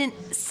didn't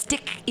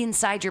stick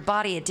inside your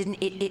body.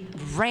 It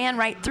ran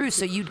right through.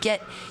 So you'd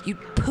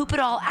poop it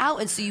all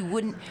out, and so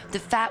the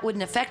fat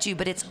wouldn't affect you,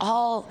 but it's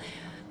all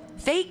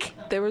fake.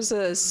 There was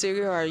a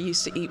cereal I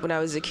used to eat when I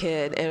was a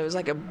kid, and it was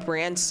like a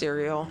brand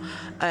cereal.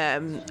 I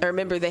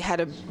remember they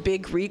had a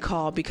big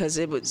recall because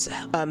it was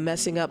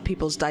messing up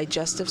people's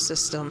digestive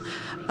system.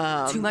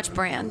 Too much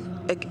brand?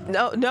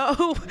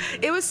 No.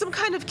 It was some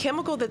kind of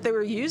chemical that they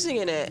were using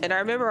in it. And I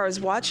remember I was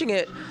watching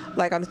it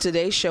like on the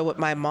Today Show with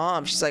my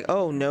mom. She's like,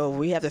 oh, no,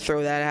 we have to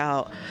throw that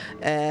out.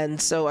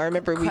 And so I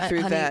remember we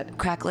threw that.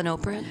 Cracklin'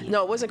 Oat Bran?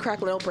 No, it wasn't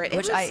Cracklin' Oat Bran.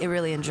 I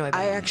really enjoy.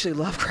 I actually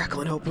love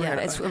Cracklin' Oat Bran.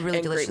 Yeah, it's a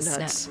really delicious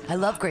snack. I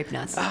love grape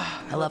nuts.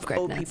 I love grape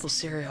nuts. Old people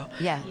cereal.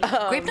 Yeah.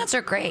 Grape nuts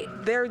are great.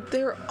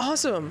 They're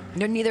awesome.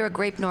 They're neither a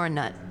grape nor a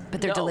nut,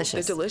 but they're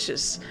delicious. They're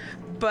delicious.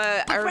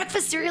 But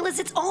breakfast cereal is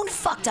its own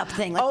fucked up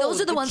thing. Like,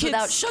 those are the ones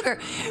without sugar.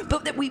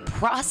 But that we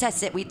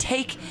process it. We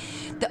take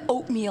the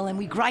oatmeal and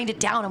we grind it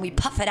down and we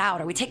puff it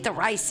out, or we take the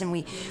rice and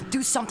we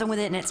do something with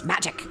it and it's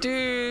magic.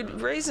 Dude,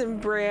 Raisin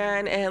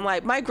Bran, and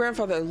like my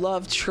grandfather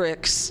loved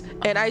Trix,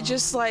 and I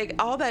just like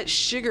all that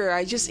sugar.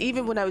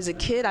 Even when I was a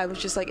kid, I was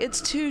just like, it's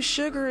too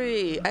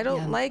sugary. I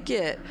don't like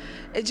it.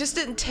 It just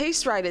didn't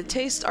taste right. It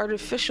tastes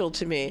artificial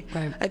to me.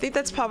 Right. I think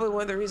that's probably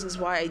one of the reasons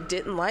why I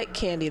didn't like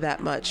candy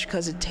that much,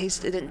 because it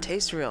didn't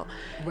taste real.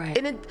 Right.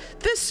 And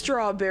this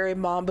strawberry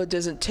Mamba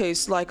doesn't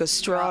taste like a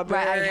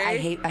strawberry.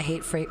 Right. I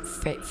hate fake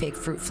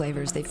fruit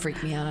flavors. They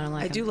freak me out. I don't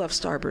like them. I do love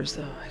Starburst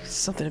though.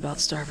 Something about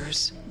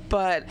Starburst.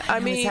 But I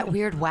mean, it's that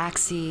weird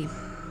waxy.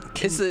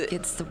 It's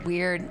the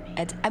weird.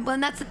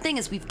 And that's the thing,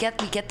 is we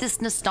get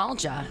this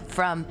nostalgia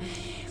from,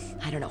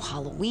 I don't know,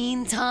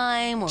 Halloween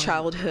time or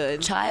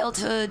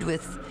childhood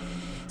with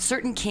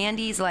certain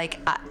candies. Like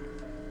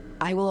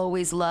I will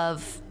always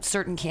love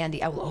certain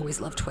candy. I will always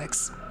love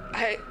Twix.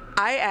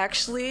 I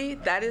actually,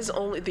 that is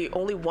the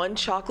only one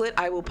chocolate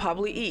I will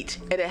probably eat,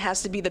 and it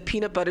has to be the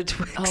peanut butter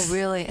Twix. Oh,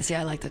 really? See,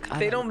 I like the.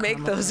 They don't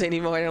make those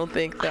anime I don't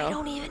think, though. I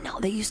don't even know.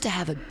 They used to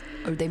have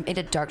they made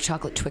a dark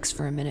chocolate Twix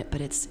for a minute,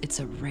 but it's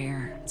a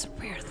rare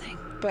thing.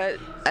 But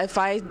if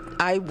I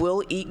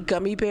will eat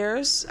gummy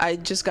bears. I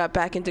just got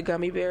back into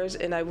gummy bears,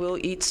 and I will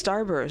eat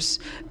Starburst,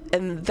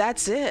 and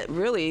that's it,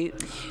 really.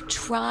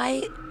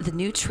 Try the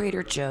new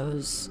Trader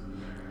Joe's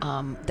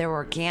They're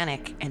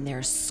organic, and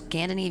they're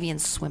Scandinavian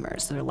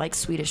swimmers. They're like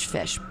Swedish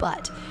fish,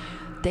 but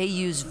they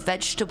use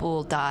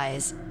vegetable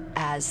dyes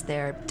as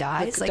their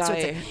dyes.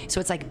 So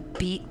it's like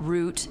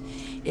beetroot.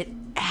 It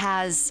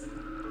has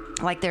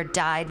like they're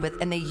dyed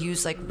with, and they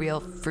use like real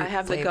fruit. I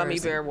have the gummy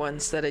bear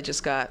ones that I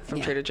just got from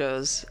Trader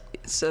Joe's.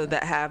 So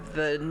that have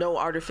the no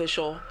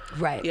artificial.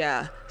 Right.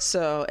 Yeah.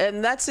 So,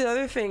 and that's the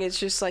other thing. It's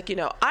just like,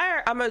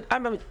 I'm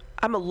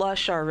a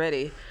lush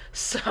already.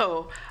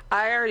 So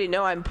I already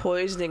know I'm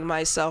poisoning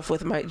myself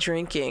with my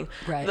drinking.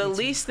 Right. The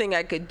least thing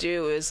I could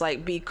do is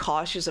like be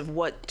cautious of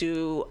what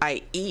do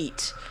I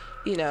eat.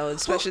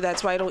 Especially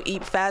that's why I don't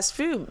eat fast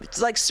food.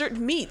 It's like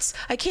certain meats.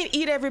 I can't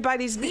eat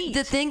everybody's meat.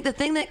 The thing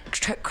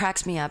that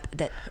cracks me up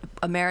that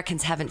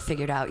Americans haven't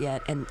figured out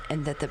yet, and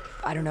that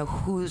I don't know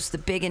who's the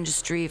big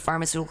industry,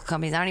 pharmaceutical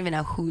companies, I don't even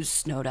know who's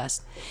snowed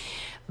us,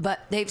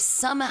 but they've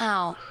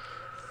somehow,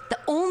 the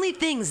only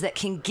things that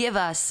can give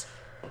us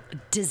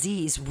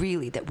disease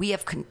really that we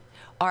have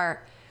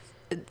are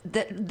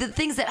the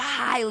things that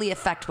highly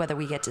affect whether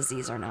we get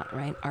disease or not,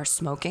 right? Are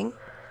smoking,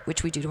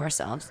 which we do to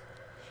ourselves,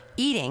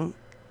 eating,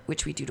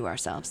 which we do to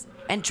ourselves,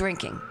 and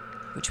drinking,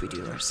 which we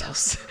do to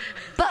ourselves.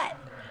 But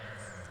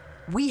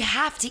we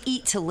have to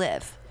eat to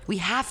live. We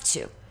have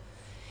to.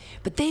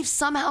 But they've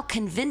somehow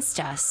convinced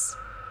us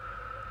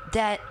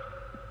that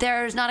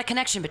there's not a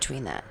connection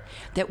between that.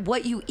 That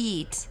what you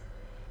eat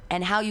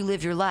and how you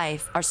live your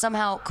life are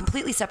somehow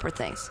completely separate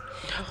things.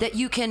 That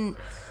you can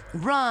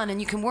run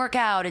and you can work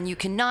out and you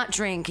cannot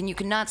drink and you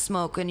cannot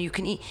smoke and you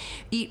can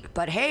eat,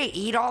 but hey,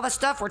 eat all the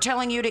stuff we're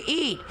telling you to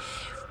eat.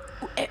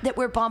 That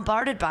we're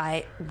bombarded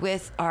by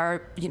with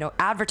our,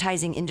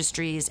 advertising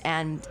industries.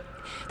 And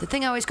the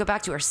thing I always go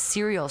back to are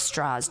cereal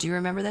straws. Do you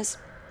remember this?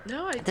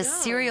 No, I don't. The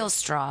cereal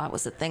straw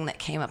was the thing that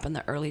came up in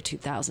the early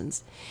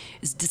 2000s.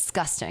 It's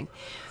disgusting.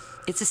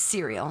 It's a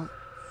cereal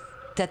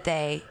that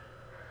they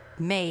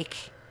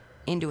make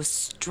into a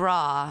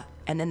straw,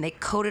 and then they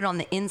coat it on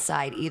the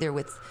inside either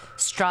with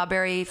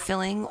strawberry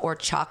filling or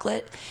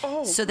chocolate,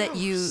 so that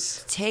you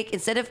take,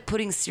 instead of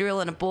putting cereal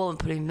in a bowl and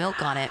putting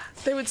milk on it,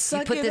 they would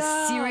suck you put it the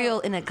up. cereal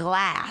in a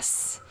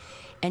glass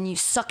and you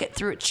suck it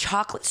through a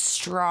chocolate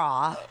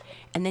straw,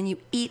 and then you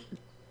eat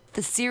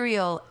the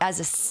cereal as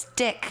a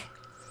stick.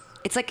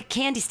 It's like a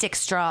candy stick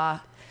straw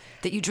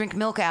that you drink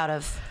milk out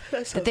of,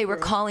 that they were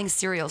calling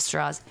cereal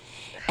straws,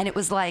 and it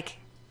was like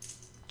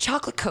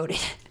chocolate coated.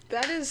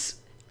 That is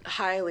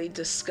highly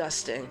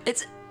disgusting.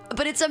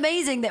 But it's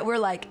amazing that we're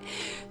like,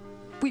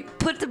 we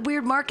put the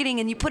weird marketing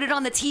and you put it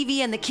on the TV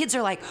and the kids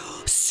are like,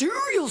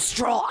 cereal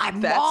straw,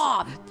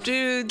 Mom,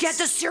 dude, get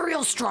the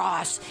cereal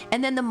straws.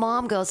 And then the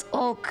mom goes,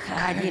 oh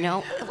God,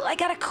 I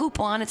got a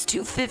coupon, it's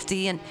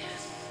 $2.50, and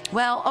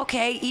well,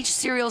 okay, each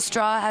cereal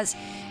straw has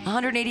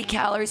 180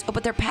 calories,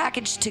 but they're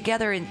packaged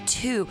together in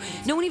two.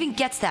 No one even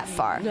gets that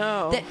far.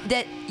 No.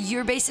 That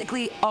you're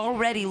basically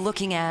already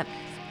looking at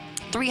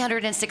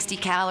 360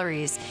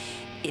 calories.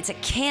 It's a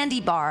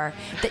candy bar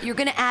that you're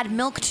going to add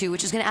milk to,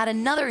 which is going to add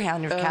another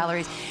 100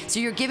 calories. So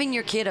you're giving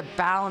your kid a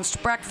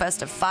balanced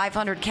breakfast of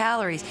 500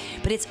 calories,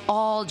 but it's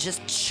all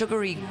just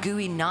sugary,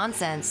 gooey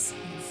nonsense.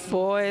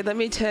 Boy, let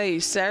me tell you,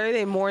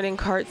 Saturday morning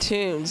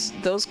cartoons,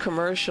 those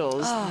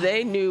commercials,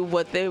 they knew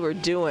what they were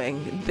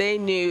doing. They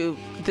knew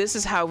this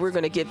is how we're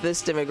going to get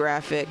this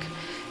demographic.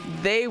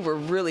 They were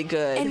really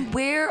good. And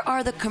where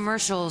are the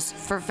commercials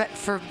for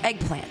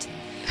eggplant?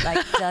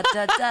 Like,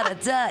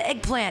 da-da-da-da-da,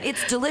 eggplant.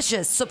 It's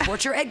delicious.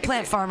 Support your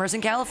eggplant farmers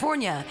in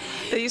California.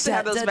 They used to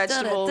have those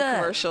vegetable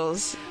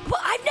commercials. Well,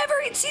 I've never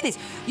seen these.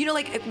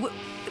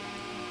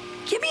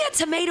 Give me a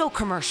tomato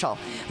commercial.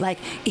 Like,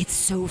 it's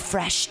so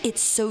fresh.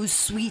 It's so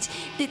sweet.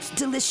 It's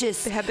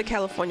delicious. They had the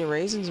California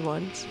raisins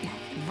ones.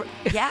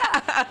 Yeah.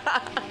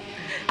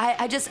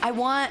 I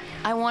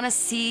want to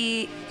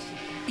see,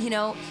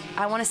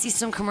 I want to see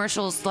some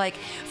commercials, like,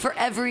 for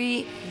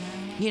every,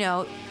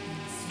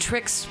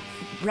 Trix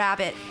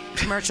Rabbit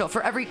commercial,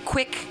 for every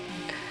quick,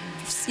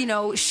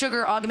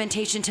 sugar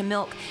augmentation to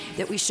milk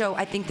that we show.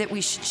 I think that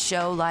we should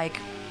show, like,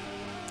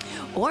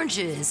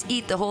 oranges,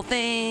 eat the whole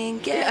thing,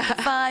 get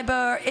the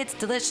fiber, it's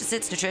delicious,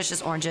 it's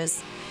nutritious,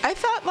 oranges. I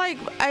thought,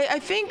 I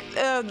think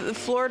the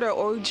Florida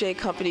OJ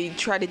company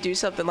tried to do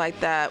something like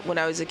that when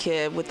I was a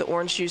kid with the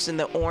orange juice and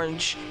the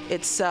orange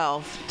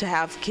itself, to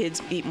have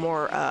kids eat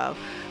more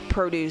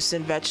produce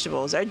and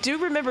vegetables. I do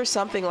remember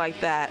something like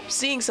that,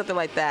 seeing something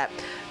like that,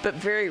 but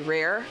very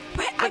rare.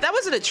 But that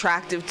wasn't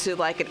attractive to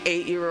like an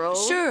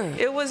 8-year-old. Sure.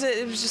 It was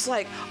just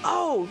like,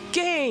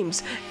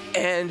 games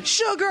and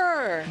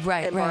sugar.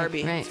 Right,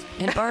 Barbie. Right.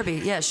 And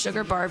Barbie, yeah,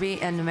 sugar,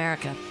 Barbie, and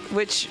America.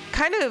 Which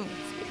kind of,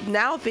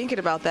 now thinking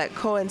about that,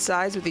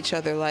 coincides with each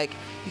other. Like,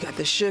 you got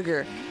the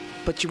sugar,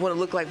 but you want to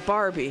look like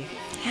Barbie.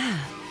 Yeah.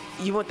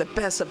 You want the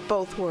best of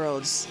both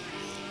worlds.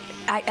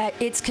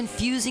 It's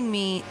confusing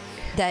me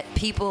that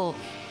people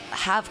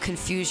have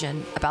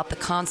confusion about the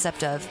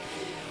concept of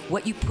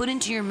what you put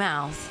into your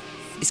mouth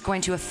is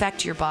going to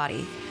affect your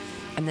body,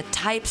 and the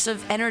types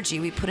of energy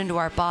we put into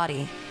our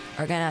body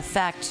are going to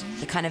affect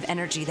the kind of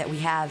energy that we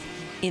have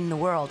in the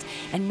world.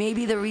 And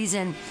maybe the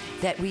reason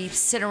that we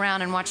sit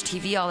around and watch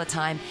TV all the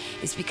time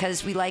is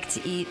because we like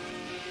to eat.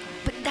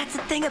 But that's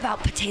the thing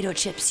about potato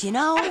chips, you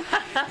know?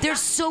 They're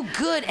so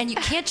good, and you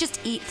can't just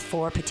eat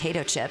 4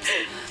 potato chips.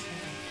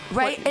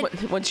 Right?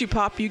 Once you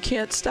pop, you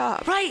can't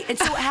stop. Right. And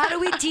so how do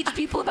we teach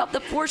people about the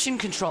portion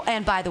control?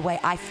 And by the way,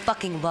 I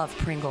fucking love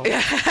Pringles.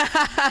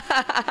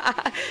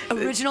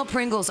 Original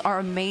Pringles are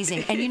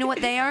amazing. And you know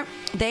what they are?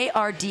 They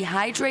are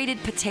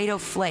dehydrated potato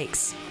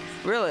flakes.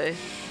 Really?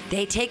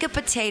 They take a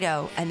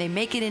potato and they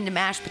make it into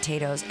mashed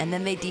potatoes, and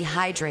then they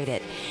dehydrate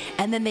it.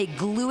 And then they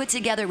glue it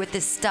together with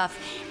this stuff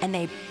and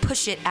they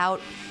push it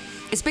out.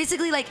 It's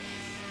basically like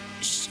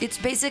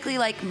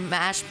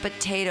mashed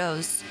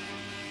potatoes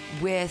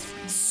with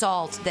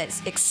salt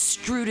that's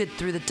extruded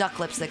through the duck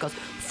lips that goes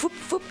foop,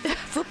 foop,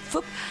 foop,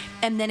 foop,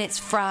 and then it's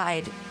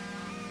fried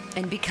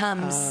and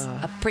becomes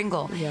a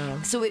Pringle.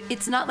 Yeah. So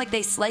it's not like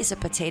they slice a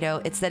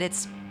potato, it's that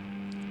it's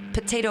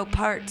potato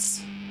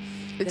parts.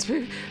 It's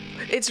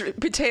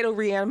potato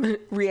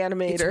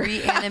reanimator. It's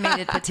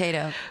reanimated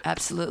potato,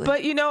 absolutely.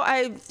 But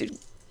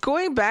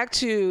going back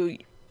to,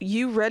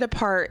 you read a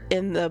part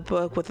in the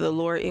book with the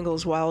Laura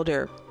Ingalls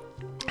Wilder,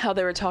 how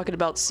they were talking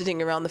about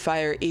sitting around the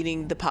fire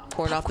eating the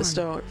popcorn off the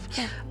stove.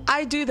 Yeah.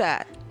 I do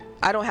that.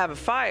 I don't have a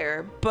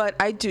fire, but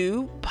I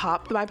do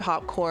pop my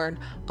popcorn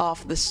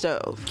off the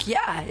stove.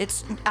 Yeah,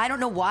 I don't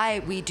know why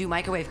we do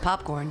microwave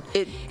popcorn.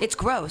 It's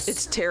gross.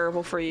 It's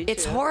terrible for you.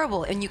 It's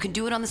horrible, and you can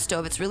do it on the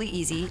stove. It's really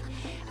easy.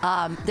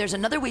 There's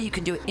another way you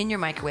can do it in your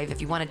microwave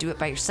if you want to do it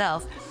by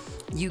yourself.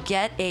 You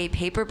get a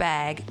paper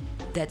bag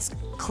that's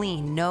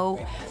clean.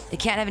 It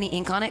can't have any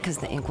ink on it because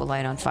the ink will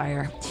light on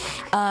fire.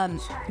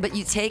 But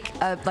you take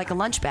a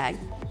lunch bag,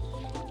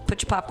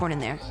 put your popcorn in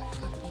there,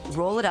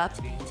 roll it up,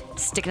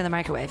 stick it in the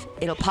microwave.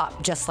 It'll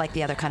pop just like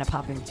the other kind of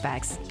popping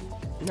bags.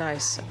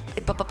 Nice.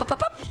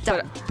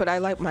 Done. But I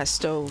like my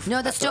stove.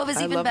 No, the stove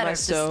is even better. The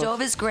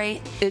stove is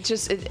great.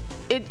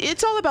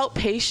 It's all about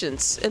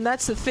patience, and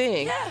that's the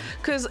thing. Yeah.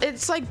 Because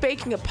it's like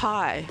baking a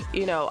pie.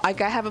 I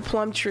have a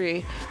plum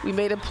tree. We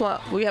made a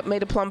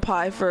plum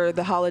pie for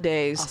the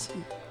holidays.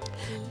 Awesome.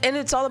 And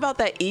it's all about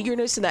that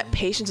eagerness and that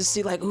patience to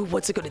see, like, ooh,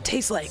 what's it going to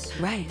taste like?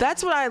 Right.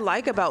 That's what I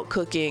like about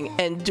cooking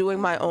and doing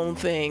my own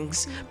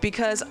things,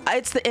 because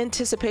it's the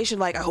anticipation,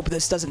 like, I hope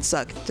this doesn't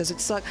suck. Does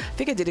it suck? I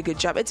think I did a good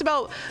job. It's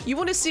about, you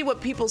want to see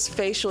what people's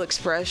facial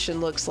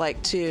expression looks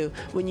like, too,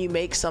 when you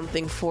make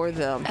something for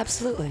them.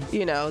 Absolutely.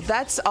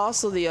 That's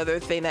also the other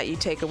thing that you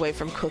take away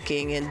from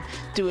cooking and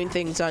doing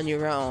things on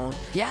your own.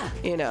 Yeah.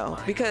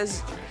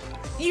 Because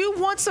you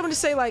want someone to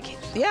say, like,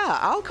 yeah,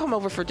 I'll come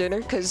over for dinner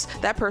because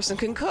that person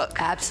can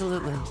cook.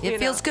 Absolutely. It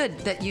feels good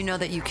that you know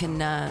that you can,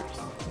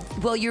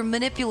 you're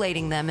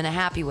manipulating them in a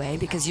happy way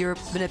because you're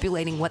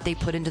manipulating what they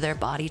put into their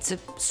body to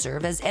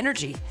serve as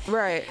energy.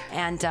 Right.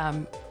 And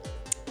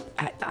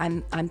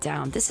I'm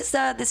down. This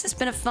has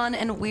been a fun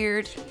and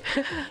weird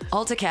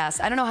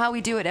Alta-Cast. I don't know how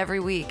we do it every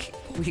week.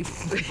 We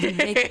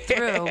make it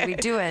through. We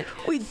do it.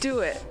 We do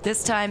it.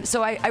 This time.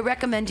 So I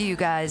recommend to you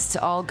guys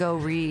to all go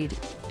read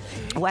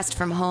West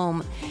from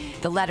Home,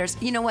 the letters.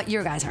 You know what?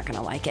 Your guys aren't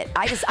gonna like it.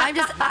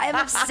 I'm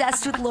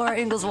obsessed with Laura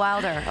Ingalls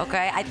Wilder.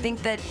 Okay, I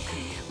think that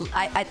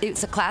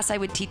it's a class I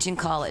would teach in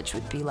college.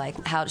 Would be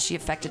like, how she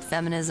affected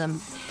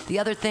feminism. The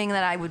other thing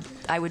that I would,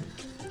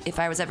 if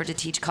I was ever to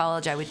teach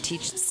college, I would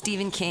teach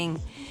Stephen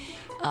King,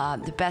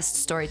 the best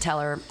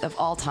storyteller of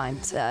all time,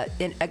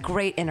 a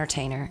great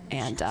entertainer,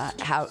 and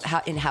how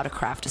to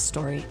craft a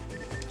story.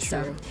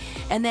 So,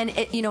 and then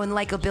in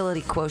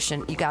likability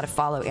quotient, you got to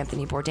follow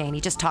Anthony Bourdain.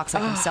 He just talks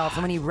like himself,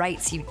 and when he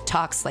writes, he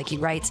talks like he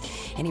writes,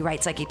 and he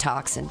writes like he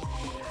talks, and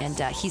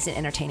he's an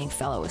entertaining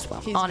fellow as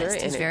well. He's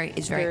honest. He's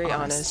very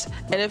honest.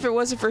 And if it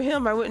wasn't for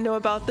him, I wouldn't know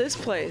about this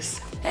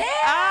place. Yeah!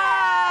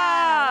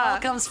 It all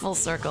comes full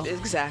circle.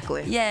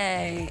 Exactly.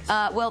 Yay.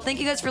 Well, thank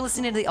you guys for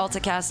listening to the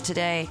Alta-Cast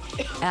today.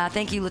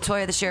 Thank you,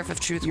 LaToya, the Sheriff of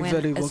Truth. You're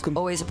very welcome. It's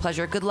always a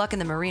pleasure. Good luck in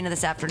the marina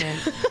this afternoon.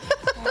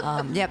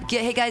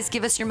 Hey guys,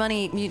 give us your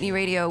money, Mutiny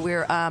Radio.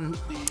 We're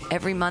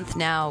every month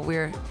now.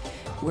 We're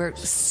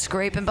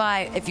scraping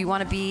by. If you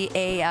want to be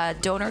a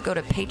donor, go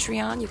to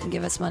Patreon. You can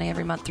give us money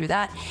every month through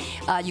that.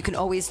 You can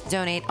always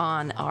donate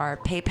on our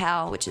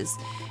PayPal, which is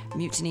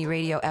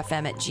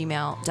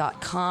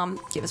mutinyradiofm@gmail.com.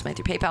 Give us money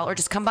through PayPal, or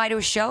just come by to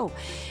a show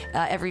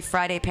every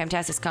Friday.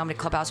 Pamtastic's Comedy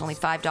Clubhouse, only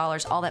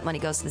 $5. All that money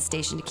goes to the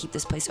station to keep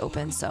this place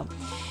open. So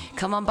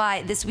come on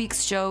by. This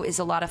week's show is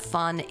a lot of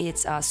fun.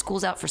 It's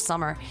School's Out for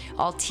Summer,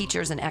 all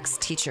teachers and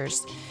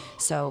ex-teachers.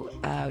 So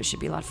it should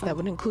be a lot of fun. That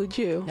would include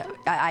you.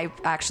 I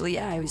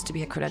used to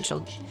be a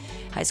credentialed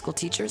high school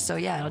teacher. So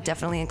yeah, it'll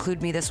definitely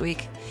include me this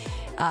week.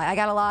 I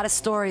got a lot of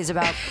stories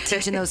about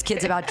teaching those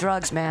kids about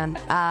drugs, man.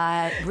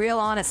 Real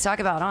honest. Talk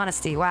about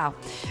honesty. Wow.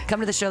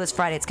 Come to the show this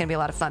Friday. It's going to be a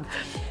lot of fun.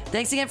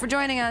 Thanks again for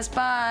joining us.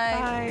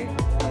 Bye.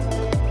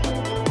 Bye.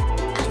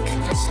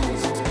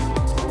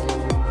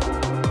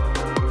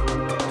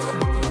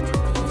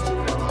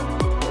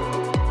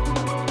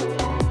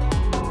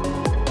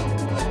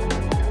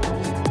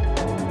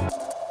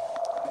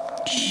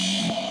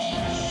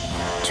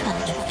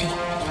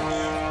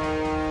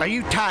 Are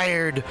you tired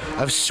tired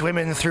of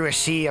swimming through a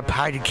sea of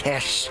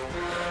podcasts?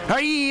 Are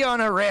ye on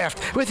a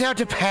raft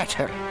without a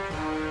paddle?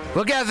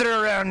 Well, gather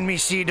around me,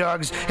 sea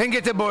dogs, and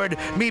get aboard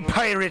me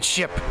pirate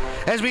ship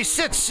as we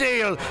set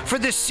sail for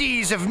the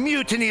seas of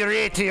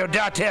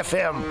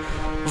MutinyRadio.fm.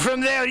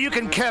 From there, you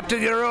can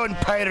captain your own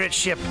pirate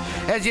ship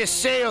as you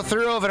sail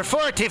through over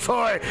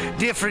 44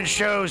 different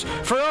shows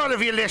for all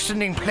of your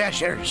listening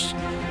pleasures.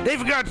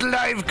 They've got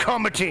live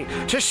comedy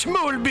to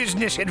small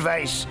business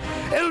advice,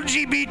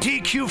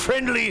 LGBTQ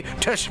friendly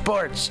to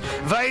sports,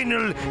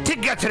 vinyl to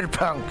gutter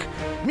punk.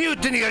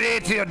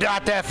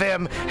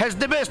 MutinyRadio.fm has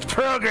the best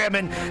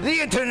programming the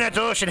internet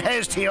ocean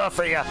has to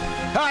offer you.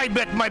 I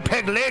bet my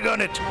peg leg on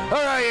it, or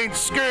I ain't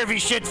scurvy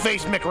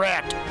shit-faced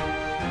McRat.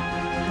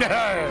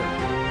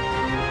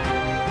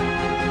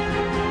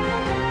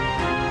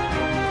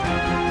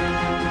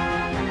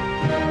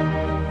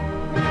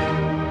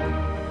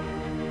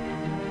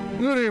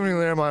 Good evening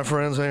there, my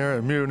friends here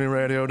at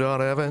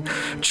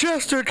MutinyRadio.fm.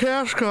 Chester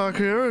Cashcock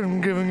here,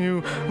 and giving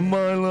you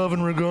my love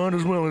and regard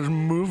as well as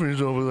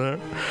movies over there.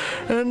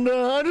 And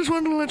I just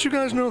wanted to let you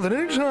guys know that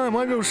anytime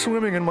I go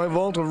swimming in my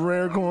vault of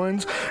rare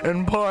coins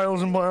and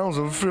piles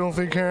of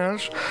filthy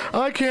cash,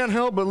 I can't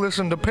help but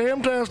listen to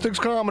Pamtastic's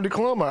Comedy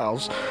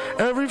Clubhouse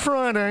every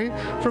Friday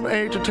from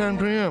 8 to 10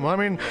 p.m. I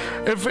mean,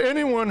 if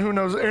anyone who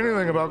knows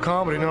anything about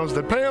comedy knows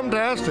that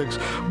Pamtastic's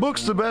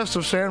books the best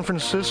of San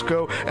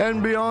Francisco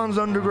and beyond's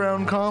underground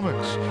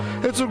comics.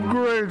 It's a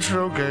great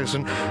showcase,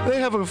 and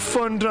they have a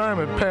fun time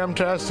at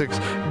Pamtastic's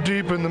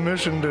deep in the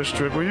Mission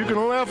District, where you can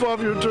laugh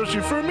off your tushy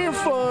for a mere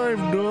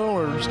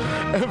 $5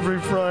 every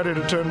Friday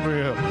to 10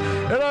 p.m.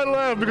 And I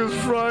laugh because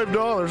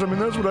 $5, I mean,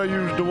 that's what I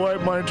use to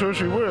wipe my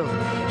tushy with.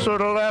 So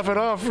to laugh it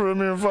off for a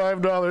mere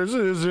 $5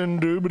 is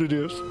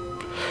indubitious.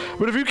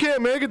 But if you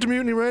can't make it to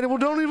Mutiny Radio, well,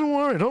 don't even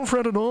worry. Don't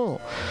fret at all.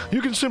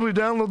 You can simply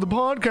download the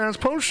podcast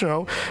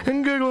post-show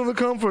and giggle in the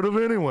comfort of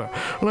anywhere,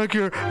 like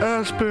your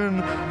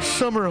Aspen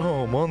summer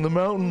home on the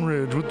mountain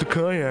ridge with the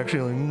kayak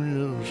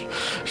feeling.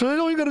 So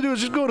all you got to do is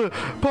just go to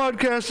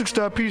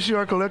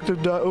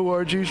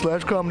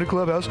podcastics.pcrcollective.org/comedy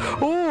clubhouse,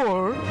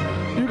 or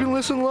you can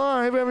listen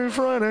live every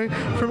Friday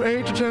from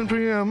 8 to 10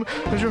 p.m.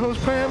 as your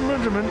host Pam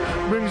Benjamin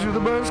brings you the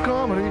best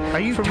comedy. Are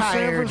you from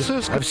tired San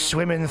Francisco of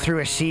swimming through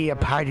a sea of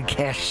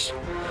podcasts?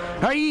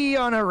 Are ye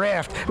on a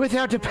raft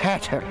without a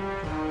paddle?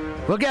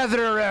 Well,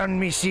 gather around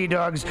me, sea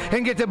dogs,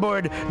 and get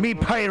aboard me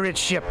pirate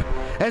ship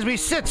as we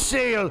set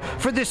sail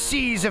for the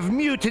seas of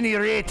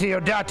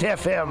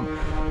MutinyRadio.fm.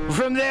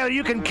 From there,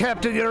 you can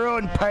captain your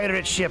own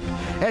pirate ship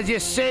as you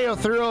sail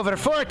through over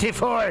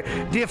 44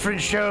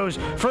 different shows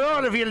for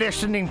all of your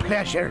listening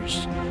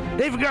pleasures.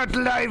 They've got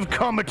live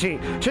comedy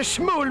to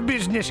small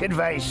business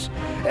advice,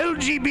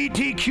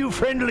 LGBTQ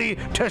friendly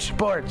to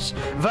sports,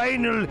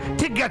 vinyl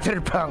to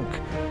gutter punk.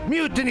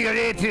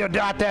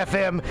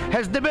 MutinyRadio.fm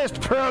has the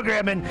best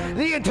programming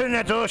the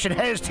internet ocean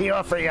has to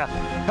offer you.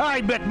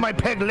 I bet my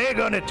peg leg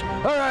on it,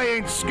 or I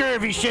ain't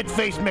scurvy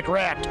shit-faced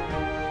McRat.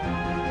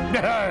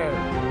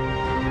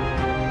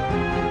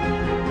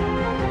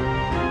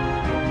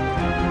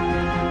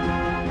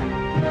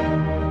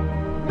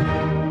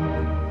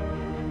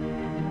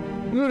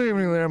 Good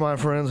evening there, my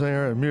friends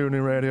here at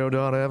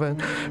MutinyRadio.fm.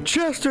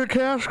 Chester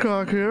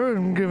Cashcock here,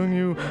 and giving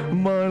you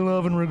my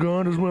love and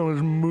regard as well as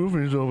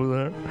movies over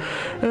there.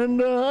 And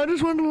I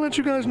just wanted to let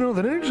you guys know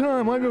that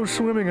anytime I go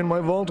swimming in my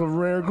vault of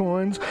rare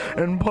coins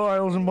and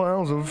piles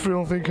of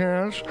filthy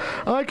cash,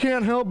 I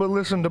can't help but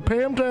listen to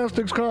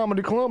Pamtastic's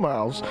Comedy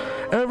Clubhouse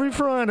every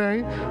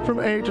Friday from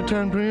 8 to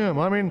 10 p.m.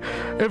 I mean,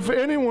 if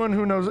anyone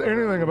who knows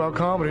anything about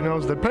comedy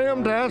knows that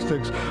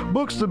Pamtastic's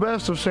books the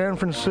best of San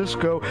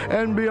Francisco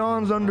and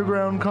beyond's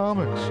underground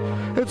comics.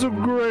 It's a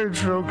great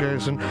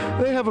showcase, and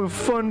they have a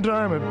fun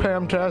time at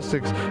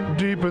Pamtastic's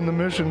deep in the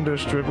Mission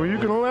District, where you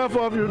can laugh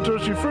off your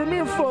tushy for a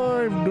mere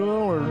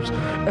 $5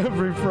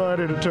 every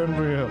Friday to 10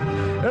 p.m.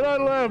 And I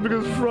laugh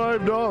because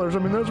 $5, I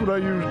mean, that's what I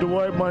use to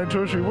wipe my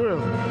tushy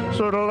with.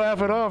 So to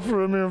laugh it off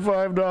for a mere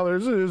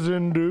 $5 is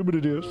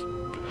indubitious.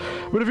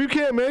 But if you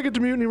can't make it to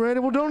Mutiny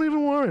Radio, well, don't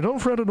even worry. Don't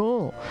fret at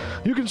all.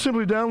 You can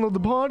simply download the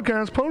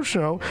podcast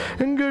post-show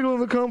and giggle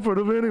in the comfort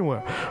of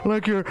anywhere,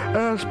 like your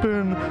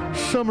Aspen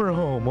summer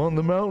home on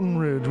the mountain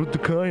ridge with the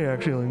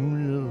kayak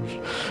feeling.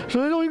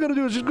 So all you got to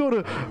do is just go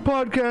to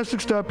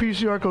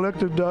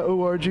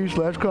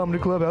podcastics.pcrcollective.org/comedy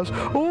clubhouse,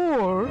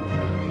 or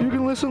you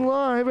can listen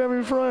live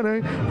every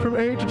Friday from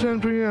 8 to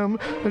 10 p.m.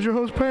 as your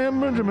host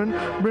Pam Benjamin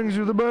brings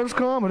you the best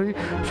comedy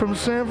from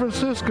San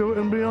Francisco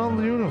and beyond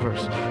the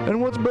universe.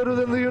 And what's better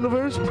than the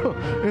universe?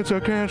 It's a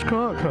cash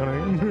cock,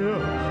 honey. Yeah.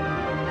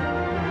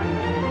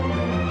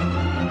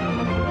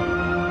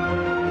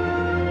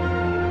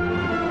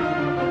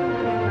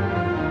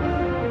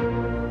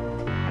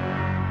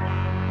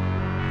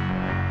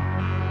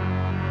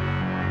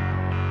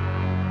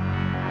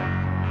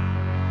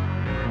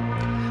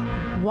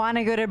 Want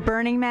to go to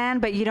Burning Man,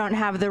 but you don't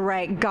have the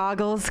right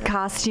goggles,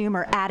 costume,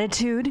 or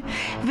attitude?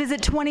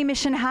 Visit 20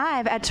 Mission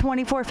Hive at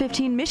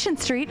 2415 Mission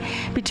Street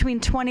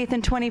between 20th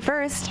and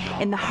 21st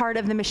in the heart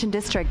of the Mission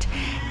District.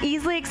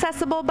 Easily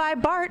accessible by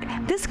BART,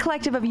 this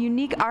collective of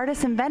unique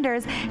artists and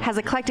vendors has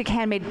eclectic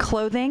handmade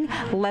clothing,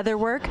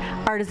 leatherwork,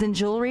 artisan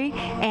jewelry,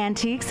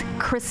 antiques,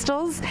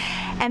 crystals,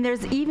 and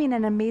there's even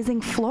an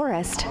amazing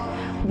florist.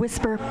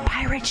 Whisper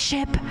Pirate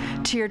Ship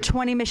to your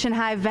 20 Mission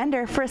Hive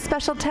vendor for a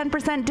special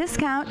 10%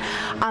 discount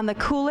on the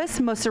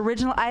coolest, most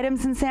original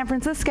items in San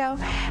Francisco.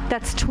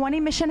 That's 20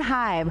 Mission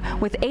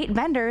Hive with 8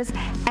 vendors,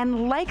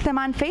 and like them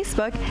on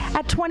Facebook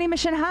at 20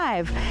 Mission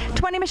Hive.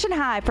 20 Mission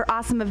Hive for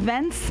awesome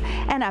events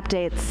and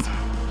updates.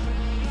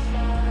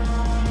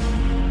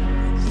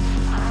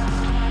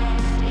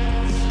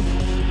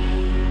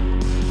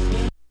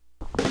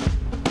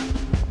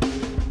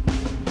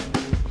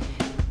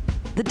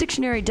 The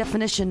dictionary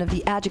definition of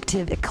the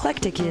adjective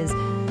eclectic is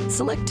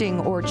selecting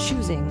or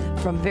choosing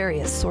from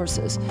various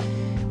sources.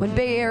 When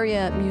Bay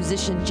Area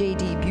musician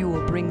J.D.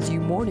 Buell brings you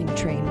Morning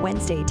Train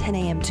Wednesday 10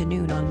 a.m. to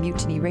noon on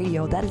Mutiny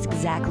Radio, that is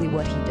exactly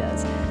what he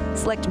does.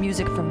 Select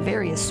music from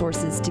various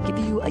sources to give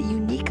you a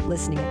unique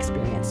listening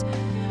experience.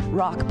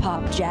 Rock,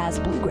 pop, jazz,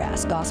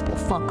 bluegrass, gospel,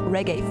 funk,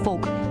 reggae,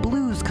 folk,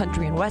 blues,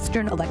 country and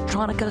western,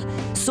 electronica,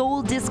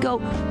 soul, disco,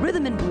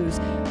 rhythm and blues,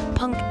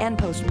 punk and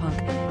post-punk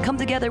come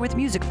together with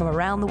music from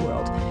around the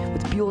world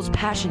with Buell's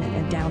passionate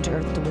and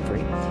down-to-earth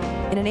delivery.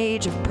 In an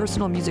age of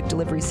personal music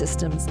delivery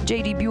systems,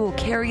 J.D. Buell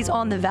carries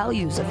on the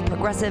values of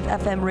progressive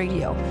FM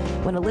radio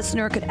when a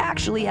listener could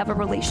actually have a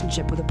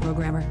relationship with a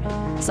programmer,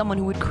 someone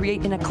who would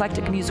create an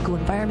eclectic musical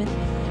environment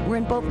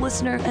wherein both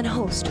listener and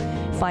host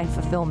find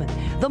fulfillment.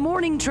 The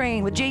Morning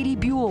Train with J.D.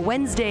 Buell,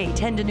 Wednesday,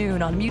 10 to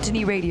noon on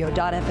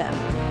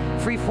MutinyRadio.fm.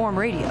 Freeform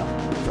radio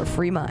for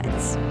free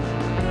minds.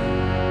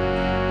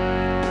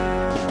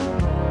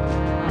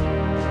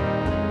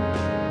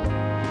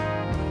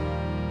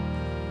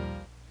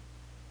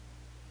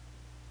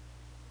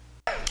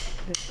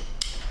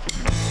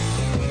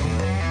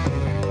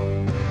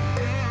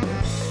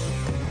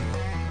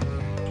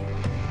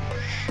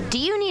 Do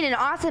you need an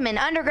awesome and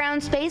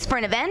underground space for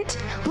an event?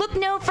 Look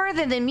no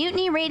further than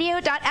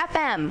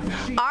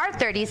MutinyRadio.fm. Our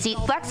 30-seat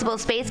flexible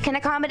space can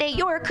accommodate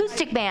your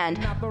acoustic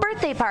band,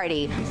 birthday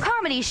party,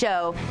 comedy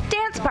show,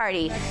 dance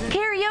party,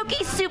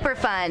 karaoke super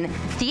fun,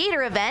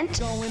 theater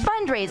event,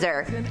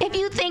 fundraiser. If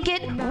you think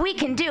it, we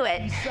can do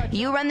it.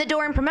 You run the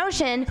door and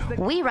promotion,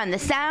 we run the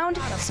sound,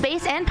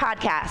 space, and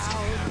podcast.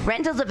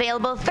 Rentals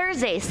available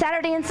Thursday,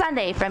 Saturday, and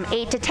Sunday from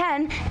 8 to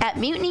 10 at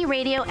Mutiny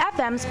Radio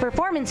FM's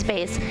performance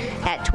space at